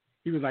game.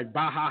 He was like,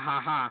 bah, ha,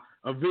 ha, ha,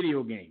 a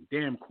video game.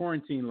 Damn,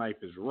 quarantine life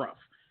is rough.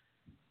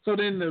 So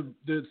then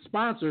the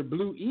sponsor,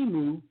 Blue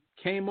Emu,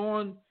 came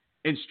on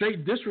and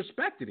straight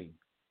disrespected him.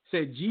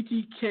 Said,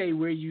 GTK,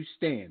 where you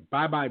stand.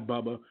 Bye-bye,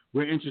 Bubba.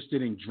 We're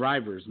interested in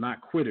drivers,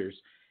 not quitters.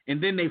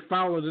 And then they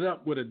followed it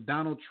up with a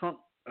Donald Trump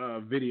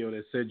video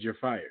that said, you're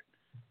fired.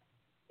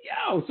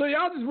 Yo, so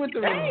y'all just went to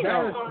He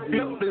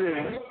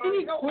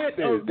quit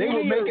it. They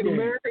were making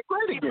America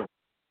great again.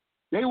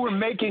 They were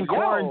making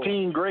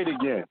quarantine great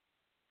again.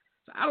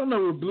 I don't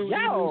know what Blue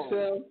Emu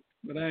sell,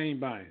 but I ain't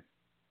buying.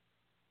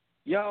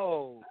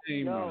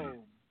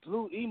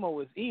 Blue Emo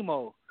is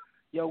emo.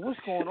 Yo, what's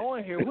going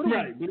on here? What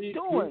are we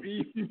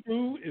doing?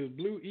 Blue is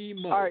Blue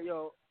Emo. All right,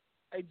 yo.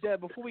 Hey,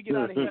 Deb, before we get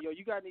out of here, yo,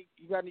 you got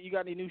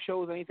any new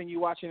shows? Anything you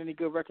watching? Any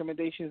good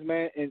recommendations,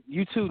 man? And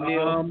you too,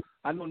 Neil.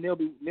 I know Neil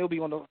be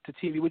on the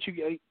TV. What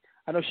you?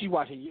 I know she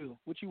watching you.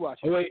 What you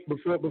watching? Oh wait,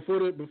 before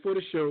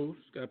the shows,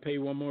 gotta pay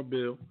one more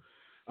bill.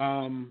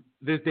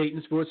 This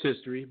Dayton Sports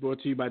History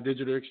brought to you by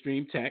Digital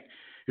Extreme Tech.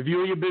 If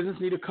you or your business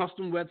need a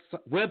custom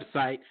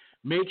website,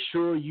 make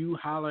sure you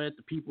holler at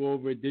the people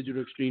over at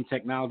Digital Extreme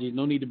Technology.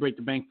 No need to break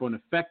the bank for an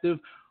effective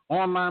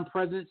online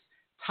presence.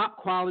 Top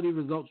quality,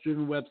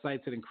 results-driven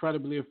websites at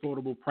incredibly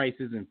affordable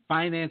prices, and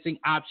financing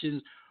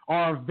options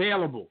are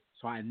available.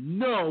 So I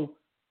know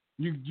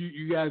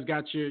you guys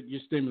got your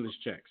stimulus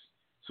checks.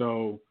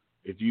 So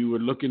if you were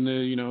looking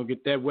to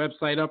get that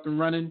website up and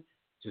running,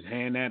 just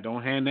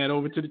don't hand that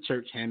over to the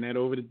church. Hand that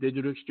over to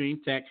Digital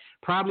Extreme Tech.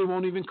 Probably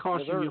won't even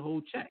cost you your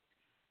whole check.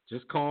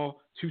 Just call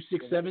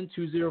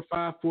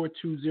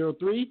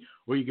 267-205-4203,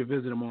 or you can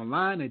visit them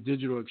online at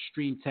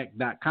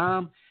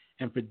digitalextremetech.com.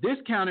 And for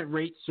discounted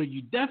rates, so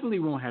you definitely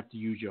won't have to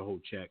use your whole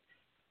check,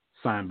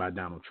 signed by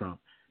Donald Trump,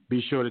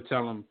 be sure to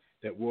tell them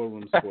that War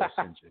Room Sports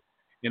sent you.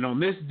 And on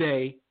this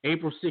day,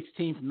 April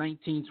 16th,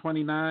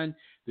 1929,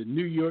 the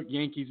New York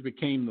Yankees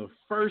became the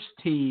first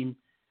team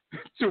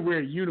to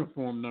wear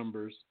uniform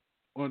numbers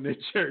on their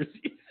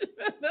jerseys.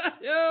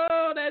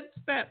 Yo, that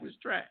stat was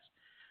trash.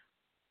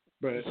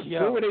 But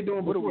what were they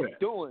doing before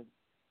that? What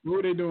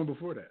were they doing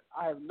before that?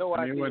 I have no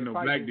idea. There wasn't no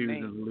black dudes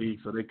in the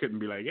league, so they couldn't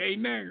be like, hey,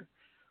 nigger.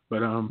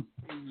 But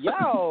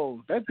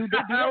yo, that dude,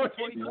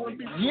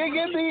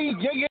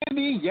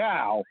 Yiggity,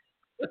 yow.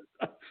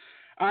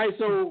 All right,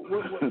 so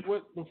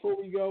what before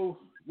we go,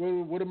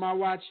 what am I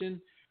watching?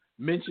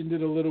 Mentioned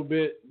it a little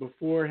bit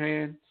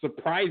beforehand.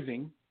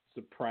 Surprising.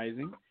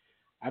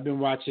 I've been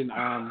watching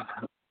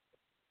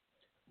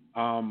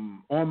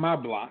On My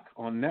Block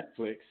on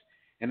Netflix,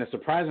 and the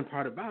surprising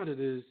part about it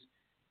is,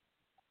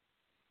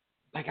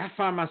 like, I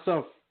find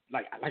myself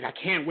like I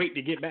can't wait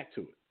to get back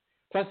to it.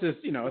 Plus,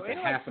 it's a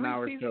half an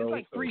hour show. It's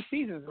like 3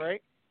 seasons,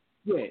 right?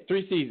 Yeah,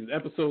 3 seasons,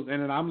 episodes,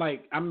 and then I'm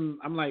like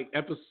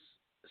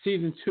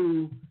season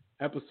 2,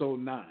 episode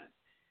 9,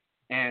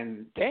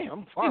 and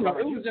damn,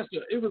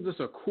 it was just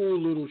a cool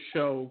little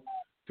show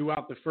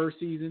throughout the first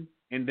season,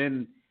 and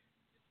then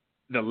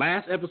the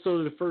last episode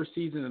of the first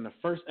season and the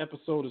first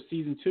episode of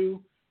season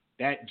 2,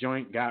 that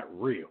joint got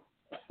real.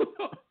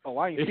 Oh,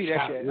 I ain't see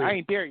that yet. I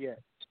ain't there yet.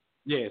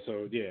 Yeah, so I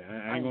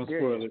ain't gonna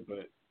spoil it,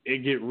 but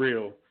it get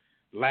real.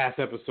 Last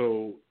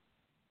episode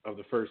of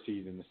the first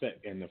season,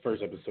 and the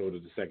first episode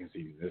of the second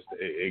season,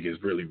 it gets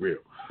really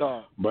real.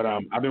 But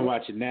I've been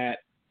watching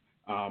that.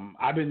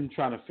 I've been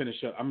trying to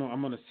finish up. I'm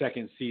on the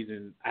second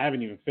season. I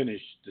haven't even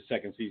finished the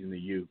second season of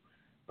You,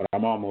 but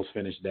I'm almost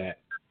finished that.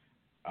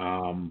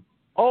 I've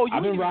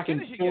been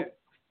rocking.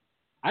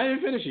 I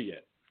didn't finish it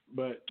yet,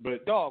 but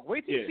dog,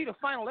 wait till you see the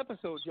final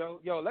episode, yo.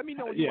 Let me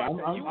know when you watch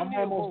that. I'm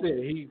almost there.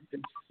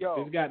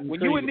 It's gotten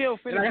when crazy. you and Neil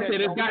finish like I said,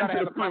 it's gotten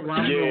to the point where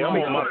I'm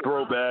on my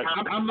throwback.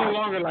 I'm no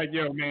longer like,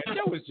 yo, man,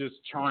 that was just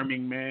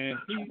charming, man.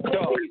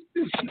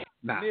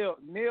 Neil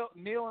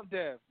and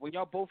Dev, when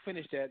y'all both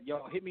finish that,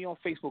 y'all hit me on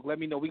Facebook. Let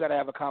me know. We gotta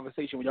have a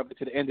conversation when y'all get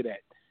to the end of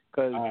that.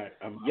 Cause all right,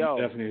 I'm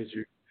definitely hit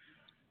you.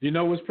 You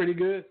know what's pretty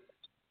good?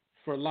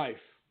 For Life,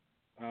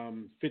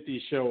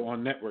 50 show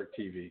on network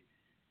TV.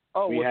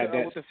 Oh, with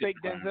the fake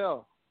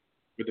Denzel.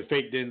 With the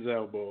fake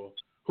Denzel boy,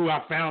 who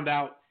I found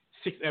out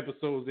 6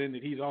 episodes in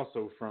that he's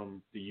also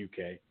from the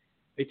UK.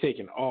 They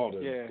taking all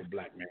the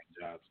black man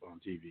jobs on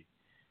TV.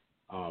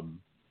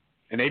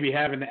 And they be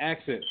having the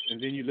accents, and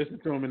then you listen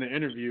to them in the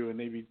interview, and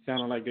they be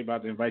sounding like they're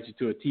about to invite you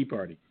to a tea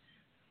party.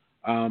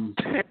 But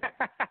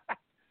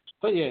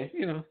yeah,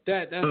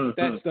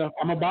 that stuff.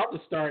 I'm about to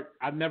start.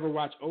 I've never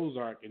watched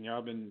Ozark, and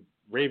y'all been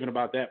raving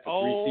about that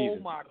for 3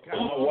 seasons. Oh my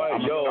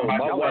God!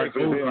 My wife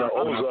is in the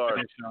Ozark.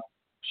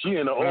 She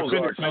in the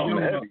Ozark. She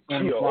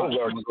an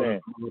Ozark fan.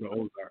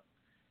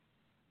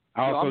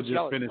 I also I'm just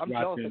jealous. finished I'm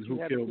jealous watching that you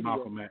Who have Killed the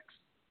Malcolm studio. X.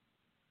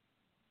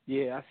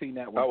 Yeah, I seen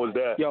that one. How was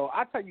that? Yo,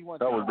 I tell you one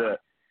thing. How was that?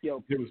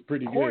 Yo, It was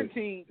pretty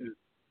quarantine, good.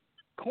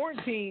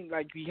 quarantine,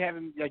 like you have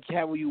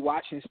when you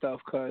watching stuff,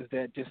 cause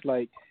that just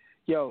like,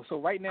 yo. So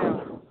right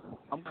now,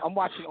 I'm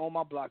watching On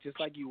My Block just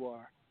like you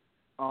are.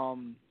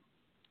 I'm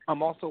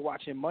also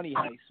watching Money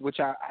Heist, which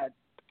I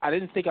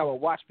didn't think I would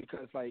watch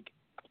because like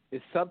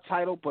it's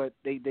subtitled, but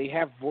they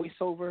have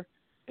voiceover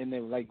and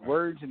they're like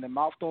words and the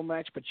mouth don't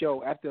match. But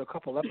yo, after a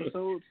couple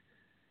episodes,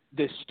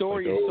 the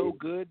story is so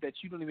good that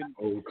you don't even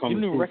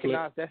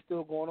recognize that's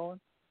still going on.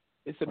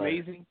 It's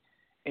amazing. Right.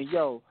 And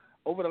yo,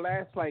 over the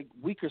last like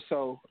week or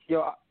so,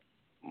 yo,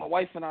 my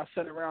wife and I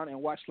sat around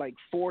and watched like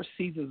 4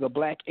 seasons of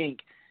Black Ink,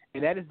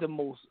 and that is the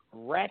most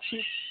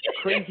ratchet,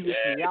 craziest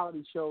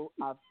reality show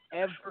I've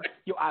ever.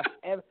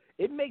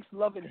 It makes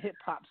Love and Hip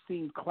Hop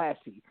seem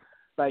classy.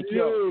 Like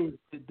yo,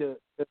 the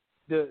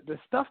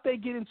stuff they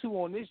get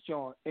into on this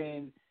joint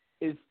and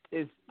is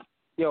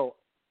yo,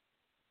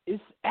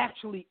 it's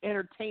actually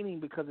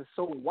entertaining because it's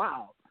so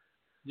wild.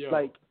 Yo,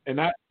 like,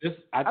 and I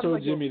told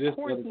like, Jimmy this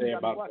the other quarantine day got me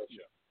about watching. that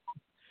show.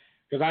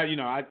 Because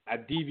I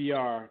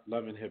DVR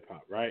Love and Hip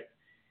Hop, right?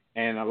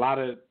 And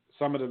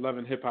some of the Love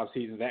and Hip Hop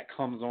seasons that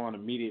comes on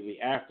immediately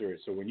after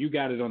it. So when you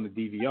got it on the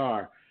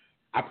DVR,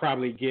 I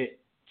probably get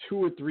 2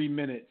 or 3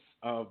 minutes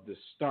of the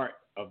start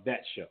of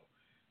that show.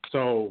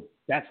 So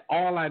that's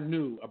all I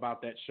knew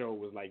about that show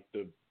was like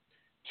the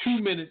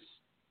 2 minutes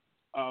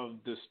of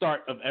the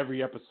start of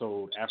every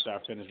episode after I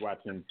finished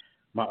watching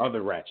my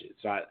other Ratchet.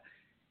 So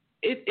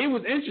it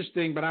was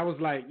interesting, but I was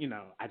like,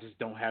 I just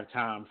don't have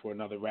time for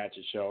another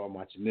Ratchet show. I'm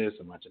watching this.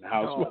 I'm watching the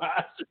Housewives.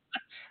 No.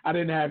 I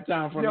didn't have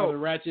time for another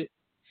Ratchet.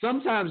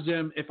 Sometimes,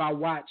 Jim, if I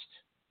watch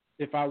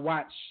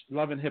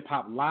Love and Hip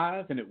Hop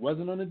live and it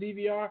wasn't on the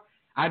DVR,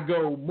 I'd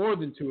go more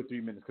than 2 or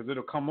 3 minutes because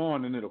it'll come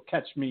on and it'll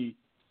catch me.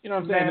 You know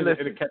what I'm saying?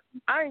 Listen, it'll catch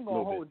me. I ain't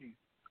gonna hold you.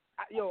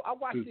 I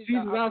watched it.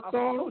 I saw,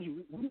 told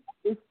you.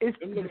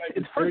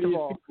 It's first of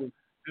all.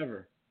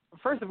 Ever.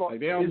 First of all,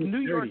 like it's New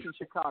York and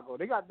Chicago.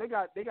 They got.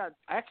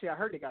 Actually, I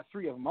heard they got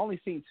 3 of them. I only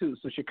seen 2.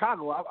 So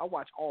Chicago, I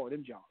watch all of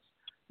them Johns.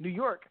 New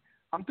York,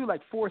 I'm through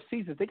like 4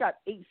 seasons. They got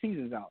 8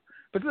 seasons out.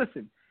 But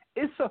listen,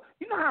 it's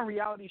you know how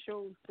reality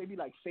shows they be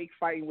like fake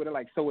fighting where they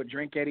like throw a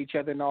drink at each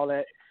other and all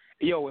that.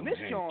 Yo, in this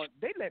John,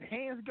 they let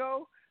hands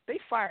go. They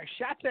fire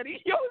shots at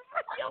each. Yo,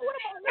 what am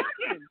I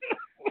watching?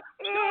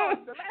 Yo,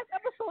 the last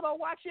episode I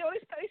watched,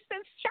 they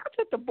sent shots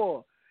at the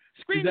ball.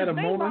 Screaming his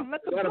name out and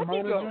let the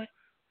bookie go. Joint?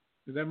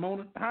 Is that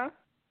Mona? Huh?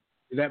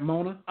 Is that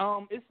Mona?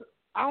 I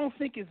don't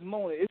think it's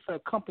Mona. It's a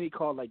company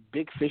called like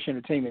Big Fish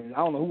Entertainment. I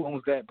don't know who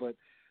owns that, but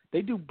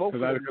they do both.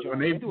 Because when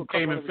they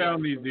came and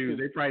found these dudes,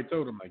 they probably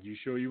told them like, "You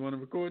sure you want to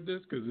record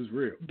this? Because it's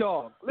real."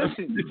 Dog,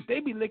 listen, they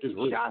be licking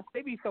shots.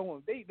 They be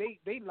throwing. They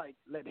like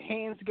let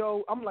hands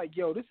go. I'm like,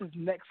 yo, this is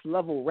next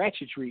level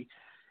ratchetry.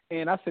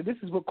 And I said, this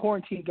is what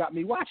quarantine got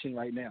me watching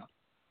right now.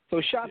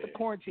 So shout out to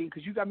quarantine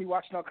because you got me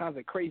watching all kinds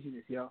of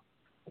craziness, yo.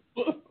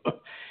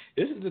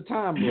 This is the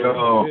time,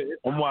 bro. Yo,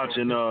 I'm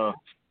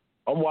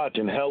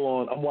watching Hell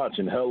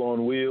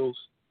on Wheels.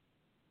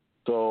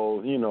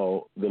 So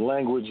the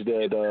language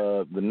that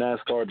the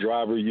NASCAR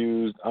driver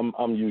used,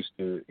 I'm used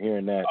to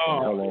hearing that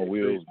in Hell on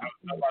Wheels.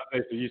 So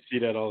you see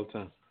that all the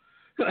time.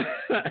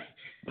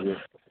 Yeah.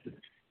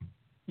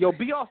 Yo,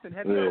 B. Austin,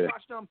 have you ever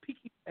watched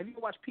Peaky? Have you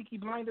ever watched Peaky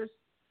Blinders?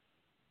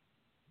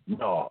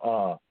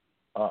 No.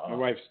 My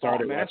wife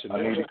started watching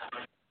that.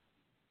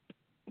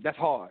 That's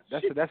hard.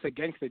 That's a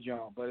gangster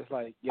job, but it's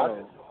like,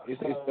 yo,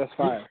 that's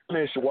fire. I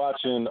finished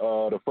watching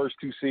the first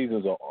 2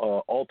 seasons of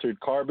Altered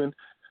Carbon.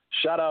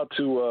 Shout out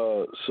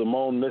to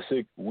Simone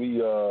Missick.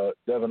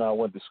 Dev and I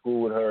went to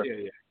school with her.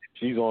 Yeah.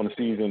 She's on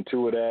season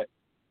 2 of that.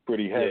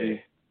 Pretty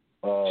heavy.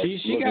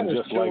 She got a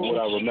just show, like what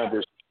I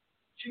remember.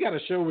 She got a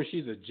show where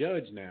she's a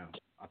judge now.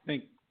 I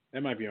think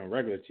that might be on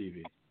regular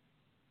TV.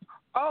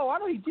 Oh, I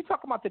know you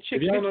talking about the chick.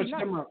 If you don't know what you're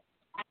talking about.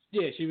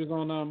 Yeah, she was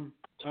on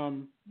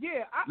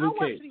Yeah, I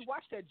actually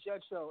watched that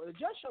judge show. The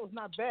judge show is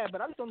not bad,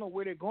 but I just don't know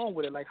where they're going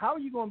with it. Like, how are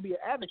you going to be an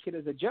advocate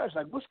as a judge?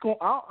 Like, what's going?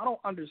 I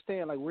don't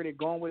understand like where they're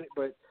going with it.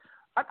 But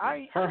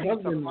her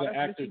husband's an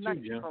actor too,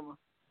 Jim.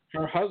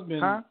 Her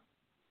husband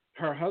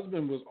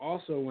was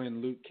also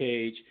in Luke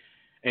Cage,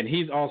 and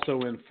he's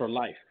also in For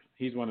Life.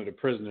 He's one of the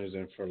prisoners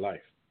in For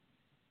Life.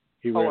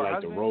 He wear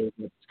like the robe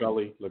with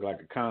Scully, look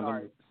like a condom. All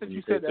right. Since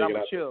you said that, I'm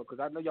gonna chill because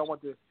I know y'all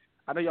went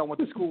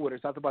to school with her.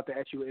 So I was about to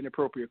ask you an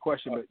inappropriate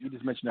question, but you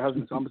just mentioned the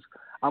husband, so I'm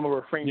gonna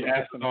refrain from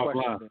asking the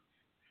question.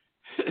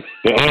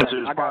 The answer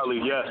is probably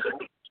yes.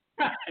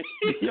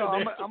 Yo,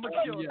 I'm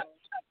gonna chill. Yes.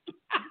 You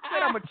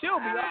said I'm gonna chill,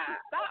 but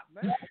stop,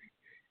 man.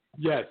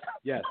 Yes.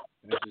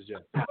 That's just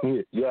yes.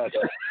 Yes.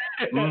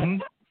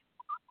 Mm-hmm.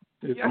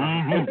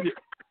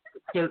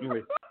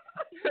 Certainly.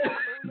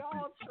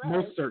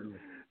 Most certainly.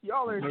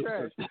 Y'all are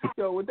trash.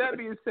 Yo, with that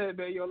being said,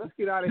 man, let's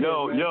get out of here.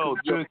 Yo,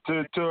 to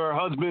her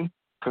husband,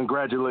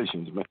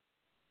 congratulations, man.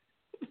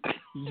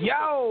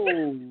 Yo.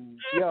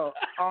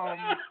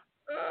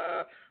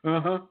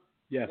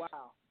 Yes.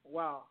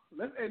 Wow.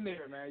 Let's end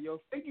there, man.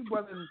 Yo, thank you,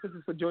 brothers and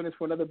sisters, for joining us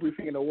for another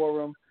briefing in the War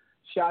Room.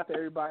 Shout out to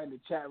everybody in the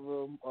chat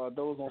room,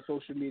 those on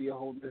social media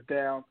holding us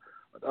down.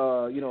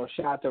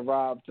 Shout out to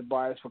Rob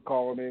Tobias for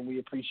calling in. We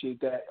appreciate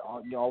that.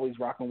 You're always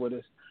rocking with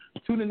us.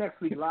 Tune in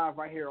next week live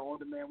right here on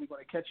demand. We're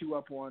going to catch you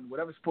up on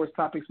whatever sports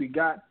topics we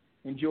got.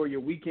 Enjoy your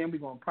weekend. We're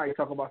going to probably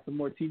talk about some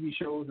more TV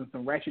shows and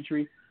some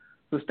ratchetry.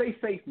 So stay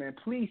safe, man.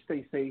 Please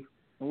stay safe.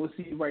 And we'll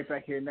see you right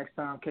back here next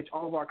time. Catch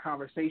all of our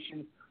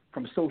conversations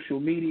from social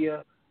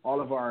media,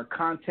 all of our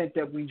content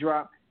that we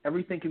drop.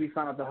 Everything can be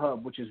found at the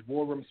hub, which is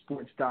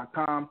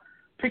warroomsports.com.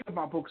 Pick up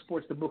my book,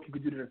 Sports the Book. You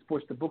can do that at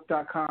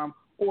sportsthebook.com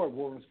or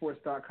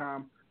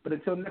warroomsports.com. But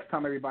until next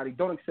time, everybody,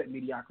 don't accept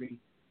mediocrity.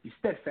 Be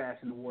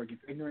steadfast in the war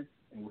against ignorance,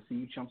 and we'll see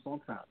you chumps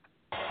on top.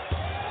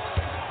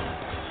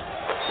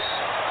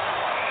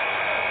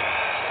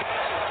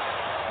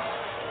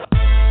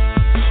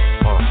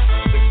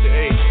 6 to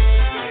 8.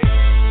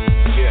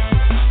 Yeah.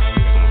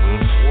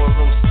 War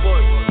Room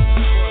Sports.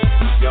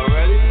 Y'all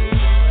ready?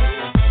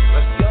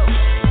 Let's go.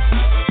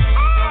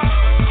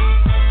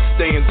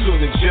 Stay in tune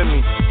to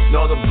Jimmy.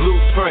 Know the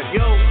blueprint.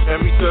 Yo.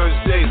 Every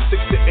Thursday,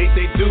 6 to 8,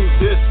 they do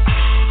this.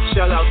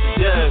 Shout out to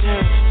Dev,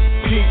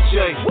 PJ,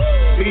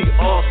 B.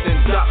 Austin,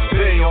 Doc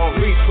Bay on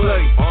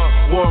replay.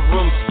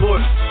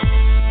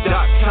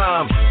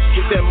 WarRoomSports.com.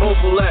 Get that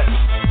mobile app.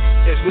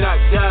 If not,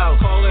 dial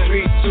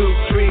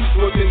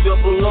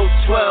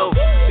 323-140012.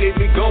 They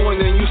be going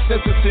and you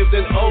sensitive,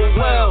 then oh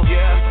well.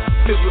 Yeah.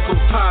 Physical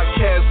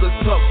podcast, let's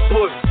talk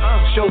sports.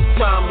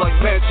 Showtime like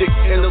magic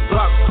in the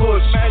block push.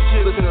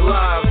 Listen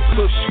live,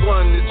 push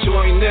one to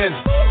join in.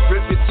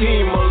 Rip your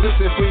team or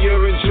listen for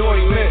your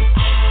enjoyment.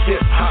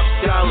 Hip hop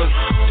scholars,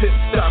 pit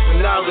stop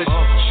and knowledge.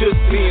 Should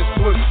be in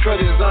sports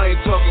credits, I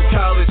ain't talking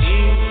college.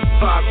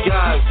 5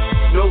 guys,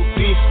 no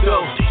beef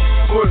though.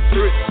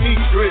 Corporate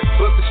secret,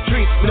 but the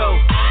streets know.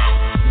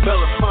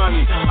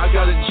 Belafonte, I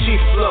got a G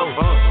flow.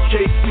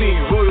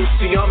 KC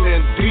royalty, I'm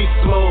in beast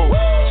mode.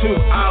 2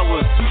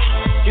 hours,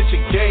 get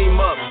your game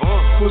up.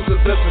 Who's the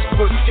best in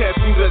sportscast?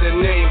 You better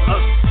name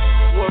us.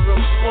 War Room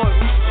Sports.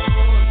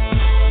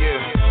 Yeah,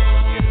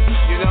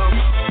 you know,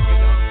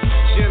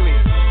 Jimmy,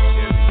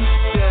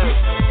 Dev,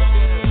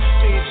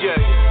 PJ,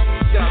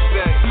 Doc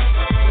Beck,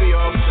 B.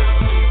 Austin.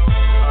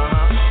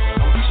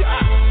 I'm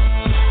shot.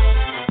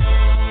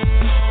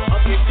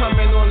 Up and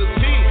coming on the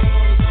beat.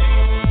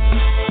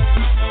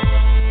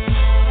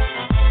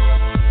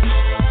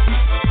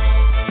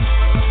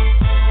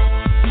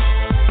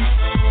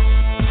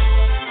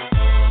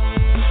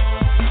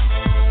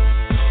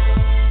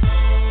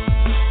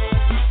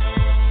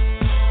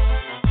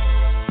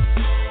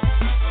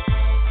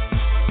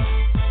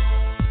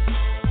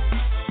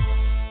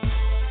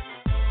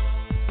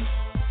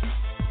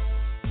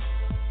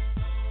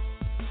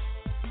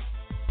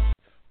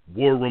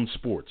 War Room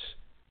Sports,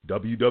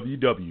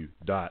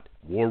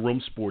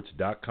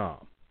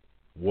 www.warroomsports.com.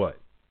 What?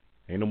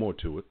 Ain't no more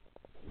to it.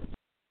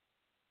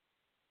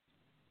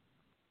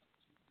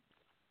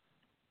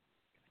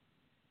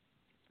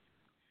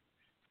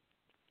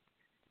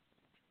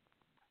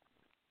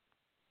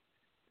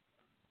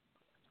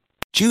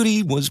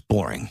 Judy was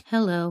boring.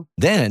 Hello.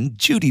 Then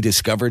Judy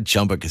discovered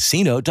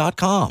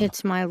ChumbaCasino.com.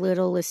 It's my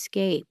little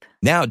escape.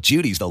 Now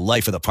Judy's the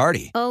life of the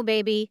party. Oh,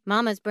 baby,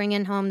 mama's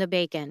bringing home the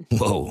bacon.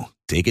 Whoa,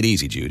 take it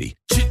easy, Judy.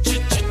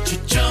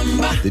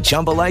 The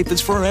Chumba life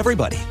is for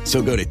everybody.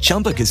 So go to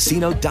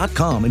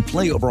ChumbaCasino.com and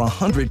play over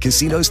 100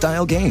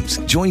 casino-style games.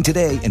 Join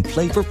today and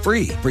play for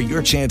free for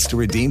your chance to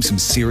redeem some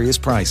serious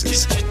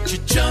prizes.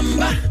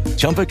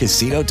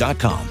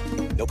 ChumbaCasino.com.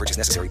 No purchase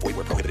necessary. Void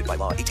where prohibited by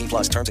law.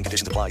 18+ terms and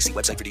conditions apply. See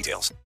website for details.